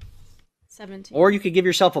 17. Or you could give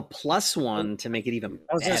yourself a +1 to make it even better.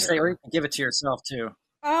 I was going to say, or you can give it to yourself, too.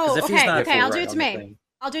 Oh, okay, I'll do it to me.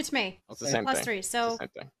 I'll do it to me. It's the same thing. +3, so...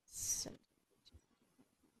 So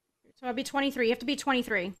I'll be 23. You have to be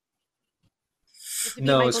 23.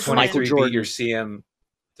 No, it's 23 beat your CM.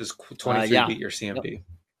 Does 23 beat your CMB?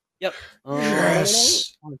 Yep.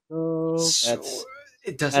 Yes.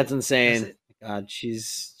 That's insane. God,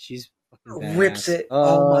 she's fucking rips it.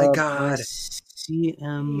 Oh my God.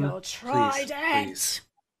 CM. You'll try that.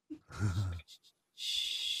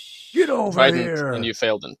 Get over here. And you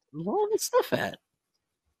failed him. Where the stuff at?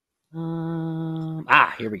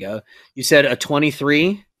 Here we go. You said a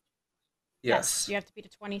 23? Yes. You have to beat a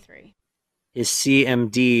 23. His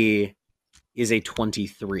CMD is a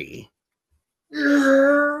 23.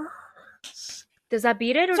 Does that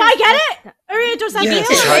beat it? Or do I get it? Or does that beat it?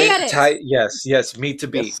 I get it. Yes. Meet to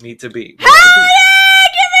beat. Hell yeah!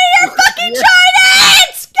 Give me your fucking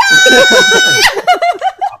tridents!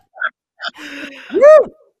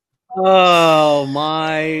 Oh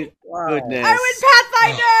my goodness! I win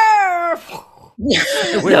Pathfinder.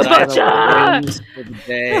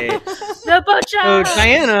 The butcher. So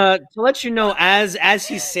Diana, to let you know, as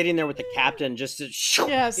he's sitting there with the captain, just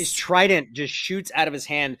his trident just shoots out of his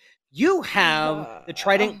hand. You have the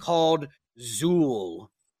trident called Zool.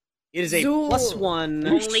 It is a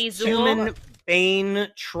 +1 human bane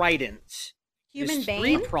trident. Human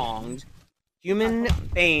bane? 3-pronged. Human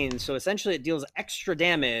bane. So essentially it deals extra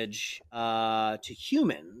damage to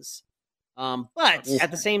humans. But at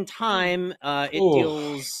the same time, it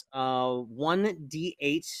deals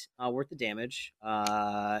 1d8 worth of damage.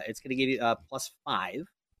 It's going to give you +5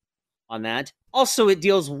 on that. Also, it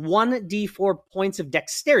deals 1d4 points of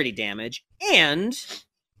dexterity damage, and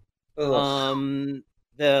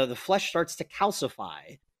the flesh starts to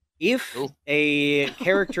calcify. If a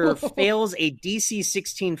character fails a DC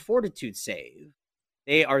 16 fortitude save,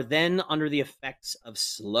 they are then under the effects of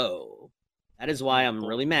slow. That is why I'm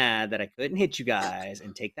really mad that I couldn't hit you guys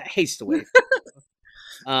and take that haste away.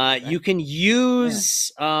 You can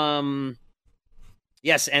use...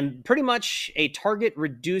 yes, and pretty much a target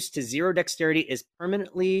reduced to 0 dexterity is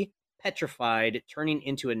permanently petrified, turning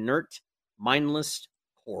into inert, mindless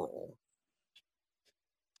coral.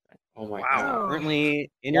 Oh my God.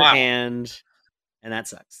 Currently in your hand, and that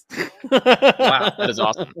sucks. Wow, that is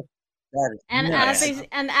awesome. And nice.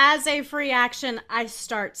 as a free action, I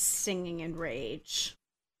start singing in rage.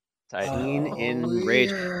 16 in rage.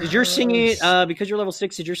 Did your singing, because you're level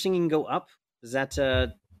 6, did your singing go up? Is that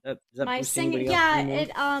my boost singing? anybody else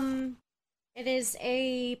Yeah, anymore? it is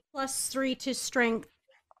a +3 to strength,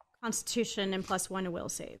 constitution, and +1 to will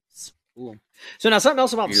saves. Cool. So now something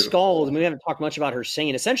else about Skald, and we haven't talked much about her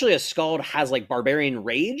singing. Essentially, a Skald has like barbarian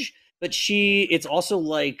rage, but it's also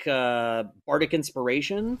like bardic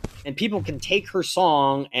inspiration, and people can take her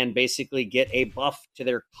song and basically get a buff to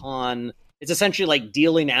their con. It's essentially like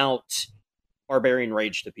dealing out barbarian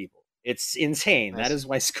rage to people. It's insane. Nice. That is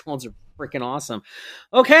why Skalds are freaking awesome.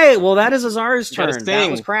 Okay, well, that is Azara's turn. That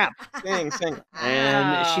was crap. Sing.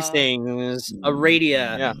 And she sings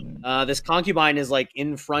Aradia. Yeah. This concubine is like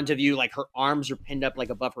in front of you, like her arms are pinned up like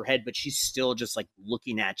above her head, but she's still just like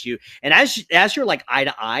looking at you. And as you're like eye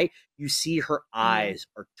to eye, you see her eyes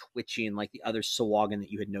are twitching like the other Sawagan that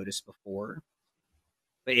you had noticed before.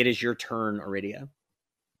 But it is your turn, Aradia.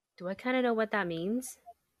 Do I kind of know what that means?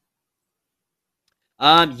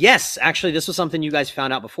 Yes, actually, this was something you guys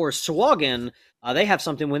found out before. Sawagan, they have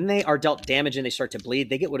something when they are dealt damage and they start to bleed,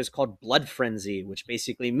 they get what is called blood frenzy, which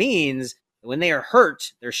basically means that when they are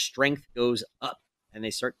hurt, their strength goes up and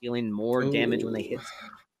they start dealing more damage when they hit.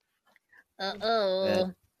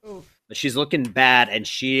 Uh-oh. But she's looking bad and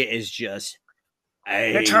she is just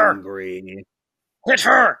angry. Hit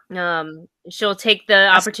her! She'll take the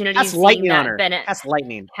opportunity to see that on her. Bennett has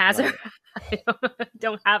lightning. Has her. I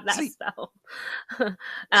don't have that spell.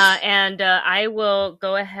 And I will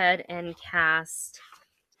go ahead and cast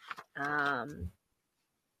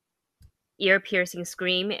ear-piercing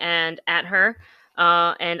scream and at her.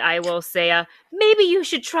 And I will say, maybe you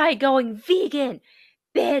should try going vegan,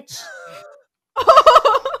 bitch.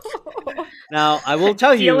 Now, I will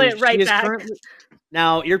tell you, it right back.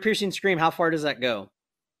 Now, ear-piercing scream, how far does that go?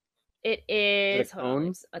 It is.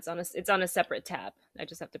 It's on a separate tab. I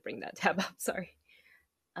just have to bring that tab up. Sorry.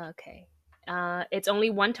 Okay. It's only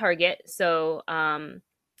one target, so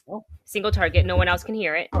single target. No one else can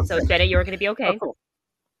hear it. So Bennett, you're going to be okay. Oh, cool.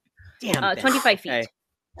 Damn. 25 feet. Okay.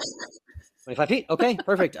 25 feet. Okay,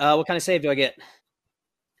 perfect. What kind of save do I get?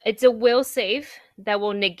 It's a will save that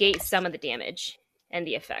will negate some of the damage and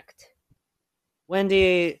the effect.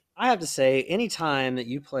 Wendy, I have to say, anytime that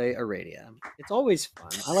you play Aradia, it's always fun.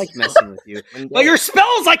 I like messing with you. But your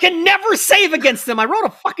spells, I can never save against them. I rolled a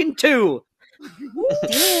fucking 2.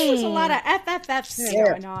 There's a lot of FFFs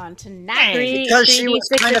going on tonight. Because she was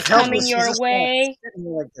kind of coming your way.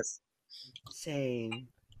 Like this. Insane.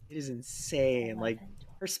 It is insane. Like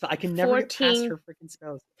her spell, I can never get past her freaking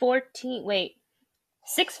spells. 14. Wait.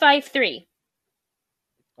 6, 5, 3.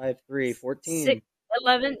 5, 3, 14. 6,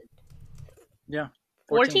 11. Yeah.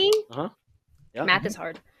 14? Uh-huh. Yeah. Math is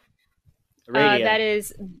hard. That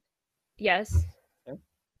is, yes. Okay.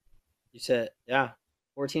 You said,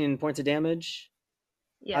 14 points of damage?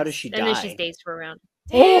 Yes. How does she die? And then she's dazed for a round.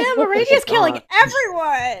 Damn, Aradia's killing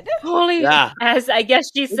everyone! Holy, as I guess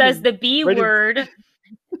she says the B word,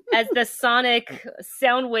 as the sonic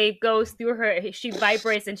sound wave goes through her, she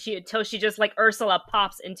vibrates until she just like Ursula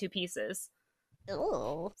pops into pieces.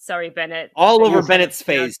 Oh. Sorry, Bennett. All over Bennett's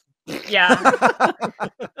face. Yeah. I'm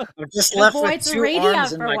just left with 2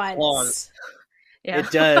 arms in my claws. Yeah.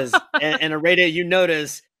 It does. And Aradia, you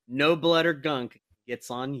notice no blood or gunk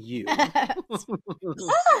gets on you.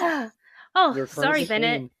 Sorry,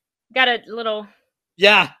 Bennett. Got a little...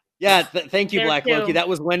 Yeah. Thank you, there Black too. Loki. That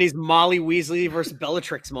was Wendy's Molly Weasley versus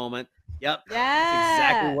Bellatrix moment. Yep. Yes. That's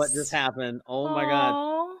exactly what just happened. Oh my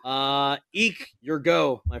god. Eek, your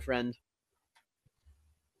go, my friend.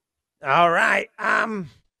 All right.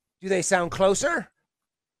 Do they sound closer?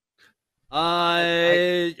 Give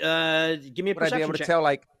me a Would I perception be able to check. tell,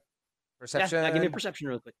 like, perception? Yeah, give me a perception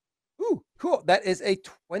real quick. Ooh, cool. That is a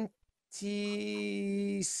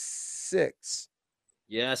 26.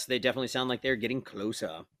 Yes, they definitely sound like they're getting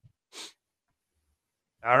closer.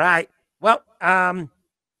 All right. Well,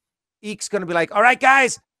 Eek's going to be like, all right,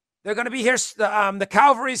 guys, they're going to be here. The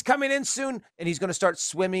cavalry's coming in soon. And he's going to start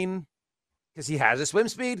swimming because he has a swim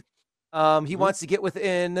speed. He wants to get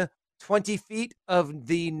within 20 feet of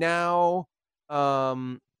the now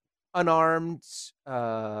unarmed,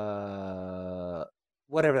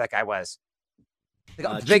 whatever that guy was.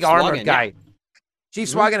 The big armored guy. Chief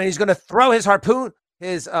Swagan, and he's going to throw his harpoon,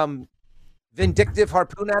 his vindictive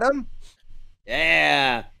harpoon at him.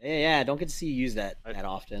 Yeah. Don't get to see you use that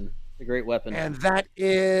often. It's a great weapon. And that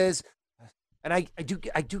is, and I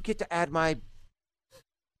do get to add my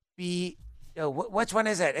B. Which one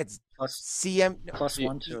is it? It's plus CM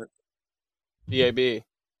 +1 to it. BAB.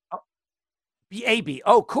 BAB.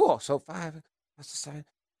 Oh, cool. So 5 plus 7.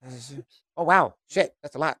 Oh wow, shit,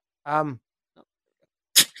 that's a lot.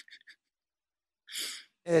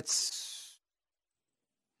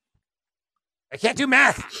 I can't do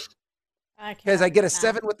math. Because I get a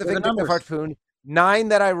 7 with the vindictive harpoon, 9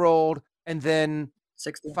 that I rolled, and then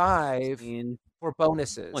 5 for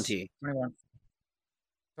bonuses. 21.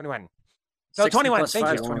 21. So 21. Thank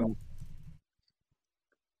you. 21.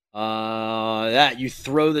 That you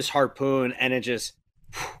throw this harpoon and it just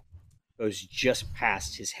goes just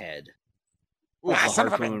past his head. The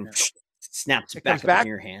harpoon snaps back up in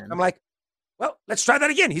your hand. I'm like, well, let's try that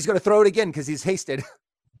again. He's going to throw it again because he's hasted.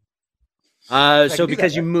 So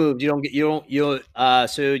because you moved,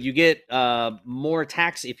 so you get more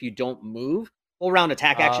attacks if you don't move. Full round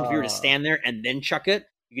attack action. If you were to stand there and then chuck it,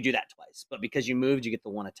 you could do that twice. But because you moved, you get the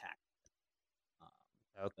 1 attack.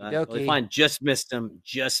 Totally fine. Just missed him.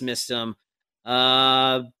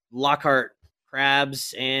 Lockhart,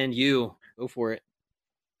 Crabs, and you go for it.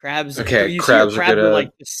 Crabs. Okay, Crabs are gonna... like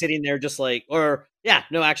sitting there, just like,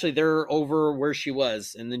 actually, they're over where she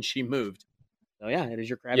was, and then she moved. So yeah, it is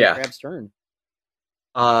your Crab's turn.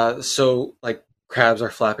 So like crabs are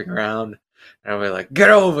flapping around, and we're like, "Get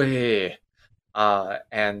over here!"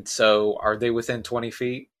 And so, are they within 20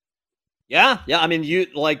 feet? Yeah. I mean, you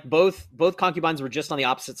like both concubines were just on the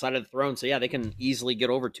opposite side of the throne, so yeah, they can easily get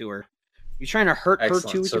over to her. You trying to hurt her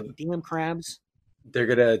too with your damn crabs? They're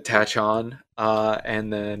gonna attach on,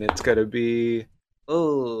 and then it's gonna be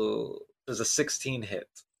there's a 16 hit.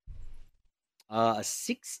 A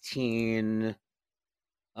 16.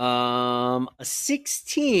 A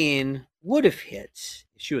 16 would have hit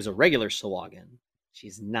if she was a regular Sawagan.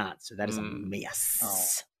 She's not, so that is a miss. Oh.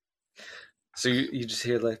 So you just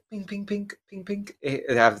hear like ping, ping, ping, ping, ping. They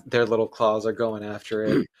have their little claws are going after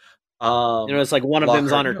it. It's like one of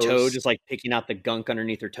them's on her toe, just like picking out the gunk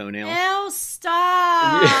underneath her toenail. Ew,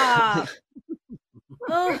 stop!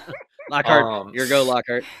 Lockhart, your go,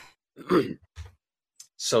 Lockhart.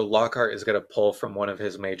 So Lockhart is going to pull from one of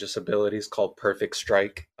his Magus abilities called Perfect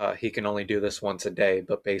Strike. He can only do this once a day,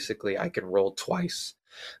 but basically I can roll twice,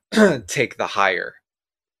 take the higher.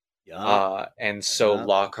 Yeah. And so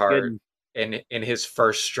Lockhart, in his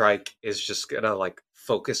first strike, is just going to like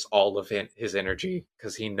focus all of his energy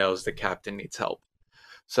because he knows the captain needs help.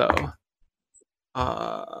 So,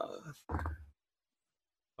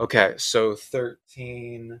 okay, so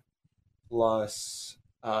 13 plus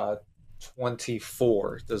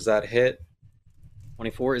 24. Does that hit?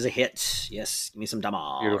 24 is a hit. Yes, give me some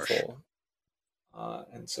damage. Beautiful.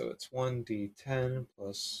 And so it's 1d10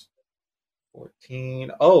 plus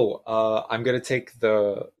 14. I'm gonna take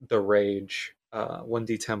the rage.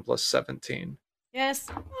 1d10 plus 17. Yes.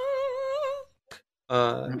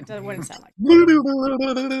 It wouldn't sound like 20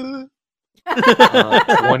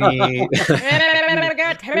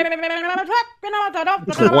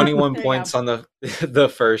 21 points on the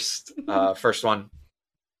first one.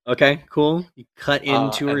 Okay, cool. You cut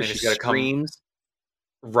into her, she screams.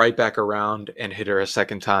 Right back around and hit her a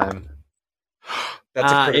second time.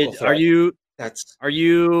 That's a critical threat. Are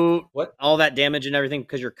you what? All that damage and everything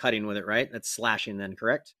because you're cutting with it, right? That's slashing then,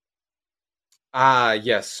 correct?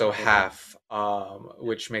 Yes, so half,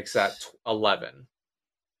 which makes that 11.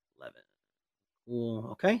 11. Cool.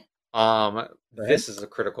 Okay. This is a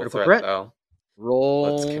critical threat though.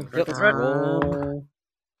 Roll. Roll.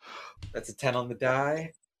 That's a 10 on the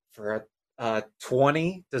die for a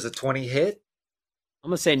 20. Does a 20 hit? I'm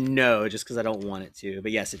gonna say no, just because I don't want it to,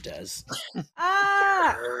 but yes, it does.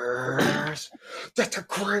 That's a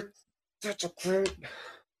crit.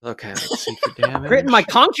 Okay, let's see for damage. Critting my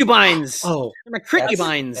concubines. Oh, my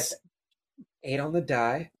critubines. That's 8 on the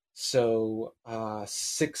die. So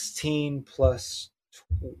 16 plus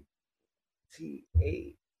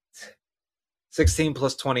 28. 16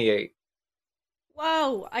 plus 28.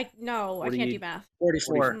 Whoa! I can't do math.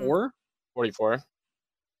 44. 44.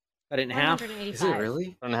 Cut it in half. Is it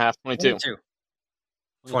really? 1.5. 22.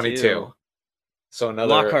 22. So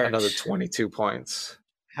another 22 points.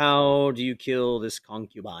 How do you kill this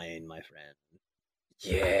concubine, my friend?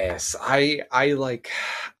 Yes, I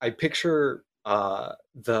picture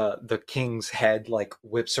the king's head like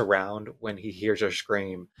whips around when he hears her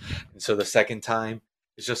scream, and so the second time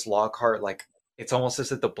it's just Lockhart, like it's almost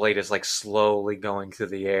as if the blade is like slowly going through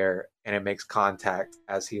the air and it makes contact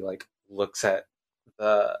as he like looks at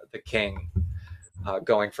the king,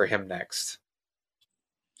 going for him next.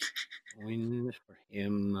 Going for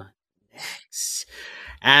him next.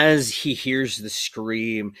 As he hears the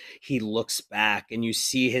scream, he looks back and you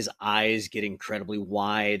see his eyes get incredibly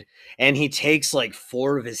wide, and he takes like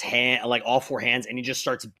all four hands, and he just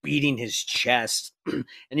starts beating his chest and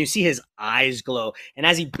you see his eyes glow, and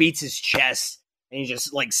as he beats his chest and he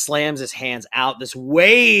just like slams his hands out, this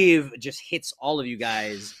wave just hits all of you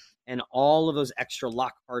guys, and all of those extra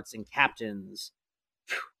Lockharts and captains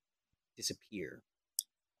disappear.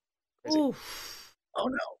 Oof. Oh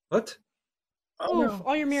no! What? Oh Oof! no!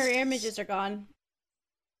 All your mirror images are gone.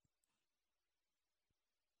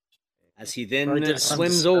 As he then Probably did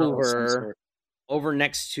swims some spell of some over sort.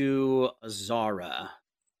 next to Azara.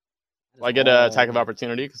 Well, I get an attack of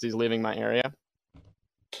opportunity because he's leaving my area.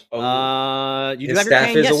 You his do have your staff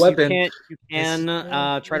cane. is a Yes, weapon. You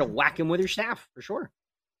can try to whack him with your staff for sure.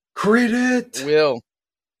 Crit it! Will.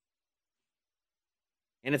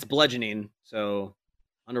 And it's bludgeoning, so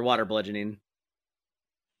underwater bludgeoning.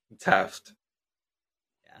 Taft.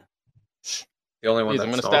 Yeah. The only one Please,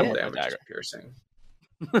 I'm that's gonna stab normal him with my damage is dagger. piercing.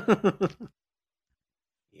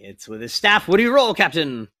 It's with his staff. What do you roll,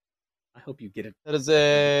 Captain? I hope you get it. That is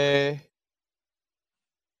a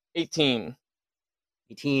 18.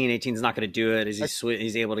 18 is not going to do it. As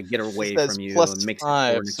he's able to get away It says from you plus and makes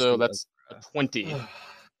 5, it so that's a 20.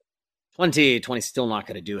 20 still not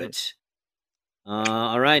going to do it.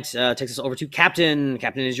 All right, takes us over to Captain.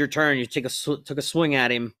 Captain, is your turn. You took a swing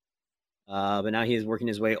at him, but now he is working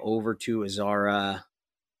his way over to Azara.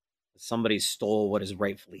 Somebody stole what is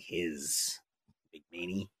rightfully his. Big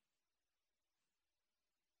meanie.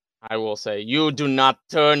 I will say, you do not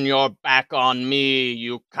turn your back on me,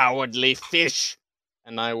 you cowardly fish.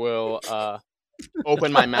 And I will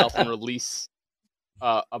open my mouth and release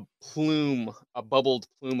a bubbled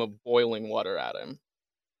plume of boiling water at him.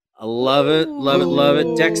 I love it, love it, love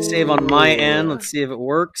it. Dex save on my end. Let's see if it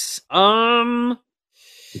works. I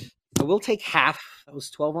will take half. That was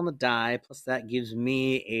 12 on the die, plus that gives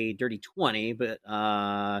me a dirty 20, but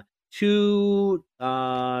 2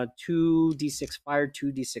 2d6 fire,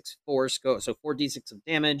 2d6 force, so 4d6 of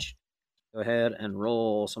damage. Go ahead and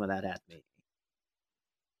roll some of that at me.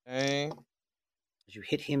 Okay. As you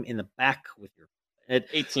hit him in the back with your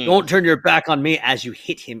 18. Don't turn your back on me as you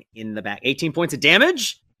hit him in the back. 18 points of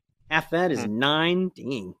damage. Half that is 9.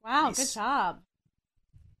 Dang. Wow, Nice. good job.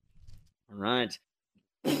 All right.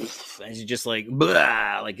 As you just like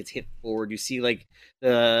it's hit forward, you see like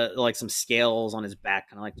some scales on his back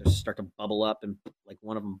kind of like they start to bubble up, and like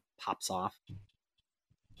one of them pops off.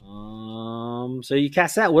 So you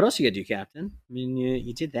cast that. What else you gotta do, Captain? I mean,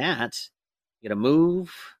 you did that. You gotta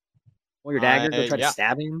move. Pull your dagger. Go try to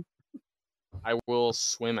stab him. I will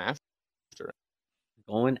swim after him.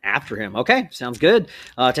 Going after him. Okay, sounds good.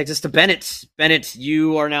 Takes us to Bennett. Bennett,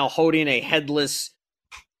 you are now holding a headless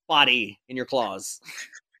body in your claws.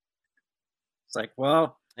 It's like,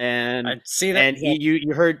 well, and I see that. And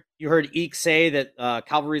you heard Eek say that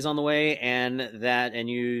cavalry's on the way, and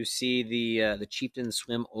you see the chieftain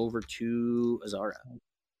swim over to Azara.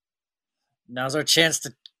 Now's our chance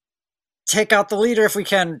to take out the leader if we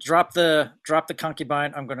can. Drop the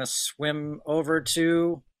concubine. I'm going to swim over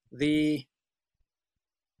to the.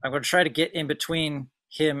 I'm going to try to get in between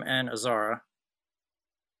him and Azara.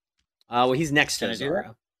 Well, he's next to Can I do Azara.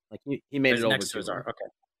 that? Like he made it over next to Azara. him.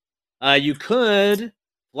 Okay. You could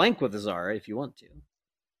flank with Azara if you want to.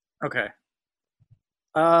 Okay.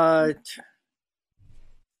 All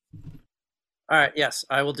right. Yes,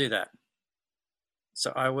 I will do that.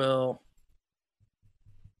 So I will.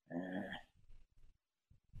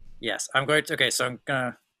 Yes, I'm going to. Okay, so I'm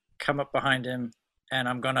gonna come up behind him, and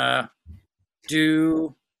I'm gonna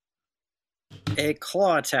do a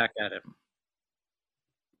claw attack at him.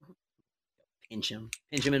 Pinch him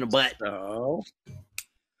in the butt. So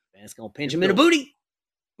that's gonna pinch him in the booty.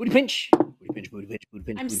 Booty pinch. Booty pinch. Booty pinch. Booty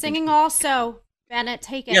pinch. I'm booty singing pinch. also. Bennett,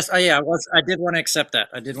 take it. yes, I did want to accept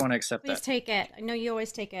that. Please take it. I know you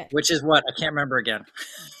always take it. Which is what? I can't remember again.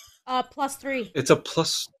 +3. It's a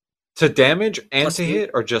plus to damage and Plus to three?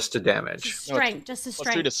 hit, or just to damage? Strength, just to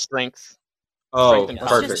strength. +3 to strength. Oh, Strength and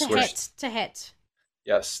perfect. Just to hit.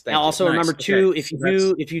 Yes. Thank Now, you. also Nice. remember too, Okay.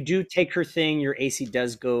 if you do take her thing, your AC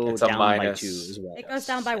does go It's a down by minus. 2 as well. It goes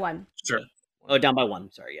down by 1. Sure. Oh, down by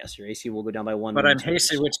 1. Sorry, yes, your AC will go down by 1. But I'm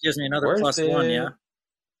hasty, which gives me another Worth +1. it. Yeah.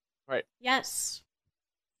 Right. Yes.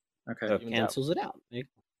 Okay. So Evens cancels it out.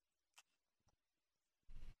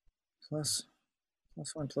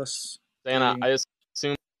 +1 plus. Diana, 3. I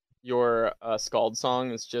assume your Scald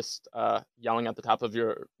song is just yelling at the top of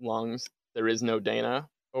your lungs, "There is no Dana,"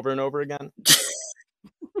 over and over again.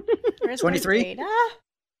 23?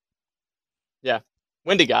 Yeah.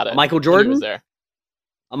 Wendy got it. Michael Wendy Jordan? was there.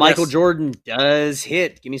 Michael Yes. Jordan does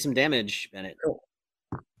hit. Give me some damage, Bennett. Is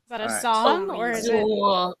that a Alright. song or is it?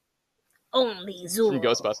 Zool. Only Zool. From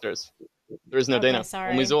Ghostbusters. There is no Okay, Dana.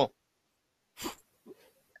 sorry. Only Zool.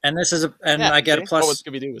 And this is Yeah, I get a see? What would plus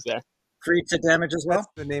Scooby-Doo was there. 3 to damage as well. That's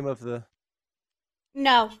the name of the.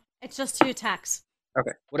 No, it's just 2 attacks.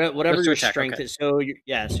 Okay. Whatever your attack, strength okay. is. So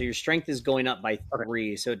your strength is going up by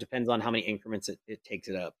 3. So it depends on how many increments it takes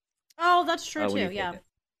it up. Oh, that's true too. Yeah.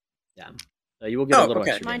 Yeah. So you will get a little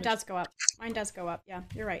extra. Mine damage. does go up. Mine does go up. Yeah,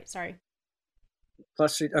 you're right. Sorry.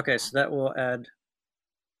 +3. Okay, so that will add.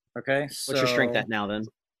 Okay. What's your strength at now then?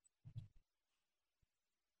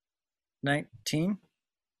 19.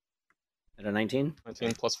 At a 19?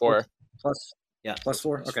 19 plus 4. Plus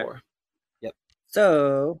 4. Okay. 4. Yep.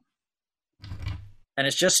 So, and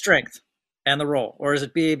it's just strength and the roll, or is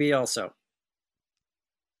it BAB also?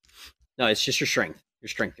 No, it's just your strength. Your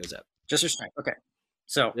strength goes up. Just your strength. Okay.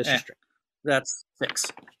 So Just your strength. That's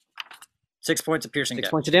 6. 6 points of piercing. 6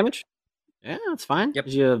 points of damage. Yeah, that's fine. Yep.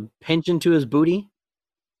 You pinch into his booty,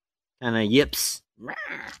 kind of yips.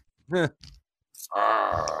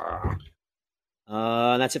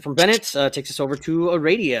 That's it from Bennett. Takes us over to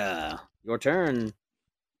Aradia. Your turn.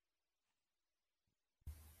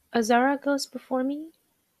 Azara goes before me.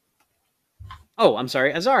 Oh, I'm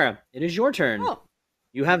sorry, Azara. It is your turn. Oh,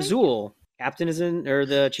 you have Zool. Captain is in, or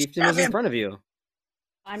the chieftain is in front of you.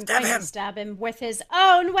 I'm going to stab him with his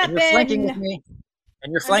own weapon. And you're flanking with me.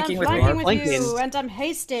 And you're flanking with me. You, and I'm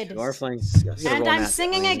hasted. You are flanking. And I'm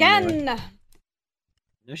singing again.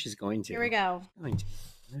 No, she's going to. Here we go.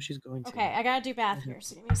 No, she's going to. Okay, I gotta do math here,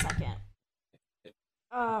 so give me a second.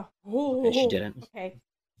 Okay, she didn't. Okay.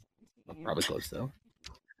 Probably close though.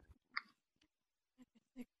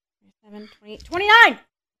 7, 29!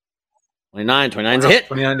 29's a hit.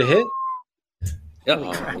 29 to hit? Yep.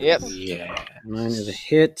 Yep. Yeah. 9 is a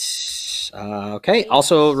hit. Okay.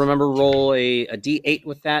 Also, remember, roll a d8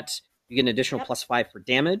 with that. You get an additional +5 for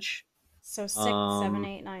damage. So 6, 7,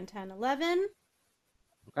 8, 9, 10, 11.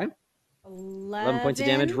 Okay. 11 points of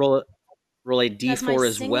damage. Roll a d4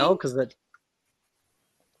 as well, because that.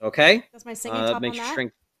 Okay. That's my singing top makes on your that?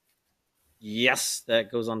 strength. Yes,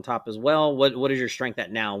 that goes on top as well. What is your strength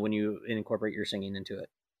at now when you incorporate your singing into it?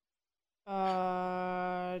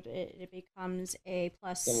 It becomes a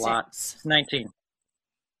 +6. A lot. 19.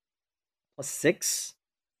 +6?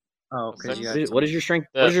 Oh, what is your strength?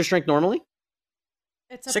 What is your strength normally?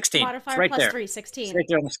 It's a 16. modifier Right there. +3, 16. It's right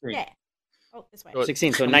there on the screen. Yeah. Oh, this way.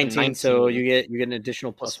 16, so 19. So you get an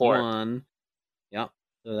additional +1. Yep.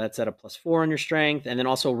 So that's at a +4 on your strength, and then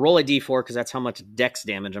also roll a d4 because that's how much dex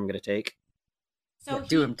damage I'm going to take. So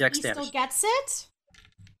do him dex he damage. still gets it?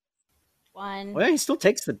 1. Well, he still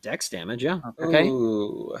takes the dex damage. Yeah. Okay.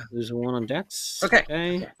 Ooh. There's 1 on dex.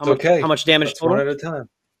 Okay. How much damage That's total? 1 at a time.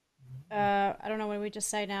 I don't know what did we just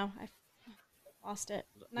say now. I lost it.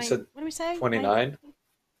 You said what did we say? 29?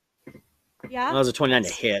 Yeah. Well, that was a 29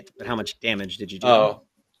 to hit, but how much damage did you do?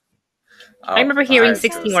 I remember hearing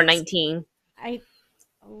 16 or 19.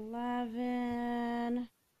 11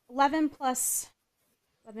 plus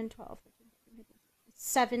 11, 12,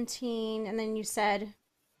 17, and then you said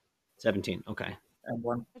 17. Okay. And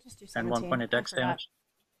 1. I'll just do And 1 point of dex damage.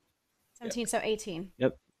 17, so 18.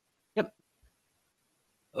 Yep.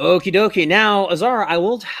 Okie dokie. Now, Azara, I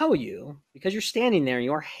will tell you, because you're standing there and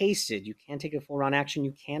you are hasted, you can take a full round action.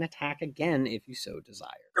 You can attack again if you so desire.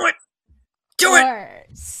 Do it! Do it!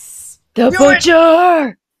 The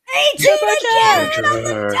butcher! 18 again! 18 on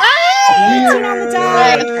the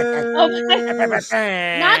die!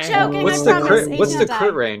 Not joking, What's I the promise. crit? 18 What's on the die.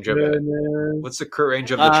 crit range of it? What's the crit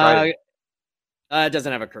range of the trident? It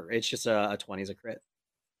doesn't have a crit. It's just a 20 is a crit.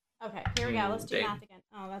 Okay, here we go. Let's do Dang. math again.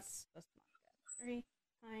 Oh, that's not good. 3,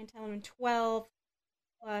 9, 10, 11, 12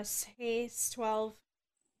 plus haste, 12,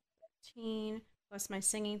 13 plus my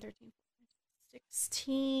singing, 13,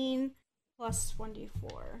 16 plus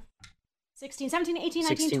 1d4. 16, 17, 18,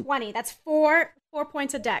 19, 16. 20. That's 4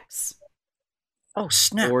 points of dex. Oh,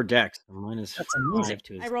 snap. 4 dex. Minus That's amazing. 5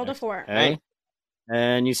 to his I rolled a dex. 4. Okay.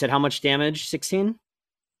 And you said how much damage? 16?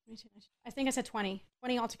 I think I said 20.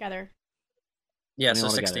 20 altogether. Yeah, 20 so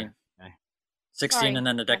altogether. 16. Okay. 16 Sorry. and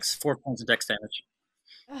then the dex, 4 points of dex damage.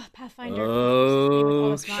 Ugh, Pathfinder. Oh,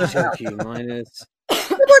 minus.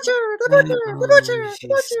 The butcher!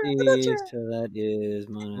 So that is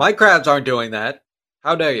minus. My crabs aren't doing that.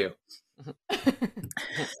 How dare you?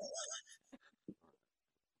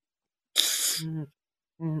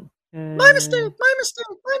 My mistake!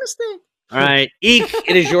 All right, Eek,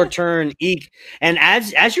 it is your turn, Eek. And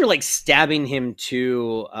as you're like stabbing him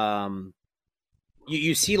too,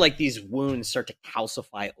 you see like these wounds start to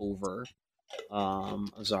calcify over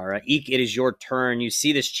Azara. Eek, it is your turn. You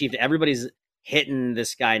see this chief. Everybody's hitting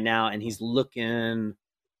this guy now, and he's looking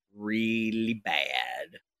really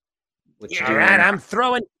bad. All right, I'm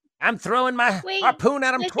throwing my harpoon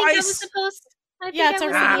at him twice. I was supposed. Yeah, it's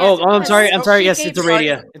already. I'm sorry. I'm sorry. Yes, She it's gave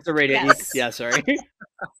Aradia. It's Aradia. Yes. Yeah, sorry.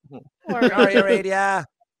 Sorry, Aradia.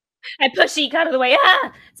 I push Eek out of the way.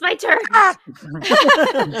 Ah, it's my turn.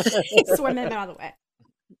 Swim him out of the way.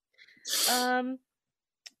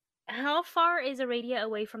 How far is Aradia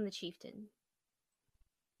away from the chieftain?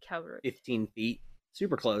 Calroot. 15 feet.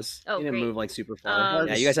 Super close. Oh, you didn't great. move like super far.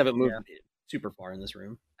 Yeah, you guys haven't moved super far in this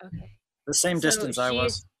room. Okay. The same distance I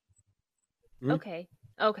was. Okay.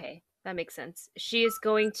 Okay. That makes sense. She is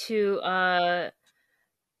going to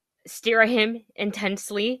stare at him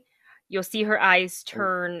intensely. You'll see her eyes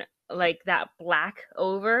turn like that black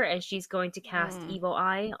over, and she's going to cast Evil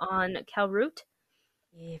Eye on Calroot.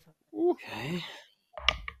 Okay.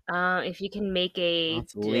 If you can make a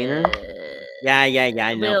yeah,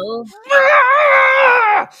 I know. Will.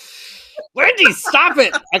 Wendy, stop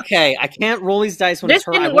it! Okay, I can't roll these dice when this it's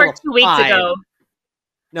her. didn't work 2 weeks ago.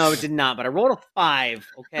 No, it did not. But I rolled a 5.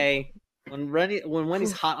 Okay, when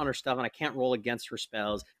Wendy's hot on her stuff and I can't roll against her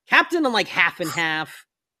spells. Captain, I'm like half and half.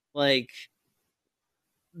 Like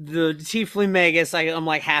the Tiefling Magus, I'm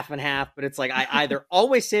like half and half. But it's like I either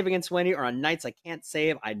always save against Wendy, or on nights I can't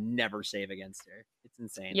save, I never save against her. It's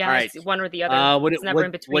insane. Yeah, all right, it's one or the other. It's never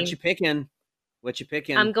in between. What you picking? What you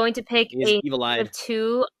picking? I'm going to pick a Evil Eye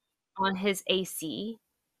 2 on his AC.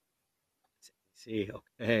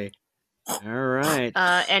 Okay. All right.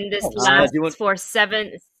 And this lasts for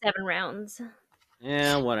seven rounds.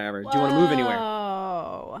 Yeah, whatever. Do you want to move anywhere?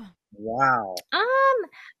 Wow.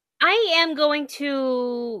 I am going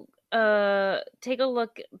to take a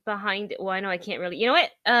look behind. Well, I know I can't really. You know what?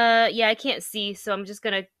 Yeah, I can't see, so I'm just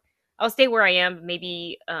gonna. I'll stay where I am.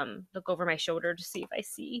 Maybe look over my shoulder to see if I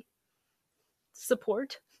see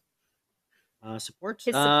support. Support.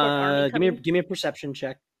 His support army give me a perception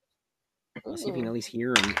check. See if you can at least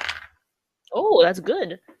hear him. Oh, that's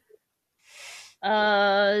good.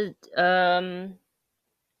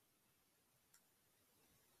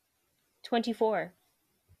 24.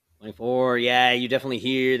 24. Yeah, you definitely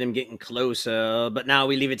hear them getting closer. But now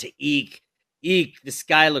we leave it to Eek. Eek, this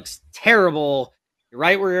guy looks terrible. You're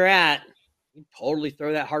right where you're at. You can totally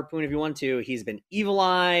throw that harpoon if you want to. He's been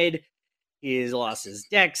evil-eyed. He's lost his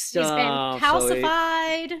deck stuff. He's been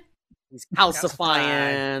calcified. He's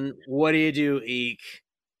calcifying. What do you do, Eek?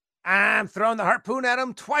 I'm throwing the harpoon at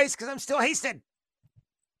him twice because I'm still hasted.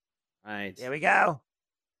 All right. There we go.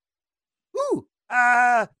 Woo!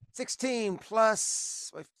 16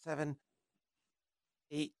 plus 7,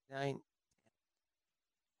 8, 9,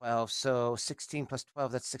 12. So 16 plus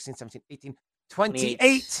 12, that's 16, 17, 18,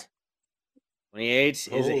 28. 28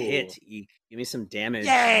 is a hit. Eek. Give me some damage.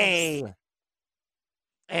 Yay!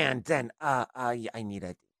 And then I need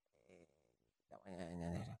a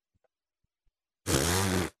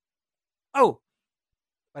oh,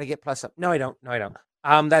 but I get plus up. No, I don't.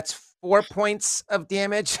 That's 4 points of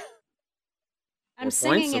damage. I'm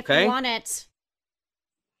singing if you want it.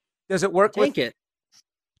 Does it work? Take it.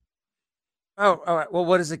 Oh, all right. Well,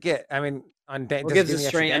 what does it get? I mean, on what gives it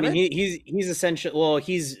strength? I mean, he's essentially. Well,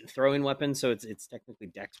 he's throwing weapons, so it's technically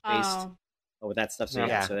dex based. Oh, with that stuff, so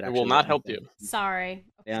yeah. So it will not help you. Sorry.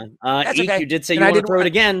 Yeah. That's Eek, okay. you did say you want to throw it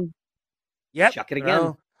again. Yep. Chuck it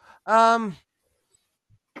again.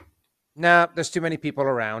 No, there's too many people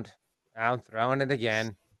around. I'm throwing it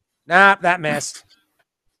again. Nah, that missed.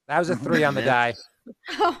 That was a 3 on the die.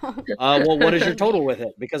 Well, what is your total with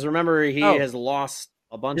it? Because remember, he has lost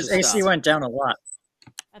a bunch of stuff. His AC went down a lot.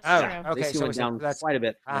 That's true. Okay, so went down quite a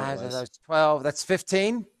bit. That's 12. That's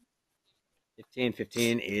 15.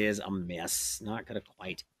 15 is a miss. Not gonna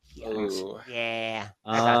quite. Yeah.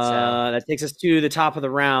 That takes us to the top of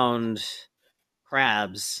the round.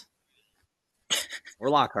 Crabs or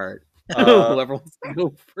Lockhart. Whoever wants to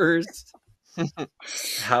go first.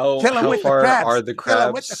 How far are the crabs? Kill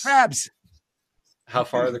him with the crabs. How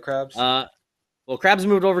far are the crabs? Well, crabs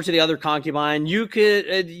moved over to the other concubine. You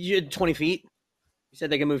could you had 20 feet. You said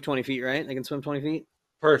they can move 20 feet, right? They can swim 20 feet.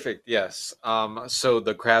 Perfect. Yes. So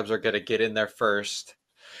the crabs are gonna get in there first,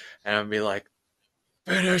 and I'll be like,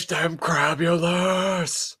 "Finish them,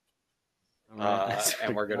 crabulous!"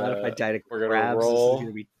 And we're gonna if I die to we're crabs, gonna roll. This is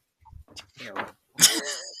gonna be terrible.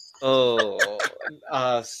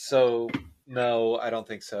 So no, I don't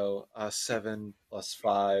think so. 7 plus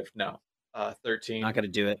 5, no. 13. Not gonna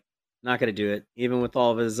do it. Not gonna do it. Even with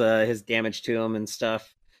all of his damage to him and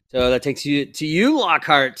stuff. So that takes you to you,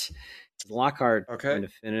 Lockhart. Lockhart going to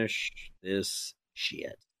finish this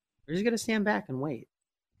shit. We're just gonna stand back and wait.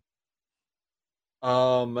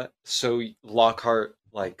 So Lockhart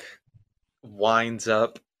winds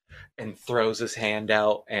up and throws his hand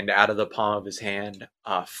out, and out of the palm of his hand,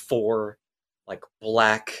 4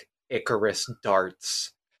 black Icarus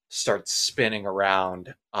darts start spinning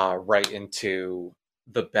around right into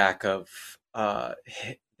the back of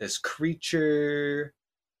this creature.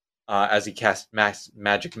 as he casts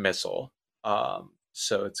magic missile.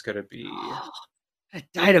 So it's gonna be. I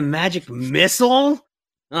died a magic missile.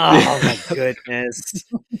 Oh my goodness!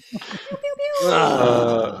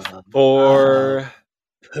 For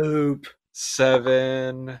poop.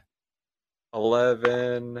 7,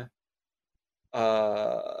 11,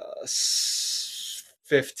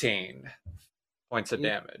 15 points of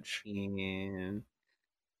damage.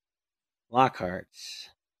 Lockhart,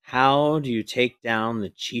 how do you take down the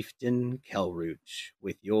chieftain Kelroot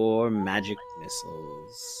with your magic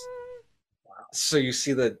missiles? So you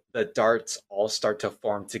see the darts all start to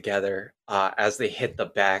form together as they hit the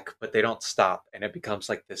back, but they don't stop, and it becomes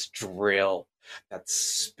like this drill that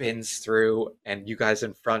spins through, and you guys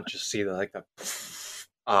in front just see like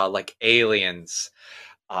aliens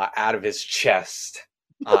out of his chest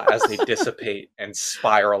as they dissipate and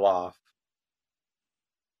spiral off.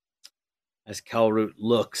 As Kelroot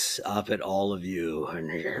looks up at all of you, and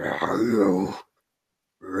you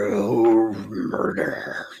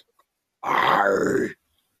murder. I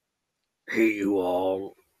hate you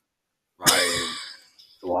all. My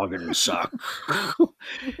slogan suck.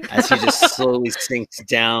 As he just slowly sinks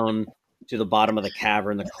down to the bottom of the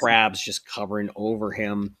cavern, the crabs just covering over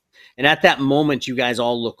him. And at that moment, you guys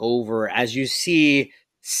all look over as you see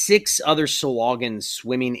 6 other Sawagans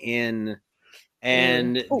swimming in,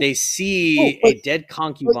 and they see a dead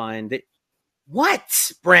concubine.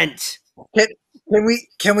 What, Brent?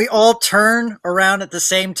 Can we all turn around at the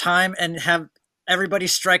same time and have everybody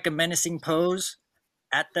strike a menacing pose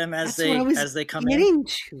at them as they come in? I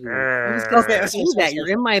was going to say that. You're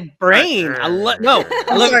in my brain.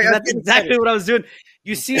 That's exactly what I was doing.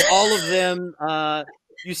 You see all of them.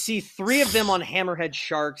 You see 3 of them on hammerhead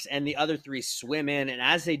sharks, and the other 3 swim in. And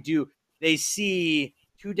as they do, they see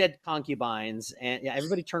 2 dead concubines. And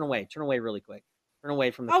everybody turn away. Turn away really quick. Turn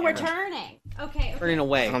away from the camera. We're turning. Okay. Turning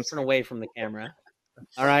away. Turn away from the camera.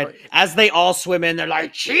 All right. As they all swim in, they're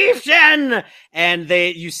like, Chieftain! And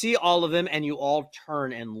you see all of them, and you all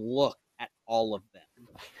turn and look at all of them.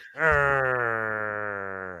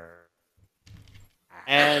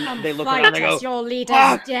 And they look around and they go, your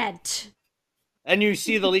leader's dead. And you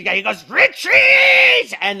see the lead guy, he goes,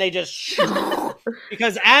 retreat! And they just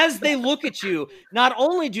because as they look at you, not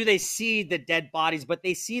only do they see the dead bodies, but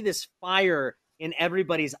they see this fire in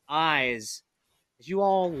everybody's eyes as you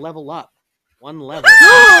all level up 1 level.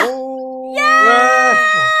 And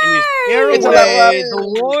you scare away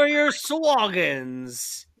the warrior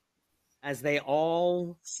Sawagans as they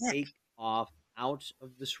all take off out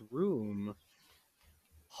of this room.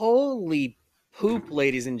 Holy poop,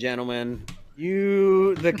 ladies and gentlemen.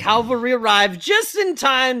 The cavalry arrived just in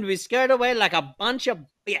time to be scared away like a bunch of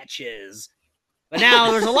bitches. But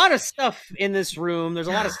now there's a lot of stuff in this room. There's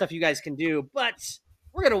a lot of stuff you guys can do, but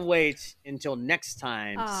we're going to wait until next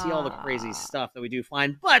time to see all the crazy stuff that we do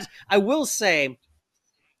find. But I will say,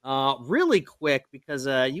 really quick, because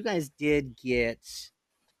you guys did get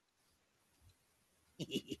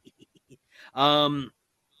Eek,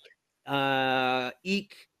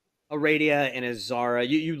 Aradia, and Azara.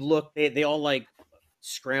 You look, they all like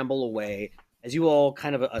scramble away as you all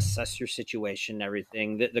kind of assess your situation and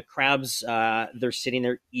everything. The crabs, they're sitting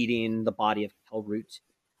there eating the body of Kelroot.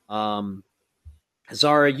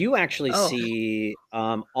 Zara, you actually see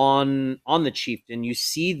on the chieftain, you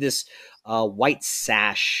see this white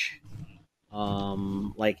sash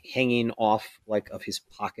like hanging off like of his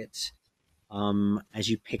pocket. As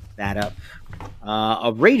you pick that up,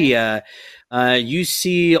 Aradia, you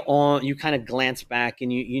see you kind of glance back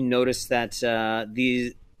and you notice that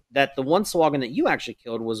the one Sawagan that you actually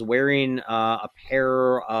killed was wearing a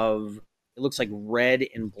pair of, it looks like red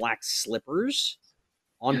and black slippers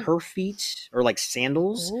on her feet, or like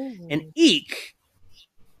sandals. Ooh. And Eek,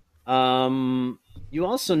 you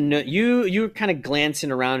also know you're kind of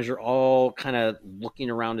glancing around. You're all kind of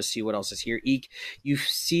looking around to see what else is here. Eek, you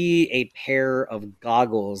see a pair of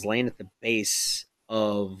goggles laying at the base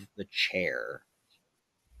of the chair.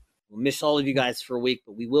 We'll miss all of you guys for a week,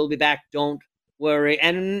 but we will be back. Don't worry.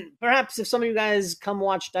 And perhaps if some of you guys come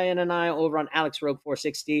watch Diana and I over on Alex Rogue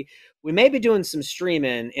 460, we may be doing some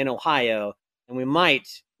streaming in Ohio, and we might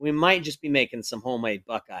just be making some homemade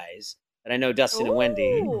Buckeyes that I know Dustin and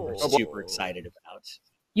Wendy are super excited about.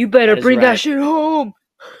 You better bring that shit home.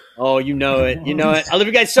 Oh, you know it. You know it. I love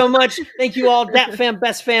you guys so much. Thank you all. Dat Fam,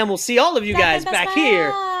 Best Fam. We'll see all of you guys back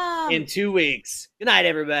here in 2 weeks. Good night,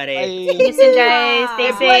 everybody. Listen, guys.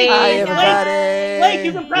 Stay safe. Bye, everybody. Blake,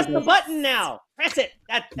 you can press the button now. Press it.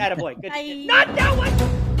 That a boy. Good. Not that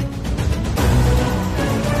one.